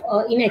of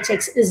in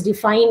HX is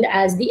defined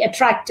as the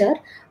attractor,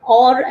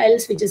 or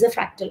else which is a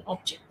fractal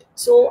object.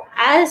 So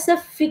as a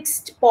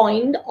fixed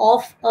point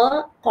of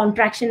a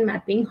contraction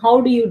mapping, how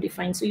do you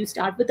define? So you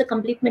start with a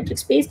complete metric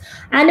space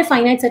and a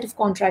finite set of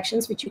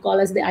contractions, which you call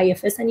as the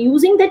IFS. And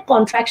using that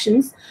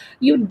contractions,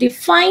 you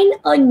define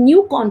a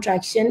new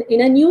contraction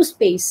in a new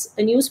space.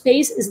 A new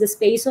space is the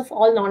space of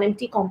all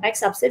non-empty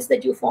compact subsets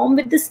that you form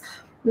with this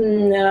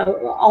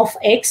of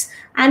X.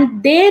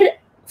 And there,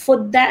 for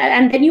that,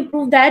 and then you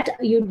prove that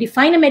you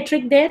define a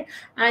metric there,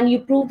 and you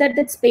prove that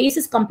that space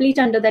is complete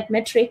under that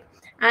metric.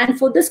 And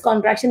for this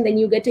contraction, then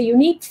you get a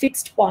unique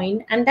fixed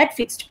point, and that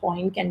fixed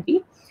point can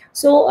be.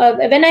 So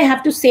when I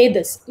have to say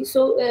this,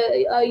 so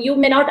you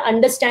may not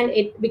understand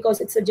it because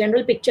it's a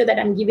general picture that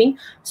I'm giving.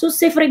 So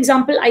say, for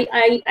example,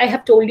 I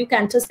have told you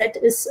Cantor set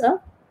is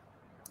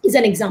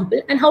an example,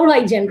 and how do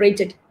I generate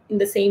it in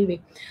the same way?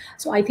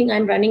 So I think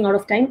I'm running out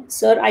of time.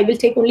 Sir, I will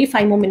take only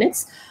 5 more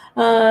minutes.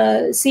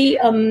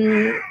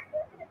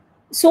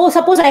 So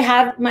suppose I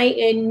have my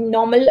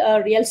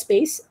normal real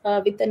space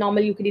with the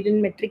normal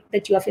Euclidean metric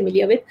that you are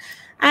familiar with,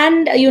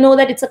 and you know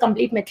that it's a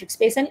complete metric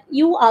space, and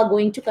you are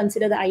going to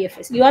consider the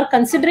IFS. You are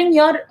considering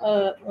your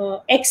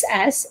X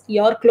as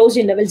your closed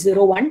interval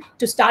 0, 1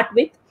 to start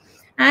with,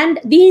 and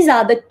these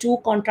are the two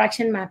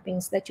contraction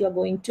mappings that you are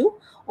going to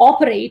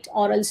operate,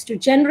 or else to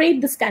generate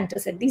this Cantor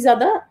set. These are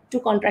the two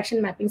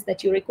contraction mappings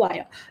that you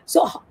require.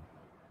 So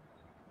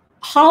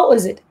How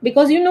is it?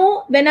 Because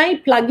when I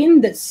plug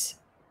in this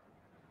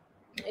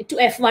to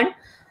F1,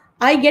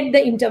 I get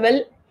the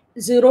interval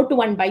 0 to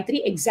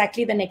 1/3,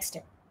 exactly the next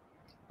step.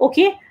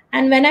 Okay,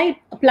 and when I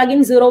plug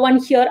in 0, 1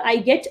 here, I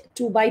get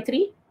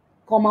 2/3,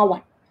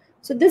 1.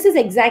 So this is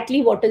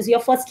exactly what is your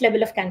first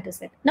level of Cantor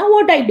set. Now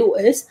what I do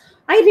is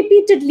I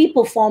repeatedly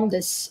perform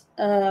this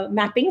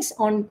mappings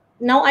on.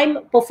 Now I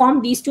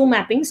perform these two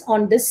mappings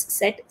on this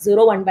set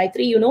 0,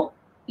 1/3.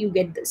 You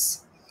get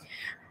this.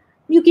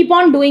 You keep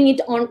on doing it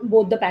on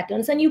both the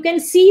patterns, and you can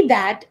see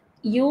that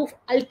you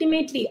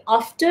ultimately,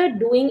 after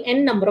doing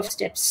n number of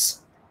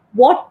steps,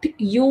 what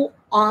you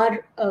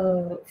are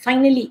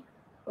finally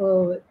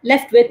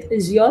left with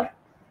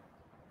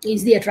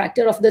is the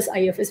attractor of this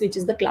IFS, which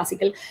is the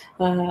classical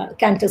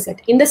Cantor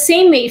set. In the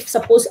same way, if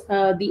suppose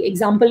the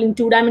example in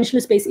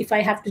two-dimensional space, if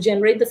I have to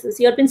generate the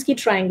Sierpinski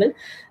triangle,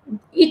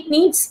 it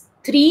needs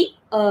three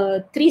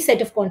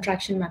set of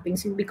contraction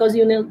mappings, because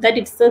that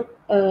it's a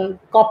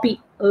copy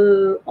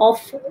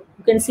of,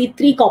 you can see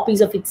 3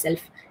 copies of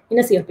itself in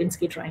a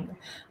Sierpinski triangle.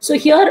 So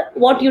here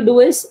what you do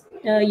is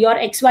your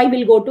xy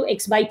will go to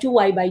x/2,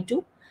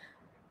 y/2.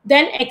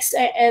 Then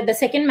the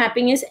second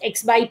mapping is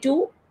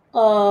x/2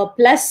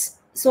 plus.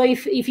 So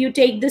if you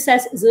take this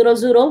as 0,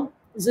 0,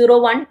 0,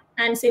 1,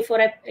 and say for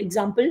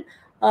example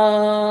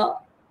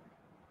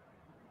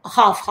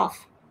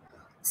half,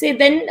 say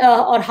then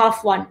or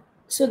half 1.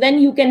 So then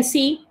you can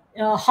see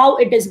how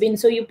it has been.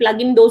 So you plug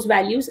in those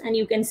values and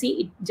you can see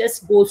it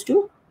just goes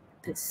to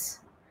this.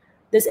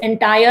 This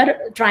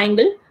entire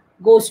triangle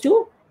goes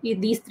to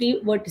these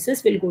 3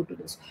 vertices will go to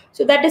this.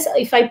 So that is,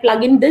 if I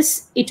plug in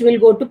this, it will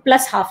go to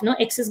plus half. No,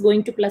 x is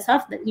going to plus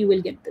half, then you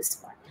will get this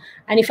part.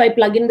 And if I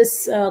plug in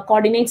this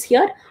coordinates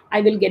here,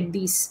 I will get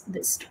this.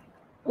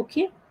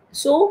 Okay,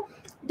 so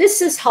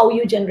this is how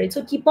you generate.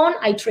 So keep on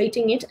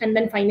iterating it, and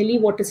then finally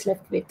what is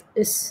left with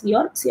is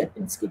your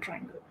Sierpinski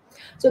triangle.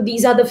 So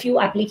these are the few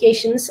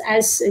applications,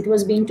 as it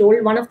was being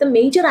told. One of the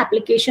major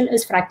application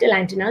is fractal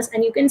antennas,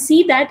 and you can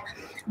see that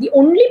the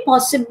only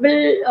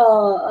possible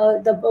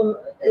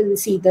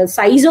the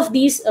size of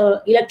these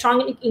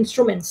electronic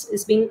instruments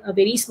is being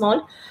very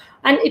small,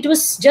 and it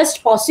was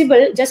just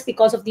possible just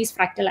because of these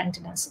fractal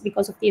antennas,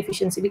 because of the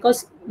efficiency,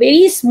 because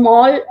very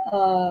small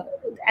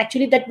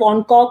actually that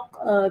Von Koch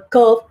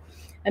curve,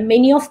 and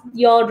many of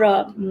your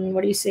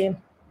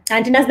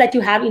antennas that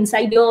you have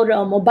inside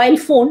your mobile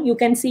phone, you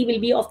can see will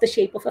be of the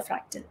shape of a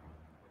fractal.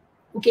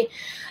 Okay,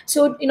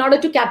 so in order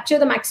to capture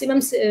the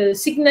maximum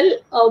signal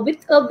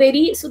with a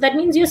very, so that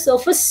means your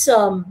surface,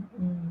 so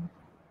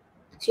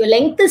your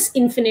length is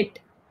infinite,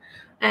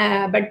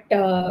 but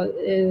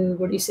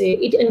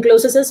it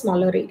encloses a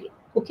smaller area.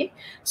 Okay,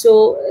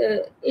 so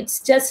it's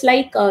just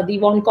like the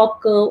Von Koch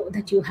curve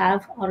that you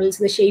have, or else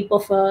the shape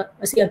of a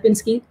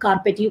Sierpinski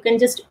carpet. You can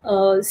just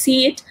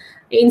see it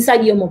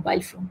inside your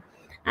mobile phone.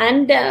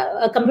 And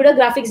computer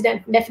graphics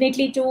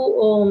definitely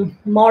to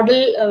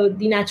model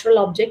the natural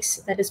objects,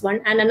 that is one.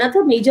 And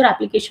another major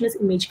application is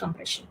image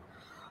compression.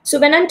 So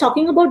when I'm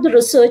talking about the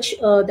research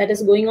that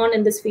is going on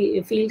in this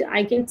field,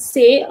 I can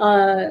say,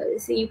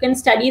 you can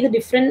study the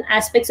different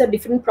aspects of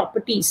different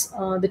properties,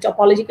 the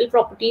topological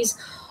properties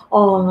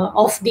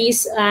of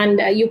these,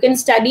 and you can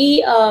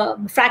study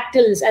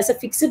fractals as a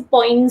fixed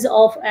point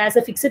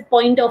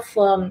of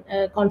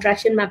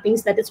contraction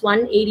mappings. That is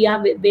one area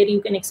where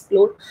you can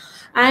explore.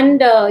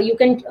 And you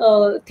can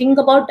think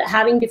about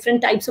having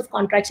different types of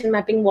contraction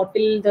mapping. What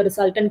will the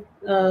resultant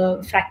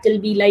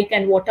fractal be like,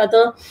 and what are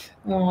the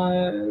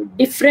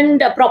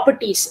different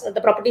properties,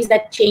 the properties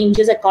that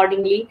changes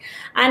accordingly.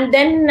 And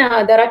then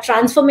there are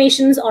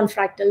transformations on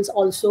fractals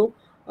also.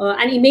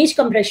 And image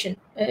compression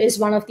is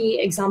one of the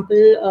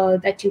example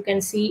that you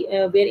can see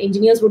where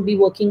engineers would be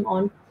working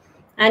on.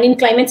 And in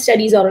climate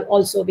studies are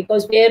also,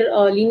 because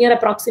where linear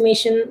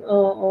approximation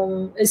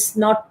is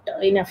not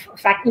enough,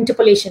 fact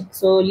interpolation.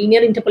 So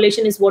linear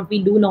interpolation is what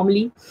we do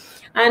normally,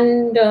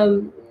 and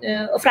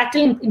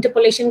fractal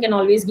interpolation can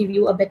always give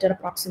you a better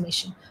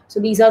approximation.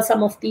 So these are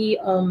some of the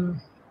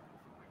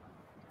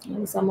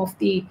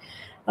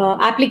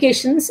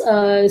applications.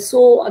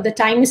 So the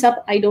time is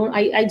up.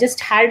 I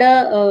just had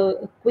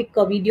a quick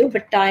video,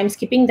 but I'm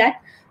skipping that.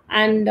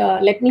 And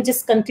let me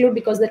just conclude,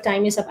 because the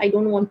time is up. I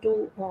don't want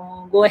to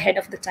go ahead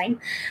of the time.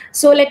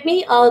 So let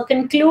me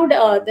conclude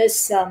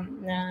this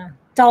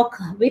talk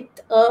with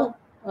a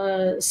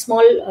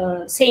small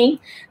saying.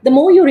 The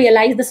more you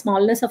realize the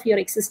smallness of your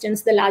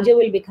existence, the larger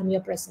will become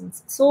your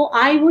presence. So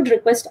I would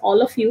request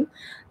all of you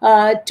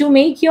to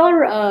make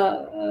your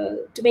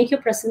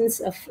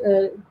presence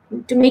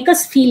to make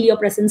us feel your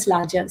presence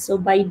larger. So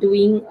by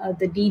doing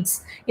the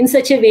deeds in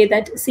such a way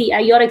that, see,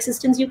 your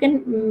existence, you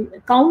can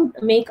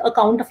make a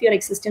count of your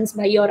existence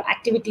by your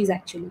activities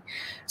actually.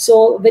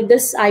 So with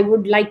this, I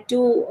would like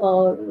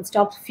to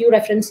stop a few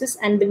references,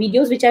 and the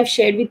videos which I've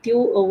shared with you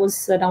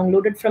was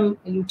downloaded from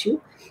YouTube.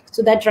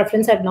 So that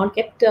reference I've not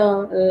kept.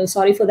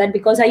 Sorry for that,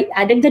 because I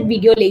added that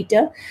video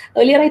later.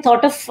 Earlier I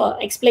thought of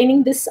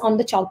explaining this on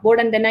the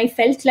chalkboard, and then I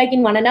felt like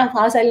in 1.5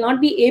 hours I'll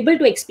not be able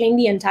to explain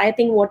the entire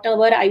thing,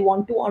 whatever I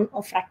want to on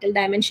a fractal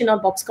dimension or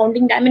box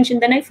counting dimension.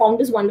 Then I found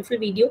this wonderful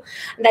video,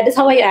 and that is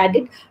how I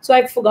added. So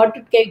I forgot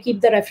to keep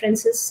the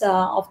references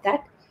of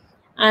that.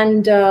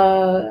 And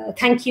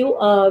thank you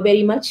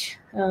very much.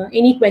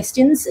 Any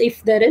questions?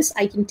 If there is,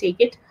 I can take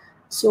it.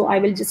 So I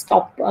will just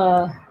stop.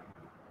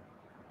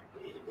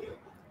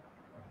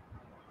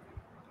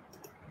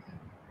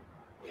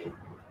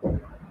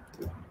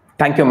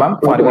 Thank you, ma'am,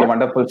 for your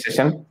wonderful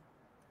session.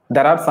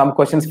 There are some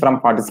questions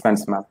from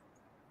participants, ma'am.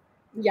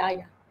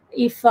 Yeah.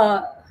 If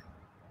ma'am,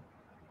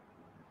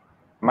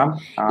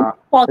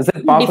 is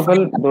it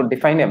possible to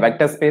define a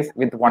vector space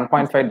with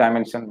 1.5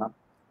 dimension, ma'am,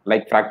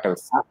 like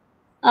fractals?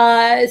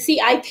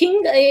 See, I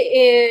think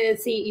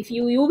see, if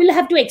you will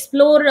have to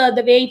explore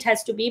the way it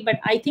has to be, but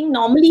I think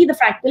normally the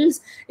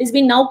fractals is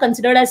being now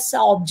considered as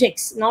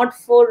objects, not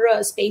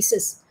for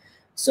spaces.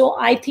 So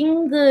I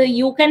think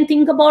you can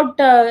think about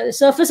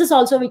surfaces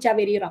also which are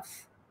very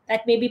rough.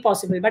 That may be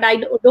possible, but I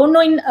don't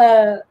know in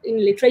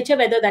literature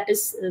whether that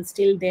is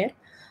still there.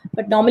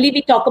 But normally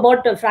we talk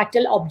about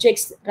fractal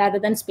objects rather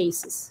than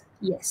spaces.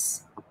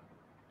 Yes.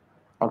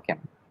 Okay.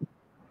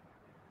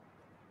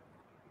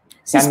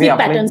 Can we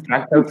apply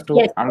fractals to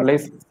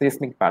analyze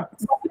seismic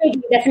patterns?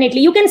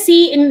 Definitely. You can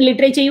see in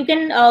literature, you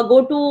can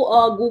go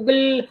to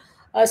Google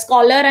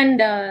Scholar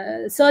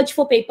and search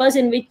for papers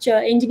in which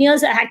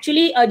engineers,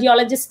 actually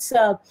geologists,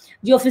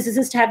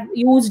 geophysicists have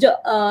used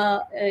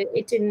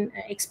it in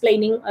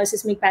explaining a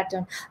seismic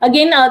pattern.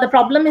 Again, the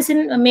problem is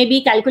in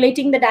maybe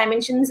calculating the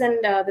dimensions and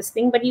this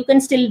thing, but you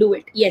can still do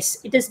it. Yes,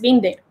 it has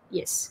been there.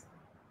 Yes.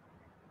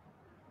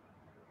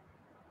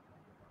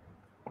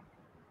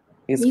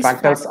 These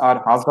fractals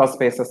are Hausdorff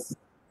spaces.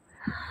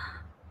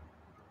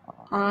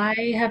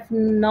 I have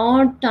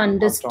not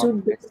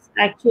understood this.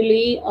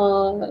 Actually,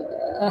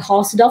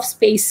 Hausdorff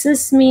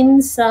spaces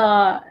means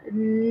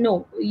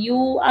no.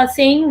 You are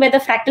saying whether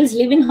fractals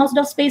live in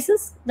Hausdorff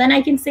spaces? Then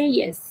I can say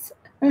yes.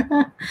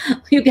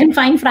 You can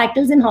find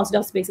fractals in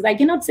Hausdorff spaces. I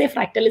cannot say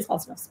fractal is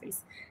Hausdorff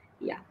space.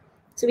 Yeah.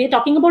 So we are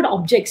talking about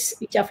objects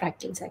which are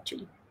fractals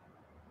actually.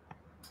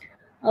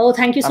 Oh,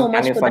 thank you so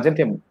much. Can you suggest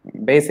a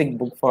basic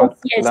book for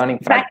learning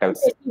fractals?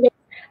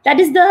 That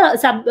is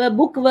the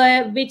book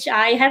which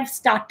I have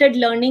started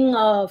learning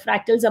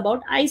fractals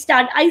about. I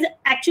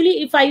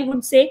actually, if I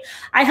would say,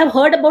 I have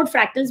heard about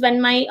fractals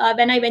when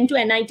I went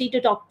to NIT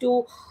to talk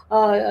to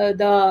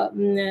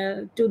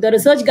the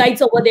research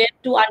guides over there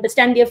to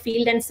understand their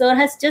field, and sir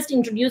has just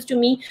introduced to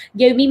me,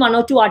 gave me 1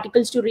 or 2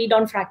 articles to read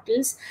on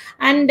fractals,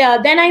 and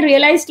then I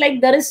realized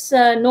like there is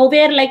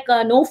nowhere like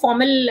no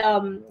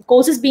formal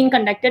courses being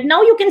conducted.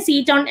 Now you can see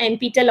it on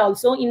NPTEL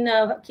also in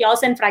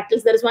Chaos and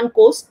Fractals. There is one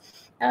course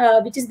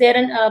which is there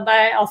and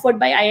offered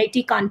by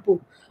IIT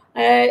Kanpur.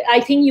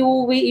 I think you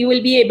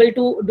will be able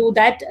to do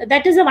that.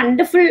 That is a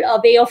wonderful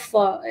way of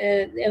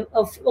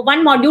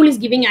one module is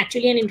giving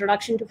actually an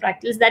introduction to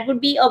fractals. That would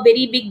be a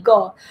very big,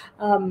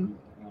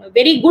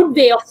 very good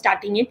way of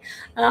starting it.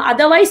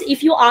 Otherwise,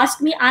 if you ask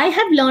me, I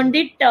have learned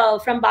it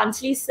from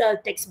Barnsley's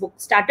textbook.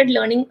 Started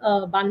learning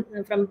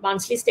from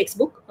Barnsley's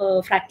textbook,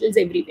 Fractals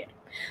Everywhere.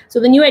 So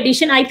the new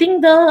edition, I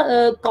think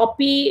the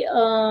copy,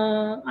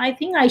 I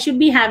think I should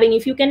be having.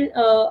 If you can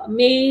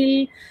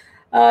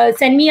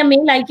send me a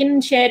mail, I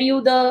can share you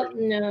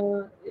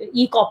the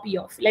e-copy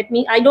of.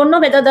 I don't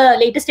know whether the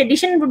latest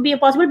edition would be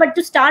possible, but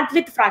to start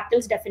with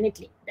fractals,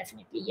 definitely,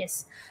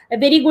 yes. A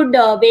very good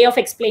way of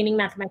explaining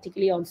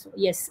mathematically also.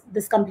 Yes,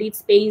 this complete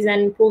space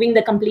and proving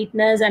the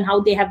completeness and how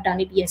they have done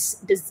it.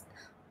 Yes, it is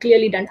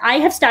clearly done. I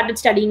have started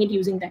studying it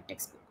using that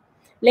textbook.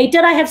 Later,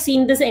 I have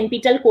seen this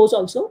NPTEL course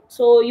also.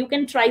 So you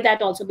can try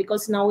that also,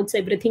 because now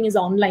everything is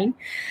online,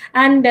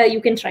 and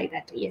you can try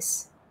that.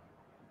 Yes.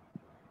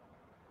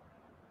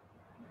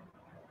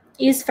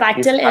 Is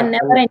fractal and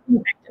never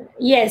ending fractal?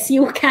 Yes,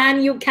 you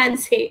can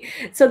say.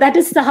 So that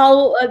is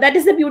how that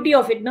is the beauty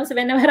of it. No, so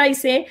whenever I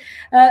say,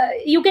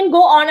 you can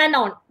go on and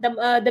on.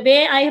 The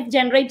way I have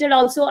generated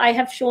also, I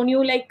have shown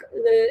you like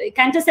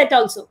Cantor set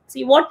also.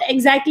 See what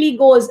exactly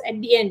goes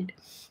at the end.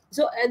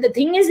 So the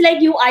thing is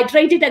like you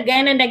iterate it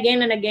again and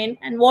again and again,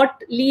 and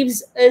what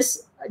leaves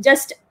is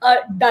just a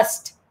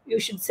dust. You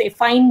should say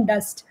fine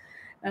dust.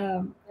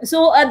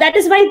 So that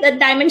is why the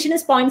dimension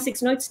is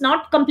 0.6. No, it's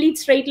not complete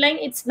straight line.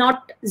 It's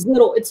not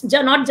 0. It's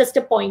not just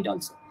a point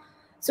also.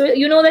 So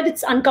you know that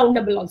it's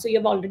uncountable also. You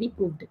have already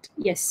proved it.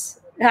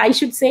 Yes, I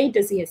should say it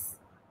is yes.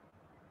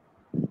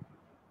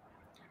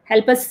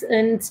 Help us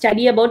in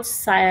study about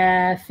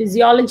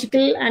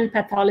physiological and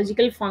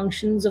pathological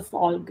functions of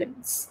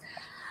organs.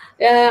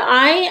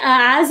 I,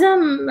 as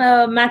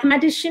a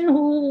mathematician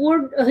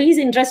who is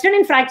interested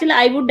in fractal,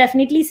 I would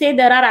definitely say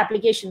there are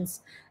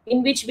applications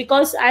in which,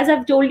 because as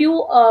I've told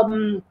you,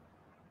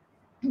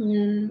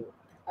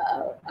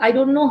 I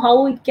don't know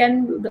how it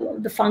can,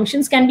 the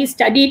functions can be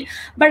studied,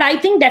 but I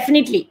think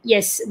definitely,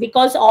 yes,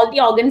 because all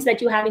the organs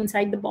that you have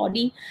inside the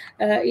body,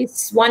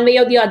 it's one way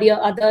or the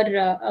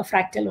other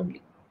fractal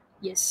only.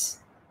 Yes.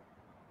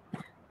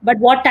 But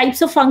what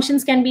types of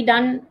functions can be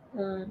done?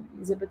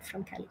 Elizabeth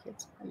from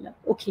Calicut.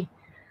 Okay.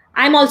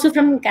 I'm also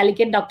from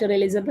Calicut, Dr.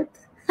 Elizabeth.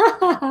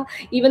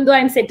 Even though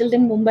I'm settled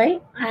in Mumbai,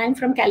 I'm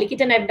from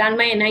Calicut, and I've done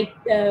my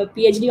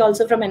PhD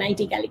also from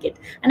NIT Calicut.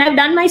 And I've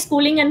done my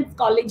schooling and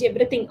college,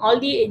 everything, all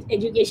the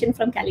education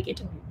from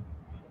Calicut.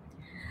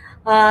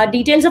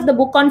 Details of the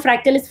book on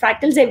fractal is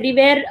Fractals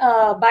Everywhere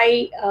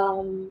by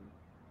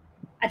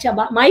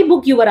my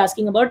book you were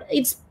asking about.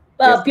 It's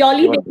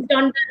purely based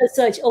on the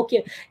research.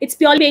 Okay, it's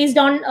purely based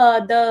on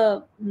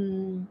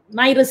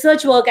my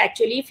research work,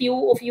 actually.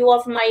 Few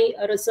of my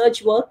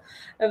research work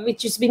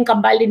which is being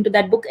compiled into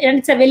that book, and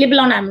it's available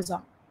on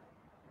Amazon.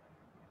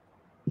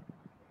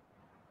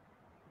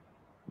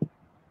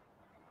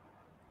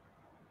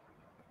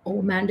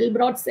 Oh,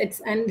 Mandelbrot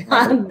sets, and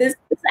this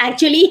is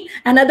actually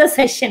another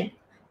session.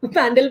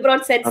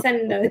 Mandelbrot sets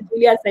and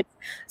Julia sets.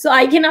 So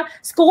I cannot.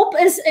 Scope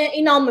is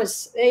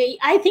enormous.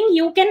 I think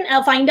you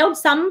can find out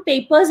some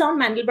papers on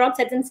Mandelbrot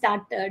sets and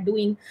start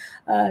doing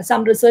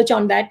some research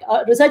on that.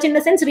 Research in the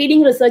sense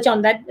reading research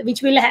on that,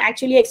 which will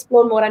actually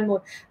explore more and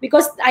more,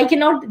 because I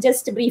cannot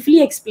just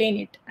briefly explain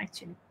it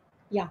actually.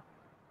 Yeah.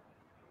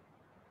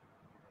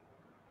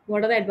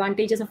 What are the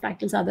advantages of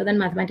fractals other than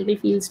mathematical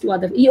fields to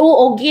other?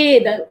 Oh,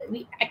 okay.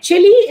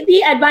 Actually,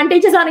 the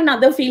advantages are in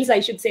other fields, I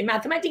should say.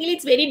 Mathematically,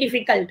 it's very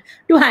difficult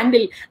to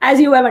handle, as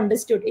you have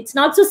understood. It's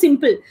not so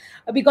simple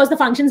because the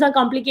functions are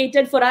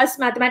complicated. For us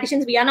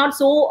mathematicians, we are not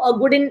so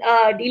good in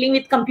dealing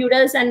with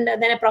computers and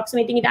then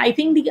approximating it. I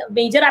think the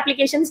major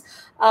applications,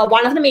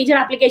 one of the major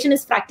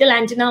applications is fractal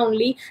antenna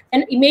only,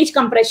 and image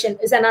compression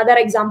is another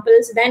example.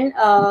 Then,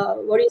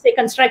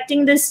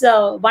 constructing this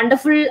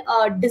wonderful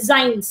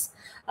designs.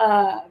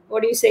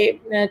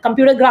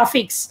 Computer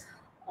graphics,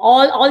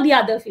 all the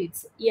other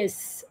fields.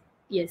 Yes.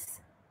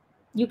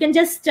 You can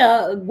just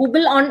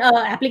Google on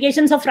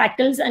applications of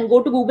fractals and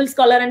go to Google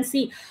Scholar and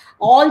see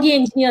all the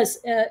engineers.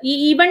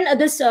 Even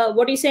this,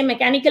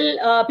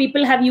 mechanical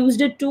people have used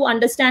it to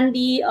understand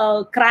the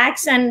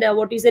cracks and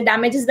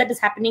damages that is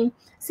happening.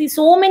 See,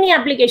 so many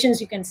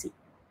applications you can see.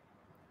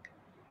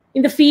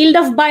 In the field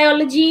of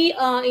biology,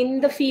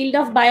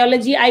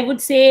 I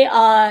would say,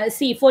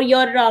 see, for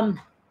your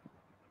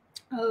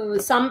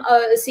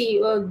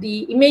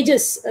the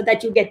images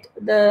that you get,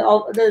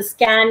 the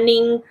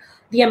scanning,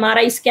 the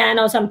MRI scan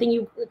or something,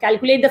 you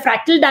calculate the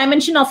fractal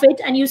dimension of it,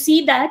 and you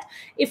see that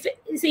if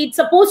it's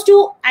supposed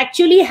to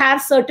actually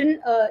have certain,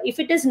 if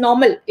it is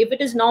normal,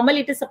 it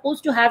is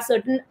supposed to have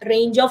certain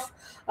range of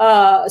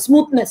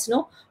smoothness,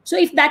 no? So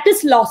if that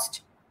is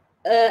lost,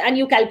 and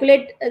you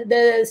calculate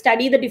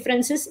study the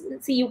differences,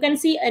 see, you can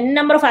see a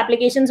number of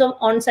applications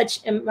on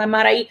such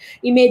MRI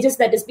images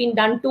that has been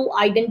done to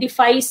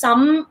identify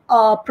some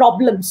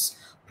problems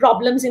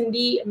in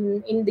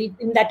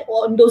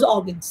those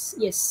organs.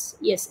 Yes,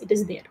 it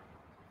is there.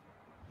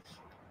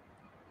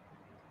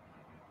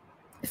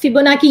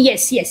 Fibonacci,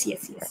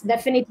 yes,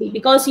 definitely,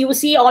 because you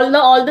see all the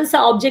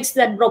objects,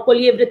 that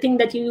broccoli, everything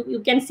that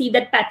you can see,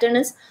 that pattern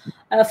is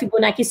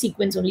Fibonacci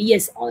sequence only.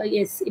 Yes,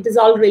 it is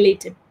all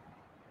related.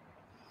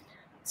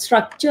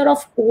 Structure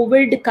of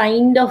COVID,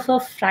 kind of a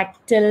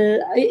fractal.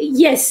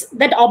 Yes,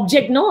 that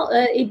object, no,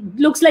 it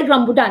looks like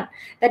rambutan.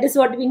 That is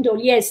what we've been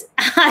told. Yes,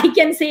 I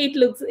can say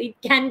it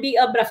can be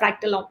a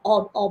fractal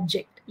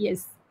object.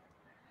 Yes,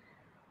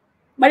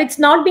 but it's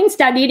not been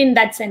studied in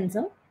that sense.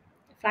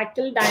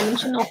 Fractal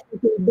dimension of the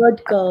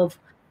Hilbert curve.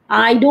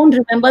 I don't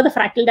remember the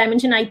fractal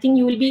dimension. I think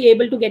you will be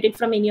able to get it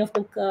from any of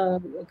the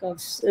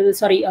curves.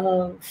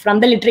 From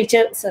the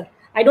literature, sir.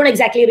 I don't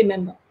exactly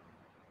remember.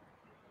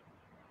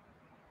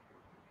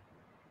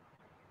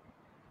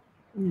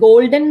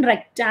 Golden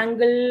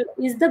rectangle,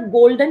 is the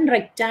golden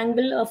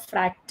rectangle a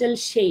fractal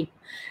shape?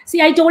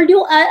 See, I told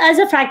you, as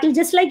a fractal,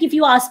 just like if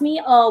you ask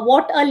me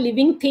what a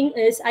living thing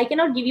is, I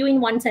cannot give you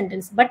in one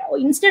sentence, but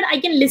instead I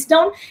can list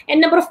down a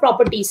number of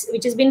properties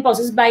which has been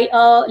possessed by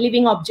a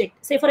living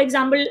object. Say, for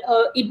example,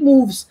 it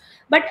moves.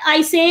 But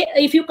I say,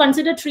 if you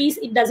consider trees,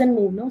 it doesn't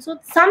move. No, so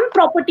some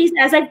properties,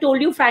 as I've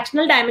told you,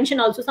 fractional dimension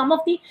also. Some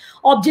of the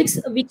objects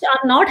which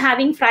are not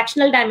having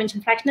fractional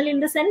dimension, fractional in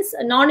the sense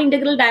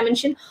non-integral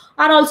dimension,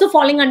 are also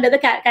falling under the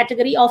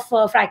category of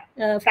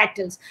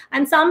fractals.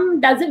 And some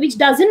which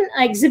doesn't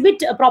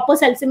exhibit a proper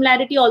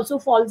self-similarity also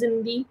falls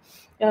in the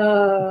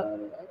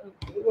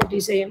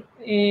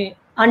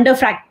under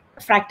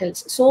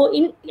fractals. So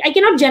I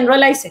cannot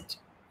generalize it.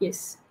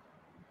 Yes.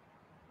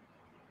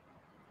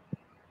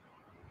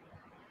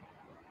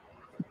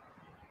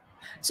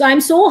 So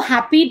I'm so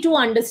happy to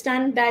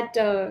understand that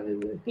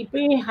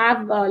people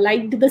have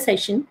liked the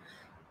session.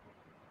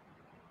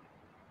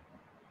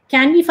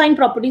 Can we find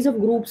properties of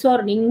groups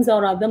or rings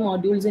or other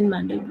modules in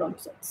Mandelbrot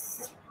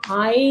sets?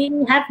 I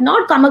have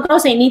not come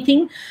across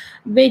anything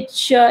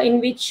which in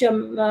which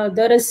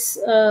there is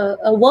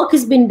a work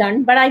has been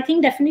done, but I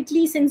think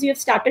definitely, since you have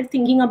started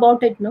thinking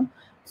about it, no,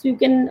 so you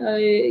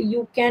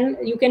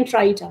can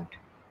try it out.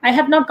 I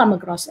have not come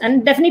across,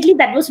 and definitely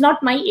that was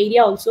not my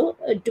area also,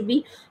 to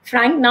be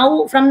frank.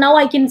 From now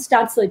I can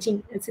start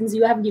searching, since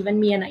you have given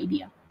me an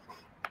idea.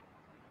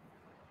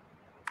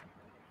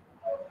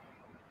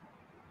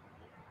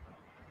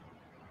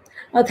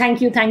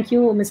 Thank you,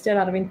 Mr.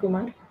 Arvind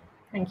Kumar.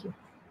 Thank you.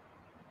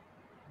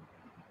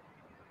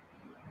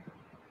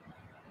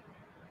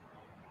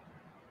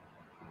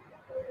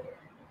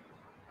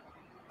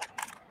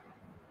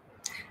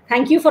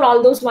 Thank you for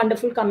all those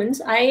wonderful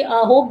comments. I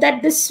hope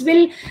that this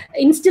will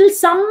instill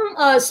some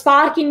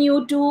spark in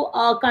you to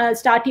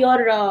start your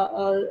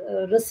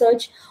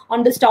research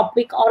on this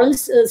topic, or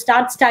else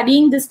start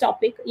studying this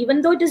topic,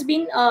 even though it has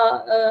been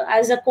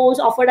as a course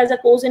offered as a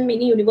course in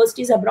many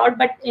universities abroad.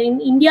 But in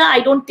India,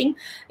 I don't think.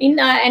 In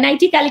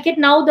NIT Calicut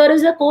now there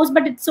is a course,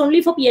 but it's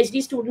only for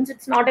PhD students.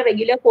 It's not a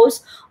regular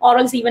course, or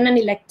else even an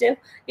elective.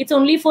 It's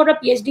only for a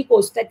PhD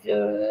course. That,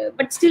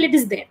 but still it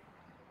is there.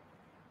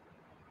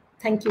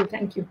 Thank you.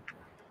 Thank you.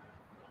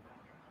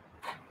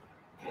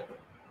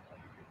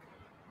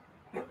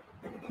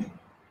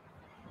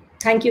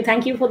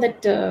 Thank you for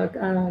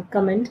that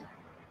comment.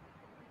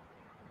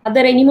 Are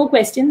there any more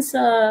questions,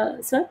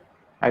 sir?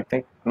 I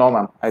think no,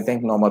 ma'am. I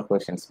think no more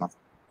questions, ma'am.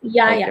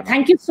 Yeah, yeah.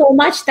 Thank you so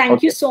much.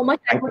 Thank you so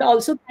much. I would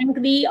also thank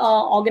the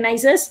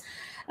organizers,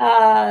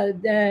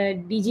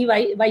 the DG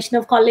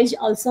Vaishnav College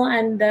also,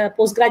 and the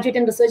Postgraduate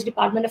and Research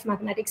Department of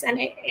Mathematics, and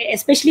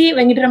especially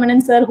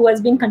Venkatramanan sir, who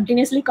has been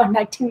continuously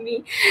contacting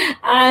me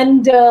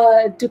and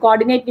to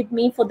coordinate with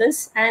me for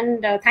this.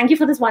 And thank you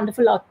for this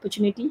wonderful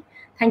opportunity.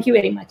 Thank you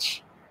very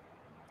much.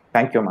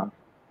 Thank you, ma'am.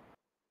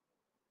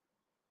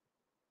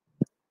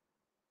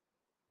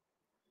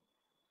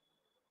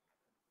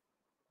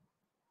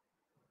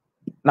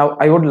 Now,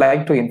 I would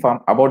like to inform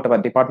about our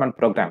department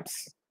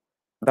programs.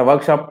 The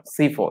workshop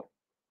C4.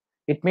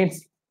 It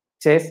means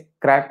Chase,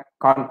 Crack,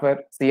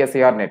 Conquer,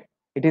 CSIR Net.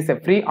 It is a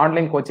free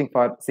online coaching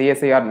for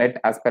CSIR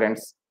Net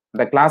aspirants.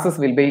 The classes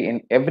will be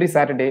in every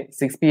Saturday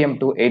 6 p.m.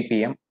 to 8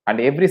 p.m. and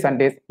every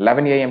Sunday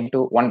 11 a.m.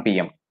 to 1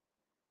 p.m.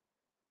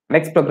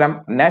 Next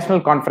program,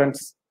 National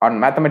Conference on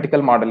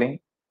Mathematical Modeling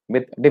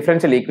with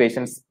Differential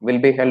Equations, will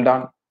be held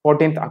on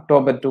 14th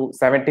October to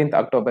 17th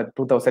October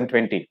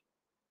 2020.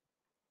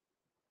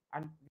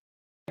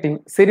 And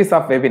series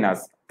of webinars.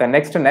 The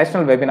next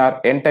national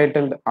webinar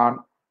entitled on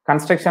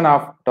Construction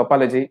of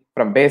Topology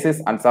from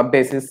Basis and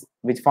Subbasis,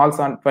 which falls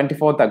on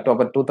 24th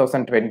October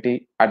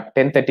 2020 at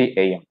 10:30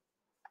 a.m.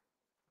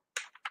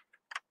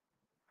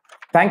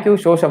 Thank you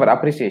shows our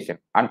appreciation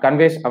and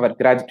conveys our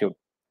gratitude.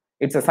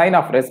 It's a sign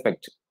of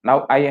respect.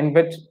 Now I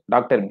invite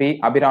Dr. B.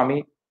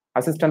 Abhirami,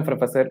 Assistant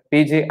Professor,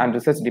 PG and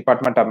Research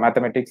Department of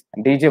Mathematics,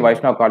 DG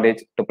Vaishnav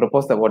College, to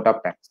propose the vote of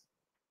thanks.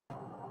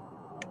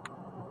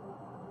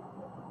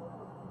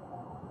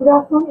 Good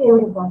afternoon,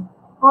 everyone.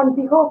 On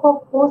behalf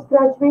of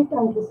Postgraduate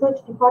and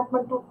Research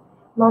Department of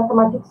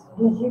Mathematics,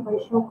 DG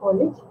Vaishnav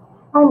College,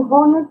 I am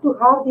honored to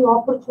have the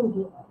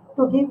opportunity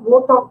to give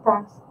vote of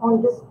thanks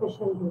on this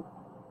special day.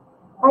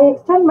 I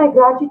extend my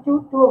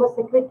gratitude to our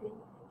Secretary,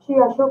 Shri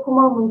Ashok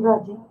Kumar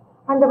Mundraji,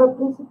 and our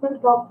Principal,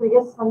 Dr.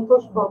 S.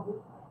 Santosh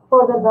Babu,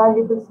 for their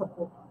valuable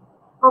support.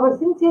 Our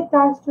sincere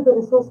thanks to the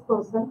resource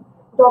person,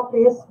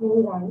 Dr. S.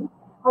 Vinirani,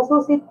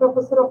 Associate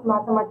Professor of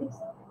Mathematics,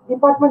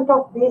 Department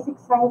of Basic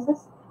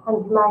Sciences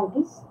and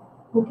Humanities,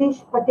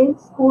 Mukesh Patel,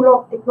 School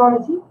of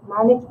Technology,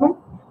 Management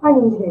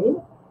and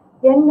Engineering,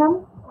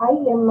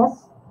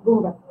 NMIMS,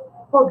 Mumbai,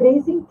 for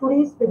gracing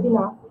today's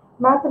webinar,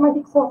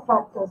 Mathematics of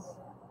Fractals.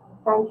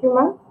 Thank you,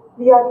 ma'am.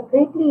 We are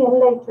greatly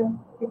enlightened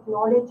with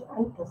knowledge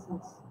and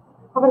presence.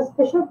 Our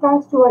special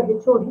thanks to our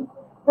HOD,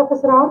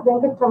 Professor R.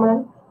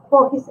 Venkatramanan,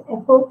 for his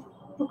effort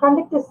to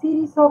conduct a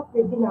series of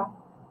webinars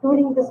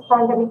during this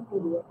pandemic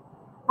period.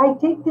 I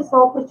take this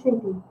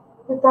opportunity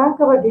to thank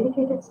our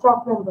dedicated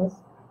staff members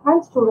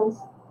and students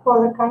for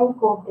their kind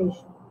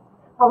cooperation.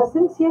 Our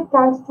sincere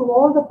thanks to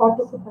all the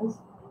participants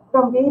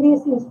from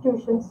various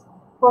institutions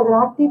for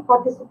their active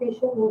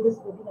participation in this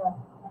webinar.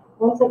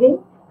 Once again,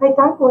 I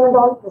thank one and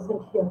all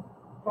present here.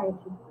 Thank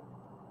you.